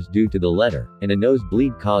her ears due to the letter, and a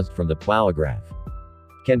nosebleed caused from the powergraph.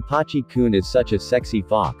 Kenpachi-kun is such a sexy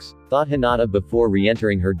fox, thought Hinata before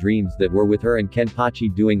re-entering her dreams that were with her and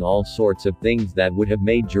Kenpachi doing all sorts of things that would have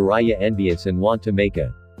made Jiraiya envious and want to make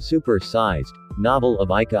a super-sized novel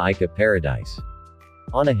of Ika Ika Paradise.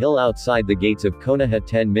 On a hill outside the gates of Konoha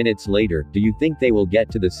 10 minutes later, do you think they will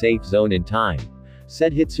get to the safe zone in time?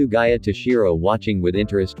 Said Hitsugaya Toshiro, watching with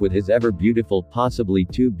interest with his ever beautiful, possibly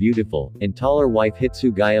too beautiful, and taller wife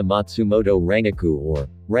Hitsugaya Matsumoto Rangaku, or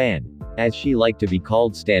Ran, as she liked to be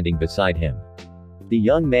called, standing beside him. The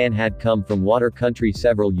young man had come from Water Country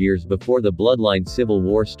several years before the bloodline civil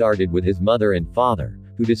war started with his mother and father,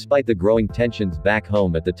 who despite the growing tensions back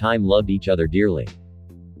home at the time loved each other dearly.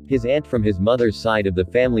 His aunt from his mother's side of the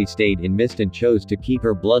family stayed in mist and chose to keep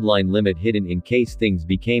her bloodline limit hidden in case things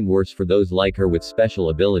became worse for those like her with special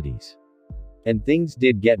abilities. And things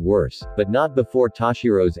did get worse, but not before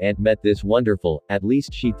Toshiro's aunt met this wonderful, at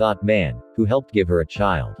least she thought, man, who helped give her a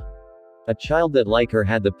child. A child that like her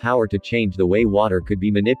had the power to change the way water could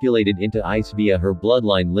be manipulated into ice via her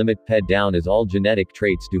bloodline limit, ped down as all genetic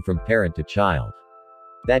traits do from parent to child.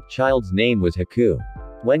 That child's name was Haku.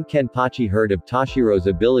 When Kenpachi heard of Toshiro's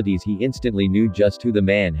abilities, he instantly knew just who the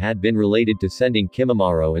man had been, related to sending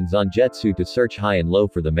Kimimaro and Zangetsu to search high and low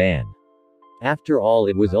for the man. After all,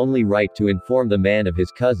 it was only right to inform the man of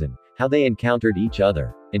his cousin, how they encountered each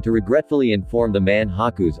other, and to regretfully inform the man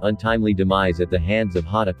Haku's untimely demise at the hands of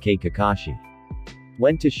Hatake Kakashi.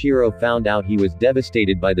 When Toshiro found out, he was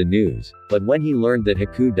devastated by the news, but when he learned that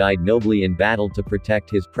Haku died nobly in battle to protect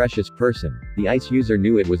his precious person, the ice user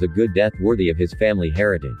knew it was a good death worthy of his family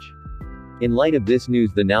heritage. In light of this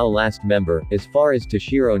news, the now last member, as far as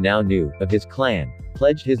Toshiro now knew, of his clan,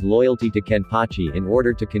 pledged his loyalty to Kenpachi in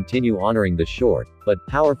order to continue honoring the short, but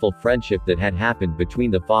powerful friendship that had happened between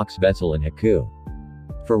the Fox vessel and Haku.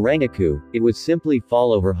 For Rangaku, it was simply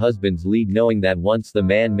follow her husband's lead, knowing that once the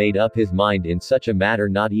man made up his mind in such a matter,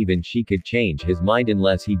 not even she could change his mind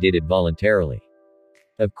unless he did it voluntarily.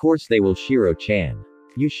 Of course they will, Shiro-chan.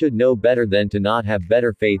 You should know better than to not have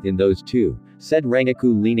better faith in those two, said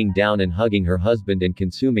Rangaku, leaning down and hugging her husband and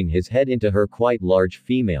consuming his head into her quite large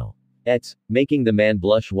female. Making the man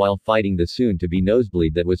blush while fighting the soon-to-be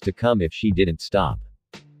nosebleed that was to come if she didn't stop.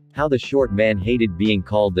 How the short man hated being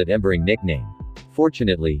called that embering nickname.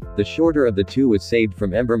 Fortunately, the shorter of the two was saved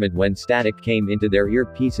from emberment when static came into their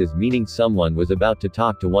earpieces, meaning someone was about to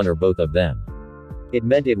talk to one or both of them. It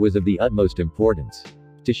meant it was of the utmost importance.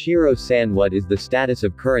 Toshiro-san, what is the status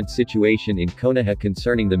of current situation in Konoha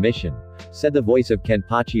concerning the mission? Said the voice of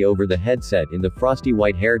Kenpachi over the headset in the frosty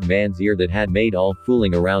white-haired man's ear that had made all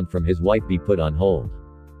fooling around from his wife be put on hold.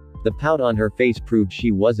 The pout on her face proved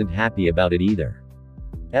she wasn't happy about it either.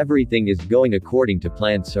 Everything is going according to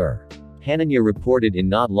plan, sir. Hananya reported in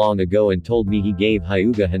not long ago and told me he gave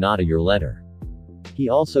Hyuga Hinata your letter. He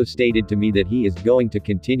also stated to me that he is going to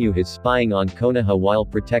continue his spying on Konoha while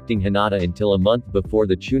protecting Hinata until a month before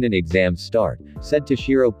the Chunin exams start, said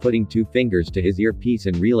Toshiro, putting 2 fingers to his earpiece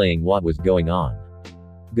and relaying what was going on.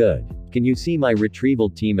 Good. Can you see my retrieval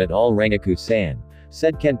team at all, Rangaku-san?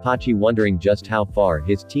 Said Kenpachi, wondering just how far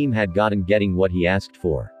his team had gotten getting what he asked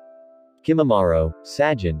for. Kimimaro,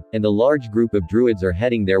 Sajin, and the large group of druids are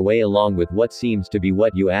heading their way along with what seems to be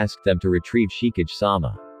what you asked them to retrieve,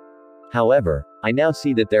 Shikage-sama. However, I now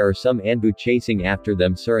see that there are some Anbu chasing after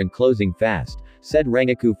them, sir, and closing fast, said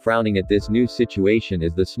Rangaku, frowning at this new situation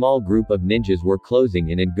as the small group of ninjas were closing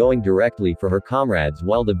in and going directly for her comrades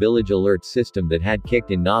while the village alert system that had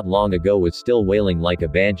kicked in not long ago was still wailing like a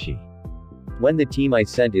banshee. When the team I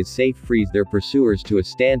sent is safe, freeze their pursuers to a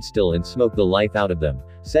standstill and smoke the life out of them,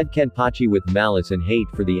 said Kenpachi with malice and hate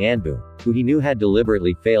for the Anbu, who he knew had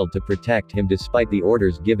deliberately failed to protect him despite the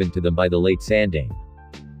orders given to them by the late Sandame.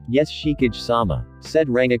 Yes, Shikage-sama, said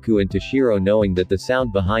Rangaku and Toshiro, knowing that the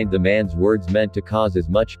sound behind the man's words meant to cause as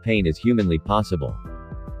much pain as humanly possible.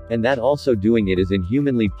 And that also doing it as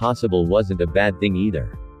inhumanly possible wasn't a bad thing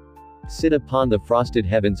either. Sit upon the frosted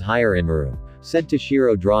heavens higher, Enmaru, said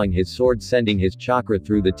Toshiro, drawing his sword, sending his chakra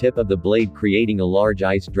through the tip of the blade, creating a large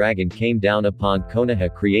ice dragon came down upon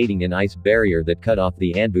Konoha, creating an ice barrier that cut off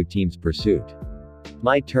the Anbu team's pursuit.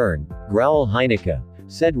 My turn, growl Hinata,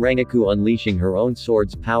 said Rangaku, unleashing her own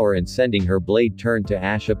sword's power and sending her blade turn to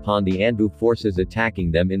ash upon the Anbu forces,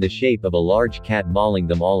 attacking them in the shape of a large cat, mauling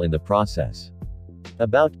them all in the process.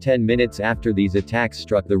 About 10 minutes after these attacks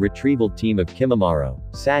struck, the retrieval team of Kimimaro,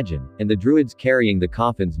 Sajin, and the druids carrying the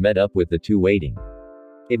coffins met up with the 2 waiting.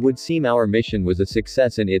 It would seem our mission was a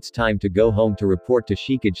success and it's time to go home to report to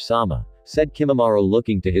Shikage-sama, said Kimimaro,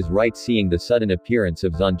 looking to his right, seeing the sudden appearance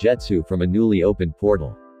of Zangetsu from a newly opened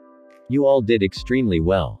portal. You all did extremely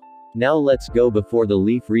well. Now let's go before the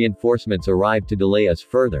leaf reinforcements arrive to delay us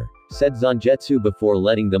further, said Zangetsu before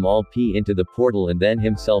letting them all pee into the portal and then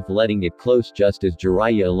himself letting it close just as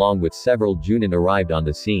Jiraiya along with several Junin arrived on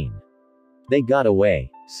the scene. They got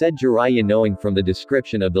away, said Jiraiya, knowing from the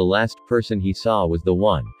description of the last person he saw was the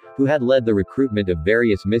one who had led the recruitment of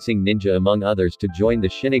various missing ninja, among others, to join the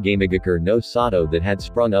Shinigami no Sato that had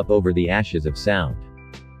sprung up over the ashes of sound.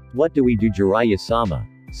 What do we do, Jiraiya-sama?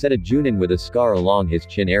 Said a Junin with a scar along his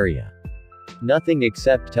chin area. Nothing,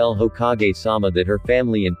 except tell Hokage-sama that her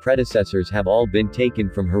family and predecessors have all been taken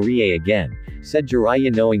from Hirie again, said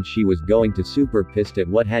Jiraiya, knowing she was going to super pissed at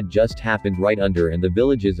what had just happened right under and the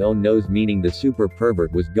village's own nose, meaning the super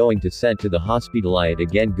pervert was going to sent to the hospitaliate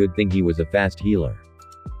again. Good thing he was a fast healer.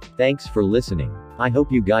 Thanks for listening. I hope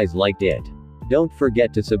you guys liked it. Don't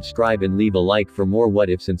forget to subscribe and leave a like for more what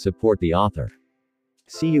ifs and support the author.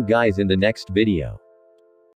 See you guys in the next video.